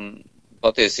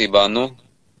patiesībā, nu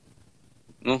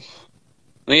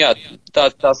jā,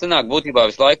 tā sanāk būtībā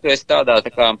visu laiku, tu esi tādā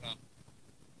tā kā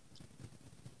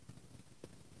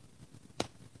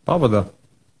pavadā.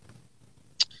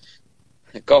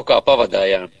 Kaut kā pavadā,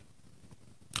 jā.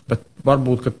 Bet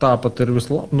varbūt, ka tā pat ir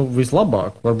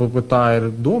vislabāk. Varbūt, ka tā ir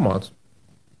domāts.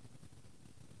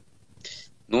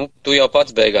 Nu, tu jau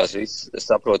pats beigās viss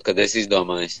saproti, kad esi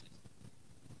izdomājis.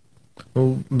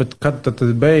 Nu, bet kad tad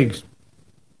ir beigas?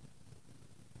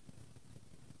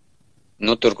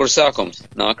 Nu, tur, kur sākums,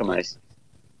 nākamais.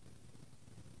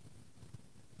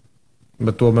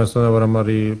 Bet to mēs nevaram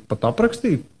arī pat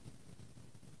aprakstīt?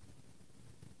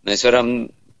 Mēs varam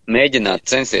mēģināt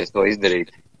censties to izdarīt.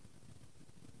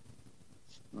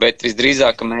 Bet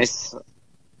visdrīzāk, ka mēs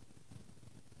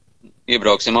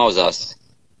iebrauksim auzās.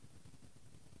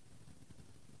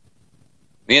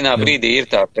 Vienā brīdī ir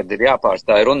tā, kad ir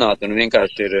jāpārstāj runāt un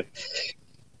vienkārši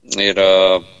ir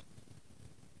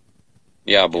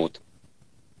jābūt.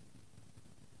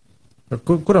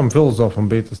 Kuram filozofam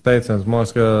bija tas teiciens? Man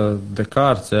liekas, ka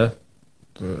Dekārts, ja?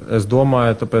 Es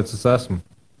domāju, tāpēc es esmu.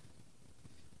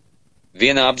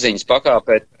 Vienā apziņas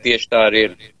pakāpē tieši tā arī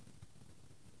ir.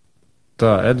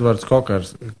 Tā, Edvards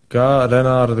Kokars. Kā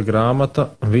Renārda grāmata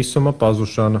Visuma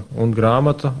pazušana un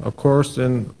grāmata A Course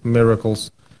in Miracles.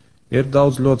 Ir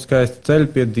daudz ļoti skaisti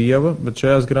ceļi pie Dieva, bet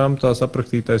šajās grāmatās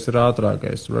aprakstītais ir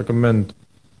ātrākais. Recommend.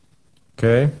 Ok.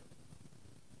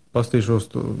 Pastīšos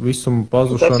Visuma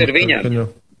pazušanu. Tas ir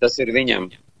viņam. Tas ir viņam.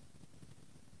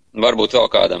 Varbūt vēl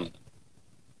kādam.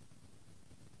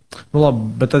 Nu labi,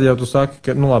 bet tad jau tu saki,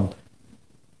 ka, nu labi,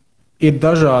 ir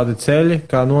dažādi ceļi,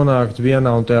 kā nonākt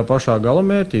vienā un tajā pašā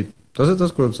galamērķī. Tas ir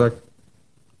tas, ko tu saki.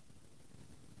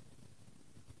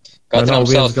 Vai nav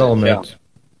viens galamērķis?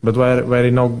 Bet vai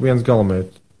arī nav viens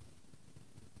galamērķis?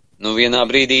 Nu, vienā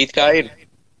brīdī it kā ir.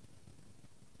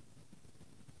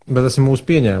 Bet tas ir mūsu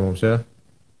pieņēmums, ja?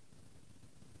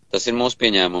 Tas ir mūsu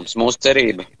pieņēmums, mūsu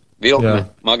cerība, vilkme,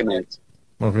 magnēts.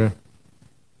 Ok.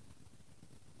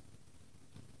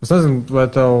 Es nezinu, vai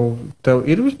tev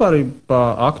ir vispār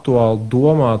aktuāli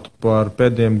domāt par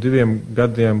pēdējiem 2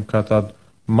 gadiem kā tādu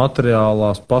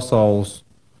materiālās pasaules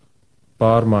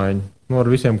pārmaiņu. Nu,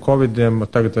 ar visiem covidiem,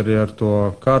 tagad arī ar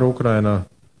to karu Ukrainā.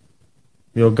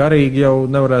 Jo garīgi jau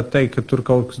nevarētu teikt, ka tur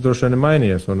kaut kas droši vien ir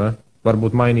mainījies, vai ne?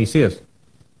 Varbūt mainīsies.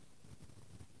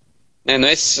 Nē, nu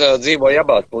es dzīvoju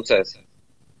abās pusēs.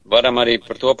 Varam arī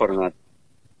par to parunāt.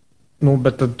 Nu,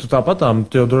 bet tad tu tāpatām,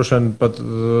 tu jau droši vien pat,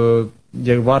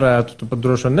 ja varētu, tu pat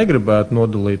droši vien negribētu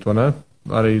nodalīt, vai ne?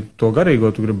 Arī to garīgo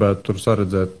tu gribētu tur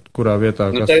saredzēt, kurā vietā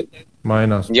kas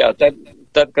mainās. Jā, tad,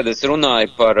 kad es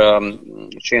runāju par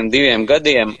šiem 2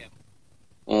 gadiem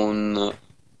un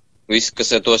viss,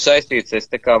 kas ar to saistīts, es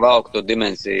te kā valku to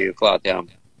dimensiju klāt, jā.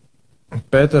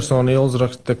 Petersona Ilz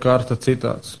raksta te karta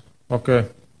citāts. Ok.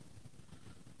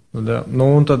 Nu,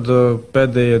 un tad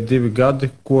pēdējie 2 gadi,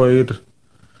 ko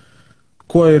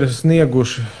ir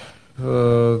snieguši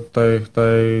tai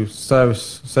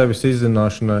sevis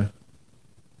izzināšanai?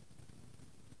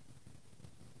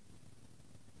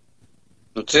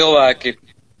 Nu, cilvēki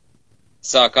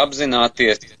sāk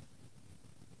apzināties,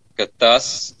 ka tas,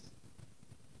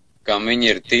 kam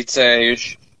viņi ir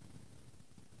ticējuši,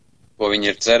 ko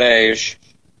viņi ir cerējuši,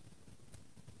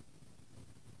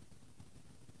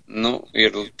 nu,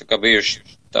 ir tā kā bijuši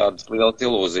tādas lielas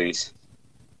ilūzijas.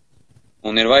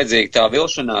 Un ir vajadzīga tā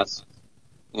vilšanās,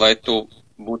 lai tu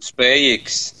būtu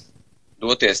spējīgs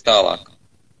doties tālāk.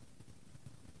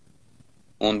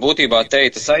 Un būtībā te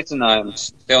ir tas aicinājums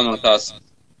tev no tās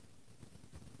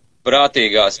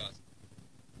prātīgās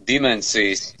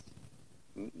dimensijas,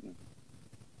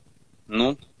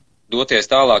 nu,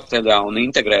 doties tālāk ceļā un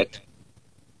integrēt,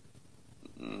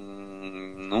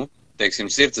 nu, teiksim,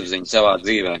 sirdsapziņu savā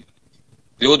dzīvē.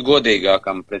 Kļūt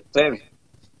godīgākam pret sevi.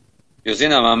 Jo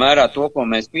zināmā mērā to, ko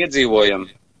mēs piedzīvojam,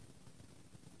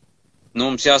 nu,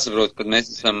 mums jāsaprot, ka mēs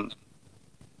esam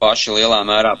paši lielā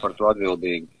mērā par to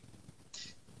atbildīgi.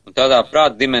 Un tādā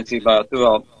prāta dimensībā tu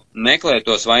vēl meklē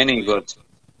tos vainīgos,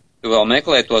 tu vēl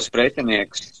meklē tos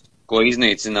pretiniekus, ko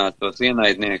iznīcināt, tos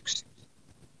ienaidniekus.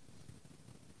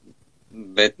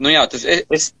 Bet, nu jā,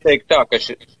 es teiktu tā, ka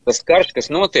tas karš, kas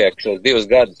notiek šos 2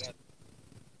 gadus,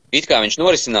 it kā viņš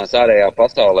norisinās ārējā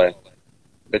pasaulē,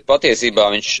 bet patiesībā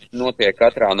viņš notiek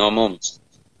katrā no mums,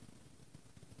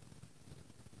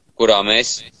 kurā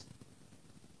mēs,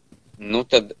 nu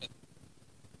tad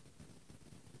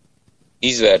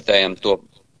izvērtējam to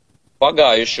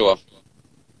pagājušo,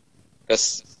 kas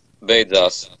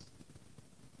beidzās,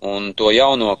 un to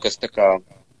jauno, kas tā kā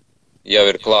jau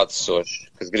ir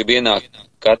klātesošs, kas grib ienākt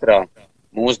katrā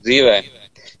mūsu dzīvē,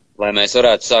 lai mēs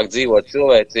varētu sākt dzīvot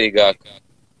cilvēcīgāk,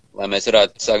 lai mēs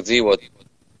varētu sākt dzīvot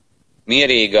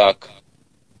mierīgāk,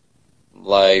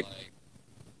 lai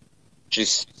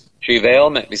šī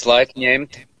vēlme visu laiku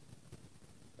ņemt,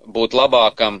 būt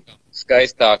labākam,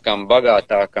 skaistākam,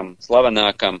 bagātākam,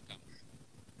 slavenākam,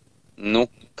 nu,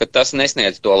 ka tas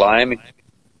nesniedz to laimi,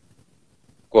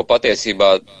 ko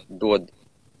patiesībā dod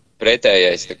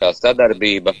pretējais, tā kā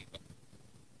sadarbība,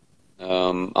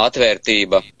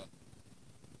 atvērtība,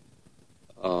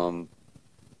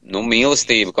 nu,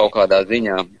 mīlestība kaut kādā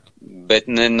ziņā, bet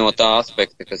ne no tā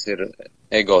aspekta, kas ir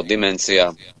ego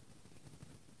dimensijā.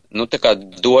 Nu, tā kā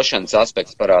došanas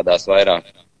aspekts parādās vairāk.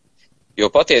 Jo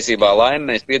patiesībā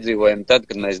laimi mēs piedzīvojam tad,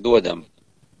 kad mēs dodam.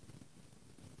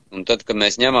 Un tad, kad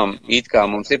mēs ņemam, it kā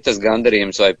mums ir tas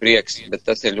gandarījums vai prieks, bet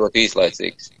tas ir ļoti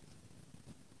īslaicīgs.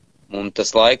 Un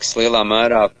tas laiks lielā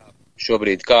mērā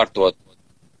šobrīd kārtot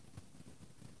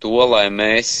to, lai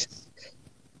mēs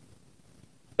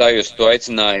sajust to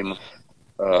aicinājumu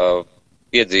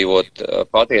piedzīvot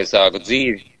patiesāku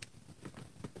dzīvi,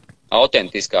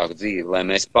 autentiskāku dzīvi, lai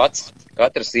mēs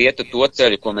katrs ietu to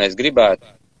ceļu, ko mēs gribētu,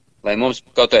 lai mums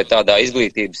kaut vai tādā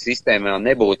izglītības sistēmā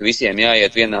nebūtu visiem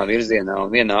jāiet vienā virzienā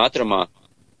un vienā ātrumā,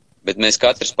 bet mēs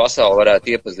katrs pasauli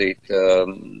varētu iepazīt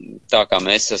tā, kā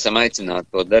mēs esam aicināti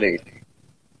to darīt.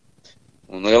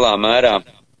 Un lielā mērā,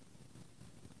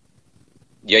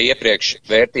 ja iepriekš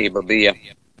vērtība bija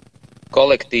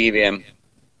kolektīviem,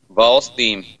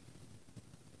 valstīm,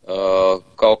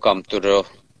 kaut kam tur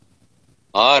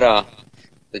ārā,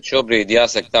 tad šobrīd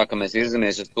jāsaka tā, ka mēs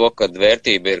virzamies uz to, ka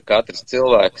vērtība ir katrs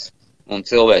cilvēks un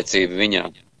cilvēcība viņā.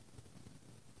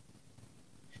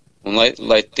 Un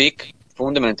lai tik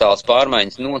fundamentāls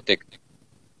pārmaiņas notikt,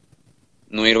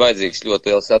 ir vajadzīgs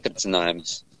ļoti liels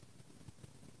satricinājums.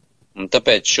 Un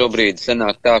tāpēc šobrīd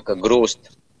sanāk tā, ka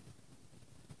grūst,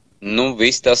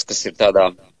 viss tas, kas ir tādā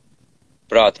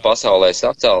prāta pasaulē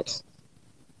sacelts.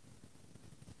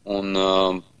 Un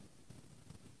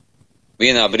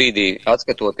vienā brīdī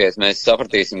atskatoties, mēs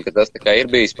sapratīsim, ka tas tā kā ir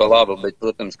bijis pa labu, bet,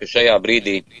 protams, ka šajā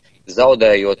brīdī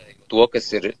zaudējot to, kas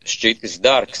ir šķitis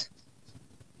dārgs,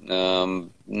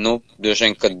 droši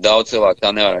vien, ka daudz cilvēku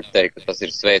tā nevarētu teikt, ka tas ir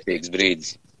svētīgs brīdis.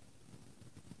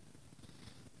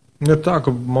 Ir tā, ka,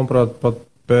 manuprāt, pat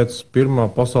pēc Pirmā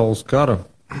pasaules kara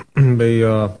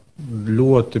bija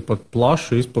ļoti pat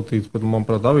plaši izplatīts, pat,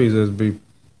 manuprāt, avīzēs bija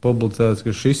publicēts,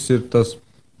 ka šis ir tas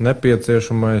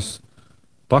nepieciešamais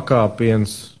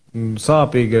pakāpiens,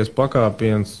 sāpīgais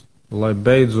pakāpiens, lai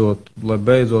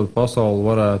beidzot pasauli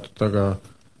varētu tā kā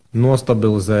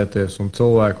nostabilizēties un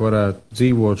cilvēki varētu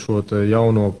dzīvot šo te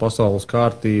jauno pasaules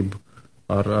kārtību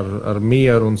ar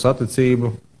mieru un saticību.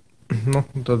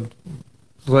 Tad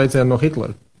sveicienu no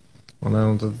Hitlera.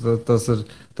 Un tas ir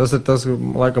tas,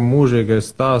 laikam, mūžīgais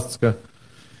stāsts, ka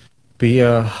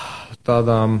pie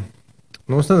tādām,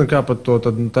 es nezinu, kā pat to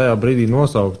tajā brīdī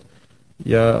nosaukt.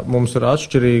 Ja mums ir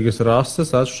atšķirīgas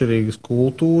rases, atšķirīgas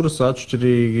kultūras,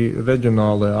 atšķirīgi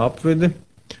reģionālie apvidi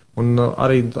un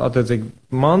arī, attiecīgi,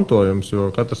 mantojums,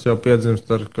 jo katrs jau piedzimst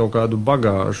ar kaut kādu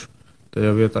bagāžu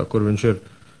tajā vietā, kur viņš ir.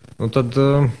 Tad,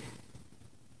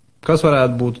 kas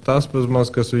varētu būt tas, bezmaz,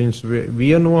 kas viņus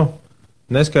vieno,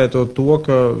 neskaitot to,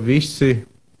 ka visi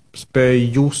spēj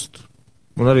just.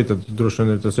 Un arī tad droši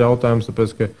vien ir tas jautājums, tāpēc,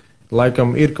 ka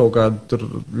laikam ir kaut kādi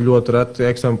ļoti reti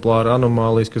eksemplāri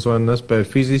anomālijas, kas vai nespēja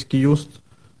fiziski just,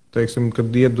 teiksim,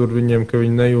 kad iedur viņiem, ka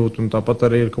viņi nejūt, un tāpat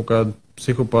arī ir kaut kādi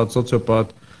psihopāti,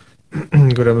 sociopāti,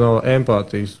 kuriem nav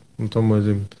empātijas.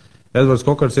 Edvards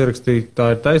Kokars ierakstīja, tā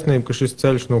ir taisnība, ka šis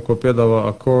ceļš, no ko piedāvā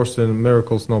A Course in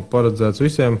Miracles, nav paredzēts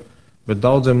visiem, bet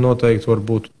daudziem noteikti var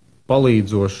būt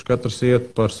palīdzošs. Katrs iet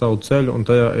par savu ceļu, un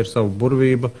tajā ir sava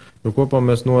burvība, jo kopā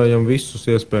mēs noejam visus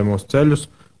iespējamos ceļus.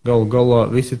 Galu galā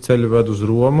visi ceļi ved uz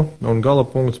Romu, un gala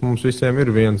punkts mums visiem ir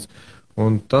viens.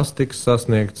 Un tas tiks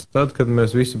sasniegts tad, kad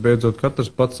mēs visi beidzot katrs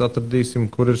pats atradīsim,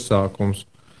 kur ir sākums.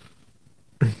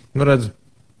 Redz,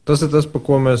 tas ir tas, par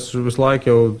ko mēs visu laiku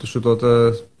jau šito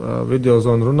video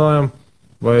zonu runājam,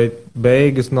 vai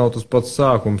beigas nav tas pats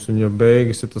sākums, un ja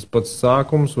beigas ir tas pats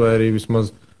sākums, vai arī vismaz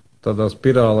tādā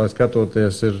spirālē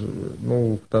skatoties ir,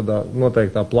 tādā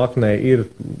noteiktā plaknē ir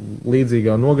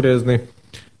līdzīgā nogrieznī,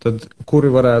 tad kuri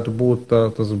varētu būt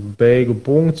tas beigu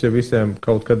punkts, ja visiem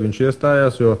kaut kad viņš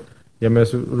iestājās, jo, ja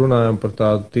mēs runājam par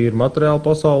tādu tīru materiālu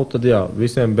pasauli, tad jā,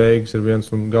 visiem beigas ir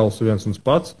viens un gals viens un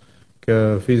pats, ka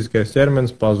fiziskais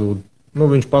ķermenis pazūd.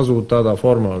 Viņš pazūd tādā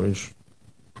formā, viņš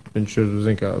ir,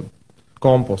 kā,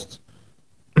 komposts.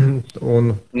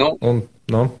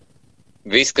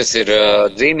 Viss, kas ir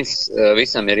dzimis,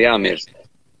 visam ir jāmirst.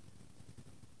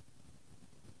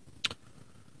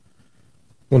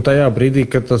 Un tajā brīdī,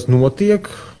 kad tas notiek,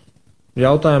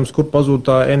 jautājums, kur pazūd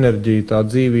tā enerģija, tā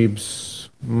dzīvības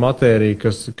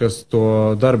matērija, kas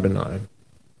to darbināja?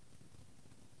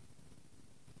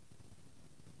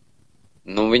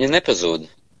 Viņa nepazūd.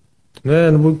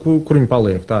 Nē, kur viņa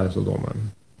paliek, tā es domāju.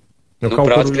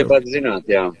 Prāts gribētu zināt,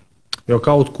 jā. Jo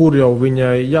kaut kur jau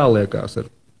viņai jāliekās ir.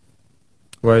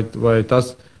 Vai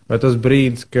tas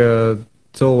brīdis, ka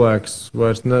cilvēks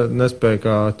vairs nespēja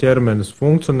kā ķermenis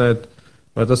funkcionēt,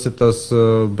 vai tas ir tas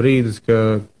brīdis,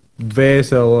 ka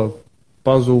dvēsele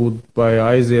pazūd vai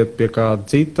aiziet pie kāda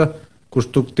cita, kurš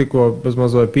tikko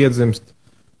bezmaz vai piedzimst,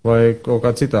 vai kaut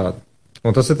kā citādi.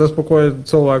 Un tas ir tas, par ko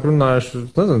cilvēki runājuši,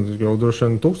 nezinu, jau droši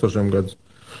vien 1000 gadus.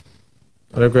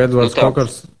 Arī, ko Edvards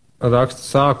Kokars raksta,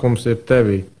 sākums ir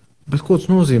tevī. Bet ko tas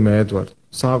nozīmē, Edvard?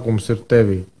 Sākums ir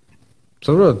tevī.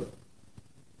 Saprot?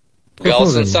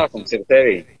 Gals un sākums ir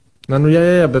tevī.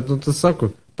 Jā, bet tas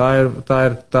saku, tā ir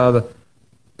tāda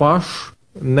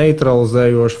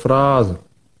pašneutralizējoša frāze.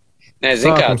 Nē,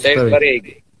 zin kā, te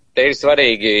ir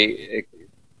svarīgi,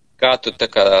 kā tu tā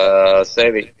kā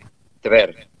sevi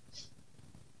tver.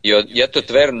 Jo, ja tu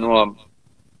tver no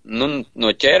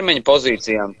ķermeņa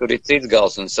pozīcijām, tur ir cits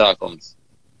gals un sākums.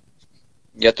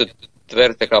 Ja tu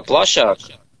tver tā kā plašāk,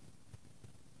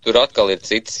 tur atkal ir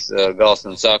cits gals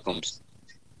un sākums.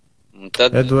 Un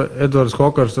tad... Edvards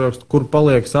Kokars raksta, kur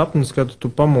paliek sapnis, kad tu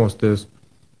pamosties.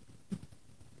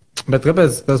 Bet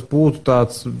kāpēc tas būtu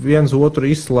tāds viens otru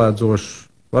izslēdzošs?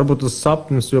 Varbūt tas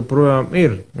sapnis joprojām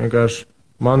ir. Vienkārši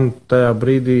man tajā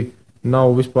brīdī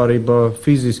nav vispārībā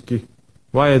fiziski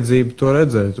vajadzība to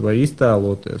redzēt vai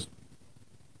iztēloties.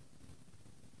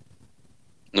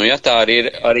 Nu, ja tā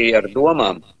arī ar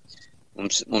domām.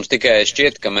 Mums tikai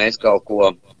šķiet, ka mēs kaut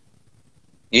ko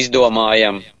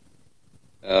izdomājam,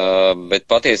 bet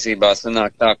patiesībā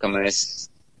sanāk tā, ka mēs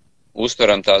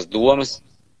uztveram tās domas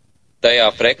tajā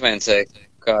frekvencē,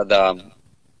 kādā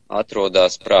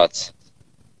atrodas prāts.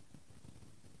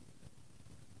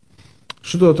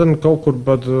 Šito ten kaut kur,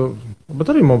 bet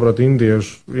arī, manuprāt,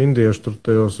 indiešu tur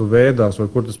tajos vēdās, vai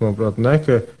kur tas, manuprāt,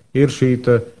 ka ir šī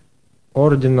te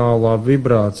oriģinālā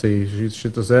vibrācija,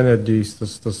 šitas enerģijas,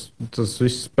 tas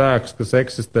viss spēks, kas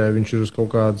eksistē, viņš ir uz kaut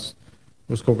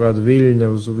kāda viļņa,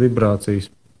 uz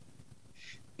vibrācijas.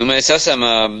 Nu, mēs esam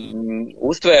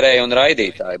uztvērēji un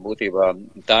raidītāji būtībā.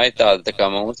 Tā ir tāda tā kā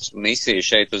mūsu misija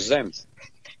šeit uz zemes.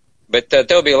 Bet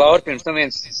tev bija, Laura, pirms tam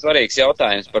viens svarīgs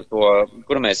jautājums par to,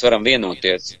 kur mēs varam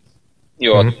vienoties.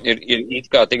 Jo ir it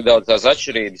kā tik daudz tās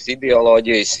atšķirības,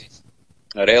 ideoloģijas,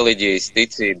 reliģijas,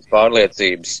 ticības,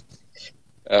 pārliecības.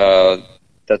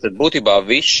 Tātad būtībā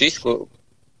viss šis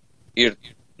ir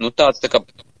tāds tā kā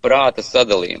prāta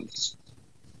sadalījums.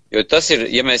 Jo tas ir,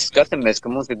 ja mēs skatāmies, ka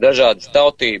mums ir dažādas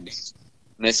tautības,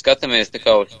 mēs skatāmies tā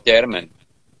kā uz ķermeni.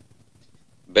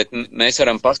 Bet mēs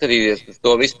varam paskatīties uz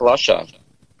to visu plašāk,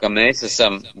 ka mēs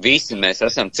esam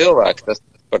cilvēki,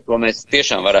 par to mēs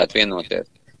tiešām varētu vienoties.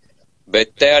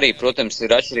 Bet te arī, protams,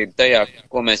 ir atšķirība tajā,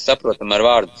 ko mēs saprotam ar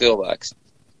vārdu cilvēks.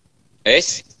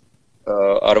 Es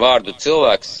ar vārdu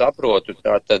cilvēks saprotu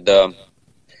tātad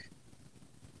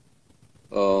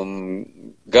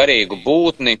garīgu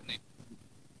būtni,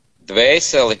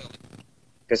 dvēseli,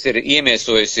 kas ir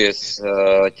iemiesojusies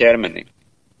ķermenī.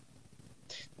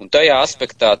 Un tajā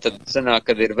aspektā tad sanāk,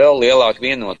 kad ir vēl lielāka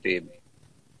vienotība.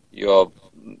 Jo,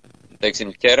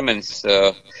 teiksim, ķermenis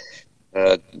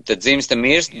tad dzimsta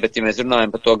mirst, bet ja mēs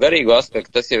runājam par to garīgo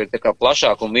aspektu, tas jau ir tā kā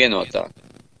plašāk un vienotāk.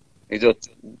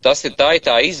 Tas ir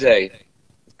tā izēja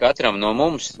katram no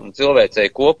mums un cilvēcei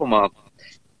kopumā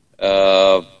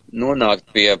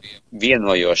nonākt pie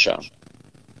vienojošā.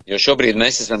 Jo šobrīd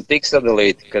mēs esam tik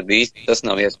sadalīti, ka īsti tas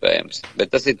nav iespējams. Bet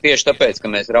tas ir tieši tāpēc,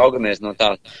 ka mēs raugamies no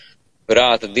tā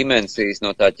prāta dimensijas,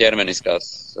 no tā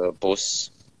ķermeniskās puses.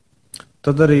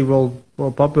 Tad arī vēl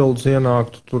papildus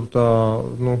ienāktu tur tā,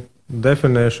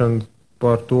 definēšana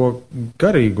par to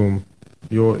garīgumu,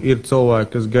 jo ir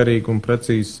cilvēki, kas garīgumu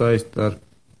precīzi saista ar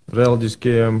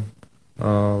reliģiskajiem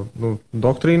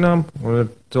doktrīnām, un ir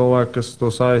cilvēki, kas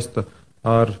to saista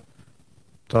ar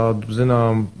tādu,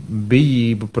 zinām,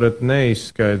 bijību pret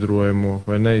neizskaidrojumu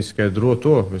vai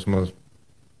neizskaidroto vismaz.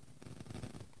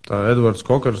 Tā Edvards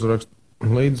Kokars raksta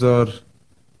līdz ar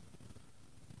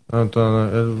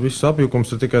viss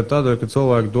apjukums ir tikai tādēļ, ka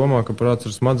cilvēki domā, ka prāts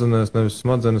ir smadzenēs, nevis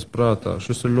smadzenes prātā.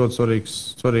 Šis ir ļoti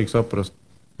svarīgs saprast.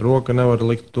 Roka nevar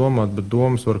likt domāt, bet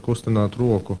domas var kustināt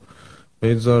roku.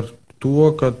 Līdz ar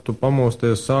to, kad tu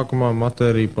pamosties sākumā,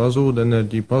 matērija pazūd,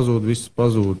 enerģija pazūd, viss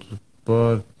pazūd.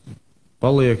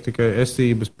 Paliek tikai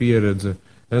esības pieredze.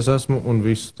 Es esmu un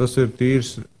viss. Tas ir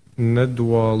tīrs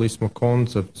nedualisma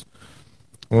koncepts.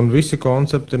 Un visi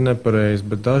koncepti ir nepareizi,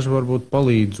 bet daži var būt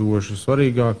palīdzoši.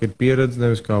 Svarīgāk ir pieredze,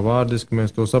 nevis kā vārdiski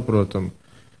mēs to saprotam.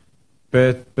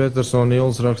 Petersona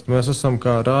Ils raksta, mēs esam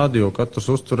kā rādio, katrs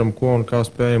uztveram ko un kā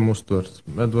spējam uztvert.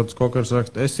 Edvards Kokars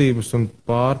raksta, esības un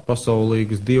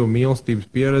pārpasaulīgas dievu mīlestības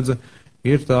pieredze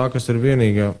ir tā, kas ir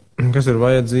vienīgā, kas ir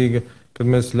vajadzīga,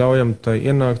 kad mēs ļaujam tai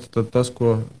ienākt, tad tas,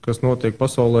 kas notiek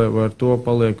pasaulē, vai ar to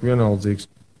paliek vienaldzīgs.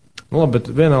 Labi,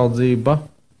 bet vienaldzība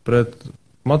pret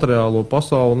materiālo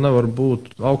pasauli nevar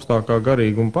būt augstākā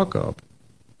garīguma pakāpe.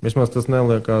 Vismaz tas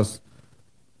neliekās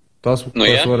tas,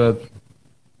 kas varētu.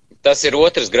 Tas ir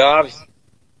otrs grāvis.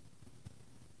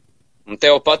 Un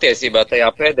tev patiesībā tajā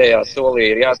pēdējā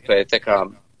solī ir jāspēj tā kā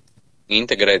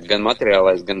integrēt gan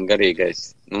materiālais, gan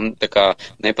garīgais. Un tā kā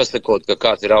nepasakot, ka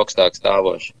kāds ir augstāk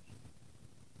stāvošs.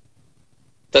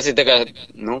 Tas ir tā kā,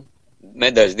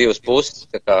 medaļas divas puses,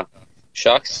 tā kā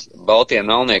šaks, baltie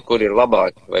melnie, kur ir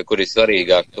labāk vai kur ir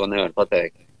svarīgāk, to nevar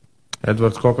pateikt.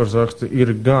 Edvards Kokars raksta,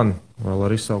 ir gan, vēl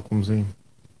ar izsaukumu zīmi.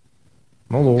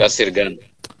 Kas ir gan?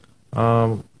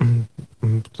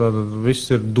 Tātad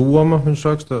viss ir doma, viņš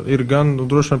raksta, ir gan,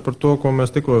 droši vien par to, ko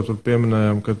mēs tikko tur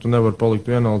pieminējām, ka tu nevar palikt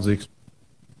vienaldzīgs.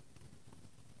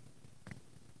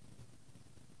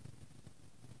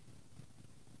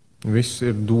 Viss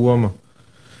ir doma.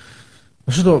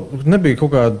 Šito nebija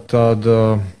kaut kāda tāda,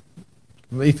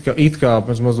 it kā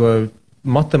mēs mazliet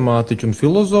matemātiķu un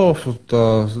filozofu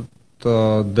tā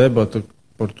debata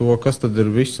par to, kas tad ir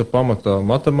visa pamatā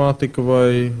 - matemātika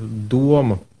vai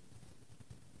doma.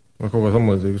 Vai kaut kā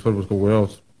tamlīdzīgas, varbūt kaut ko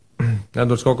jauc.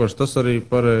 Edvards Kokars, tas arī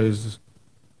pareizi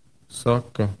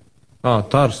saka.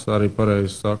 Tars arī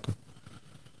pareizi saka.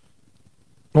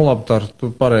 Nu labi, Tars,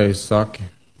 tu pareizi saki.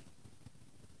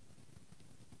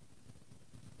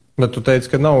 Bet tu teici,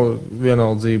 ka nav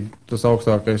vienaldzība tas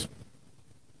augstākais.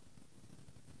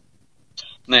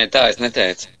 Nē, tā es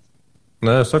neteicu.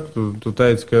 Nē, es saku, tu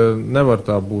teici, ka nevar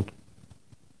tā būt.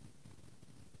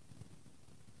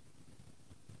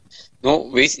 Nu,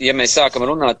 ja mēs sākam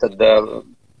runāt, tad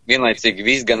vienlaicīgi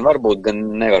viss gan var būt, gan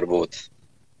nevar būt.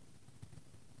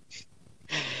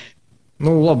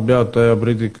 Nu, labi, jā, tajā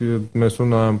brīdī, kad mēs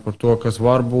runājam par to, kas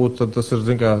var būt, tad tas ir,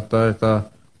 zin kā, tā ir tā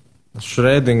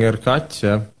Šrēdinger kaķis,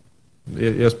 ja?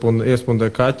 Iespundē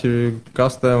kaķi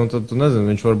kastē, un tad tu nezini,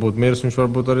 viņš var būt miris, viņš var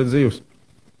būt arī dzīvs.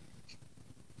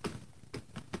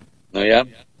 Nu, jā.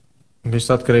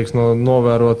 Viss atkarīgs no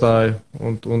novērotāja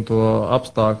un to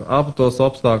tos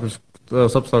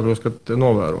apstākļus, kad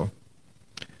novēro.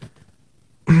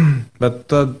 Bet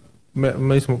tad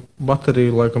mēs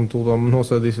bateriju laikam tūlām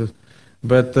nosēdīsies.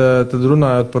 Bet tad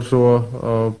runājot par šo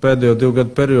pēdējo 2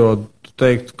 gadu periodu, tu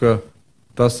teiktu, ka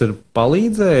tas ir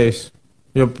palīdzējis?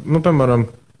 Jo, nu, piemēram,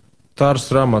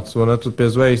 Tārs Ramats, vai ne, tu pie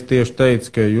zvejas tieši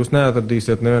teici, ka jūs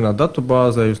neatradīsiet nevienā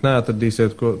datubāzē, jūs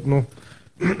neatradīsiet, ko, nu,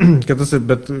 ka tas ir,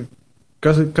 bet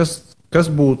kas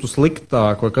būtu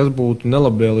sliktāk vai kas būtu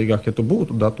nelabvēlīgāk, ja tu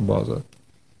būtu datubāzē?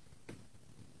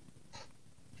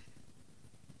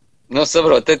 Nu,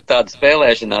 saprot, te tāda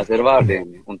spēlēšanās ar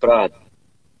vārdiem un prātu.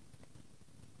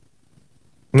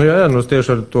 Nu, jā, nu, es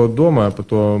tieši ar to domāju, par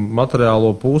to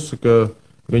materiālo pusi, ka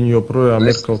viņi joprojām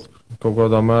ir kaut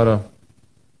kādā mērā.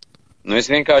 Nu, es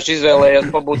vienkārši izvēlējos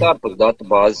pabūt ārpus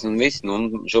datubāzes un viss.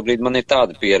 Nu, šobrīd man ir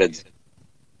tāda pieredze.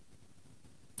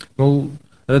 Nu,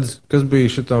 redz, kas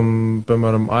bija šitam,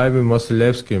 piemēram, Aivim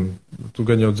Vasiljevskim? Tu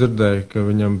gan jau dzirdēji, ka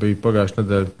viņam bija pagājušā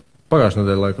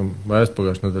nedēļa laikam, vai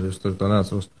aizpagājušā nedēļa, es tā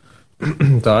neatceros.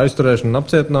 Tā aizturēšana un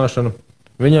apcietināšana.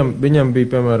 Viņam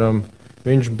bija, piemēram,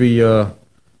 viņš bija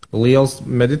liels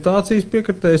meditācijas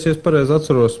piekritējs, ja es pareizi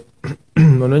atceros.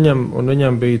 un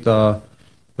viņam bija tā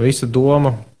visa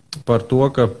doma par to,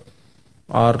 ka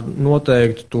ar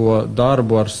noteiktu to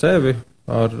darbu ar sevi,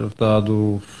 ar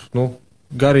tādu, nu,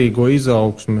 garīgo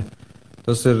izaugsmi,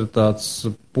 tas ir tāds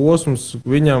posms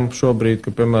viņam šobrīd,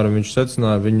 ka, piemēram, viņš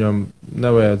secināja, viņam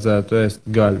nevajadzētu ēst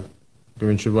gaļu, ka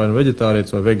viņš ir vai nu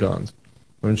veģetārietis vai vegāns.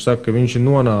 Un viņš saka, ka viņš ir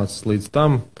nonācis līdz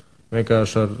tam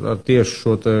vienkārši ar tieši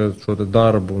šo te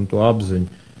darbu un to apziņu.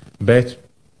 Bet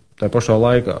tā pašā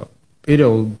laikā ir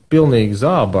jau pilnīgi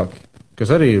zābaki,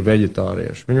 kas arī ir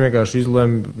veģetārieši. Viņi vienkārši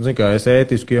izlēma, zin kā, es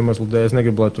ētisku iemeslu dēļ, es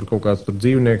negribu, lai tur kaut kāds tur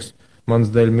dzīvnieks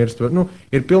mans dēļ mirst. Nu,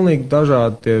 ir pilnīgi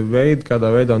dažādi tie veidi,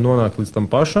 kādā veidā nonākt līdz tam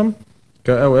pašam,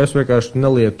 ka es vienkārši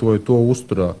nelietoju to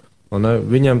uzturā. Un,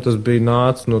 viņam tas bija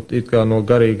nācis no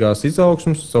garīgās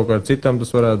izaugsmas, savukārt citam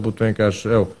tas varētu būt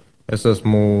vienkārši, es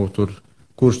esmu tur,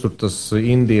 kurš tur tas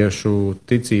indiešu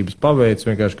ticības paveids,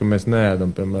 vienkārši, ka mēs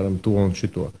neēdam, piemēram, to un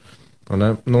šito.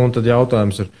 Un tad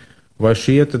jautājums ir, vai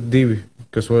šie divi,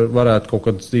 kas varētu kaut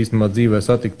kad īstenībā dzīvē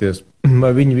satikties,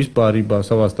 vai viņi vispārībā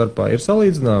savā starpā ir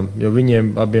salīdzināmi, jo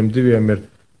viņiem abiem diviem ir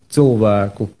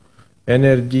cilvēku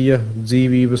enerģija,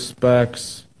 dzīvības spēks,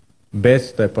 bet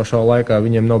tai pašā laikā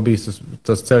viņiem nav bijis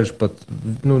tas ceļš pat,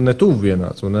 nu, ne tuvu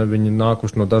vienāds, un viņi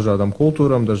nākuši no dažādām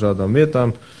kultūrām, dažādām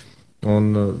vietām,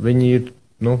 un viņi ir,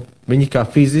 nu, viņi kā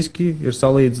fiziski ir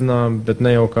salīdzināmi, bet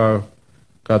ne jau kā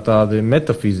tādi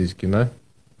metafiziski, ne?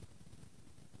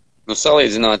 Nu,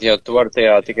 salīdzināt jau tu vari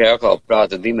tajā tikai atkal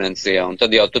prāta dimensijā, un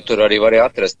tad jau tu tur arī vari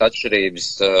atrast atšķirības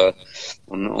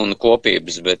un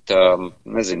kopības, bet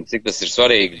nezinu, cik tas ir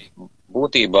svarīgi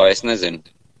būtībā, es nezinu.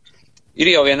 Ir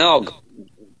jau vienalga,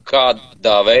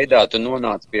 kādā veidā tu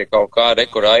nonāc pie kaut kā,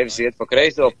 kur Aivis iet pa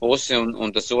kreiso pusi,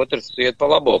 un tas otrs iet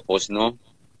pa labo pusi, nu,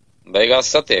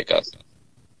 beigās satiekās.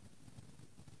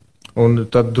 Un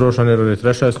tad droši vien ir arī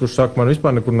trešais, kurš saka, man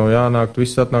vispār nekur nav jānāk,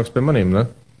 viss atnāks pie manīm, ne?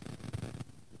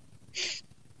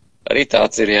 Arī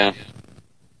tāds ir, jā.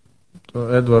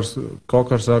 Edvards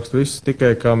Kokars raksta, viss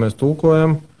tikai kā mēs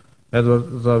tulkojam.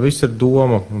 Edvards, tā viss ir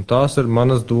doma, un tās ir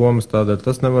manas domas, tādēļ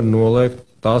tas nevar noliegt,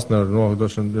 tās nevar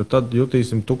noliegt, jo tad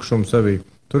jutīsim tukšumu sevī.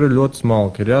 Tur ir ļoti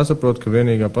smalki. Ir jāsaprot, ka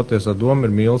vienīgā patiesā doma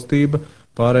ir mīlestība,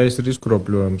 pārējais ir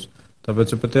izkropļojums.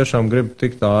 Tāpēc, ja patiešām grib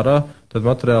tikt ārā, tad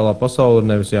materiālā pasaule ir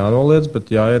nevis jānoliedz,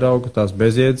 bet jāierauga tās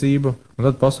bezjēdzība, un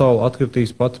tad pasaule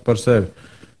atkritīs pati par sevi.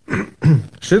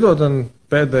 Šito ten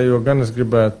pēdējo gan es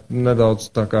gribētu nedaudz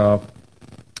tā kā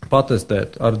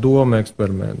patestēt ar domu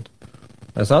eksperimentu.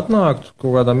 Es atnāktu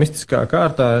kaut kādā mistiskā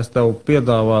kārtā, es tev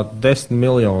piedāvātu 10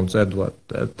 miljonus, Edvard,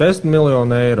 10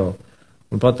 miljonu eiro.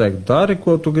 Un pateikt, dari,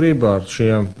 ko tu gribi ar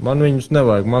šiem. Man viņus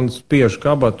nevajag, man spiež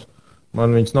kabatu,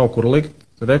 man viņus nav kur likt,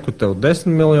 reku tev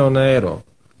 10 miljonu eiro.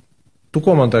 Tu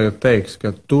ko man tagad teiksi,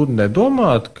 ka tu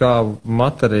nedomātu kā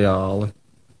materiāli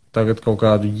tagad kaut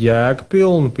kādu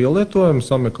jēgpilnu pielietojumu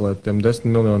sameklēt tiem 10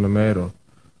 miljoniem eiro?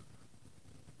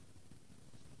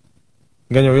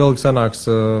 Gan jau ilgi sanāks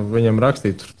viņam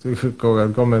rakstīt kaut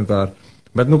kādu komentāru.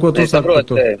 Bet, nu, ko tu saki par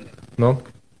to? Nu?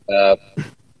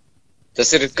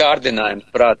 Tas ir kārdinājums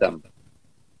prātam.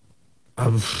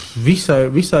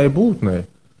 Visai būtnē.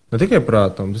 Ne tikai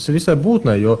prātam, tas ir visai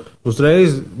būtnē, jo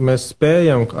uzreiz mēs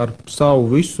spējam ar savu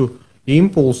visu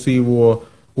impulsīvo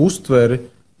uztveri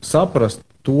saprast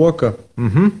to, ka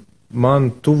man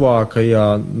tuvākajā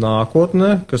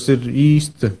nākotnē, kas ir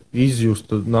īsti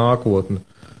izjusta nākotne,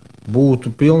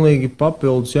 būtu pilnīgi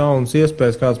papildus jaunas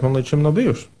iespējas, kādas man līdz šim nav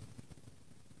bijušas.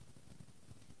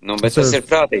 Nu, bet tas ir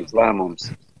prātīgs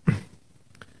lēmums.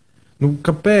 Nu,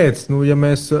 kāpēc, ja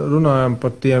mēs runājam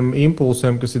par tiem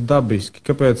impulsiem, kas ir dabiski,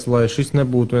 kāpēc, lai šis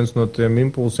nebūtu viens no tiem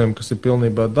impulsiem, kas ir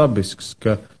pilnībā dabisks,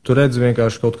 ka tu redz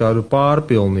vienkārši kaut kādu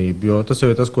pārpilnību, jo tas jau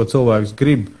ir tas, ko cilvēks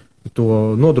grib,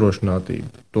 to nodrošinātību,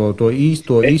 to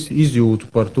īsto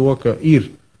izjūtu par to, ka ir.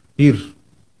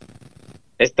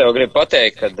 Es tev gribu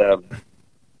pateikt, ka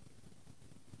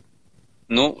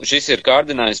šis ir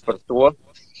kārdinājums par to,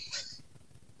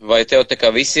 vai tev tā kā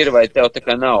viss ir, vai tev tā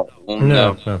kā nav. Un,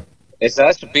 jā. Es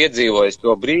esmu piedzīvojis to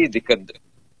brīdi, kad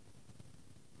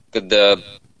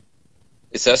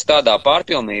es esmu tādā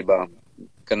pārpilnībā,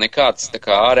 ka nekāds tā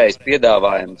kā ārējais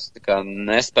piedāvājums tā kā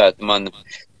nespētu man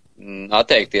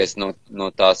atteikties no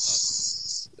tās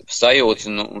sajūtas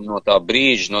un no tā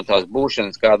brīža, no tās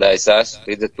būšanas, kādā es esmu.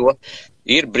 Līdz ar to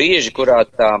ir brīži, kurā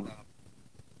tā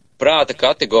prāta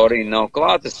kategorija nav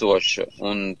klātesoša,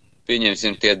 un,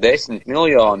 pieņemsim, tie 10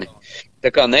 miljoni, tā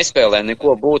kā nespēlē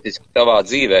neko būtisku tavā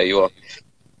dzīvē, jo,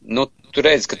 tu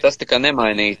redzi, ka tas tā kā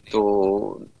nemainītu,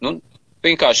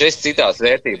 vienkārši esi citās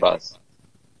vērtībās.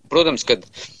 Protams, ka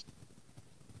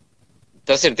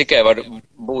tas ir tikai var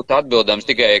būt atbildams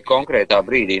tikai konkrētā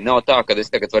brīdī. Nav tā, ka es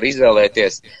tagad varu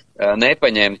izvēlēties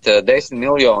nepaņemt 10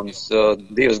 miljonus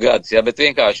 2 gadus, ja, bet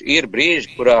vienkārši ir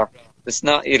brīži, kurā tas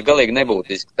ir galīgi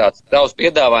nebūtiski. Tāds tavs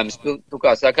piedāvājums, tu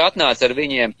kā saka, atnāc ar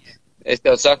viņiem, es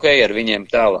tev saku, ej ar viņiem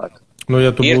tālāk.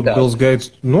 Ja tu būtu Bills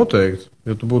Gates, noteikti.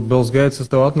 Ja tu būtu Bills Gates, es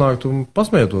tev atnāktu un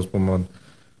pasmietos par mani.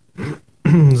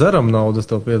 Zeram naudas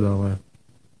tev piedāvāja.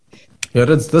 Ja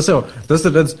redz,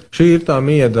 šī ir tā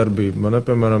miedarbība. Man,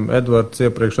 piemēram, Edvards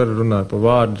iepriekš arī runāja par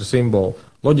vārdu simbolu.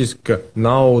 Loģiski, ka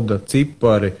nauda,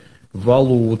 cipari,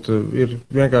 valūta ir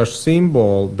vienkārši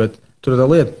simboli, bet tur tā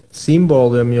lieta,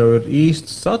 simboliem jau ir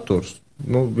īsts saturs.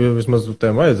 Vismaz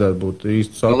tiem vajadzētu būt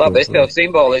īstu saturs. Labi, es tev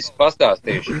simboliski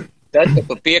pastāstīšu. Tad, kad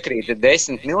tu piekrīti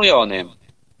 10 miljoniem,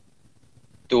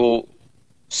 tu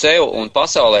sev un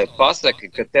pasaulē pasaki,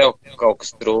 ka tev kaut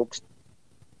kas trūkst.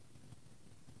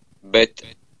 Bet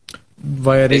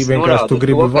vai arī vienkārši tu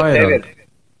gribi vairāk?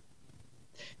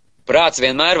 Prāts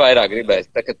vienmēr vairāk gribēs.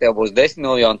 Tā, kad tev būs 10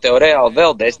 miljoni, tev reāli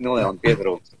vēl 10 miljoni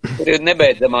pietrūks. Tur ir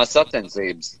nebeidzamās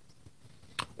sacensības.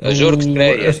 Žurks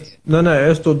krējies.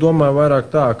 Es to domāju vairāk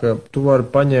tā, ka tu vari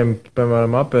paņemt,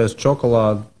 piemēram, apēst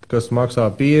šokolādu, kas maksā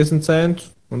 50 centus,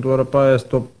 un tu vari paēst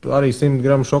to arī 100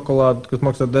 gramu šokolādu, kas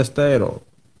maksā 10 eiro.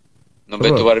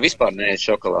 Bet tu vari vispār neēst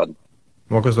šokolādu.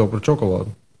 Kas tev par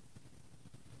šokolādu?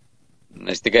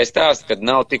 Es tikai stāstu, ka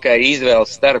nav tikai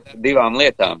izvēles starp 2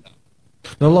 lietām.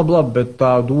 Labi, bet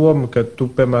tā doma, ka tu,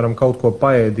 piemēram, kaut ko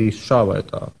paēdīsi šā vai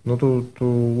tā. Tu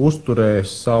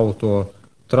uzturēsi savu to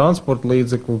transporta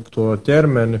līdzekli, to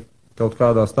ķermeni kaut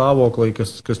kādā stāvoklī,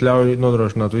 kas ļauj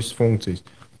nodrošināt visas funkcijas.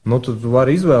 Tu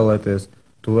vari izvēlēties,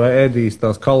 tu ēdīsi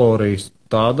tās kalorijas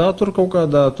tādā tur kaut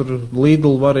kādā tur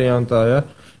Lidl variantā, ja?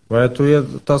 Vai tu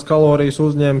tās kalorijas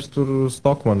uzņēmis tur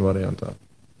Stockmann variantā.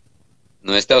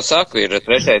 Es tev saku, ir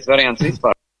 3. variants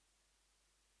vispār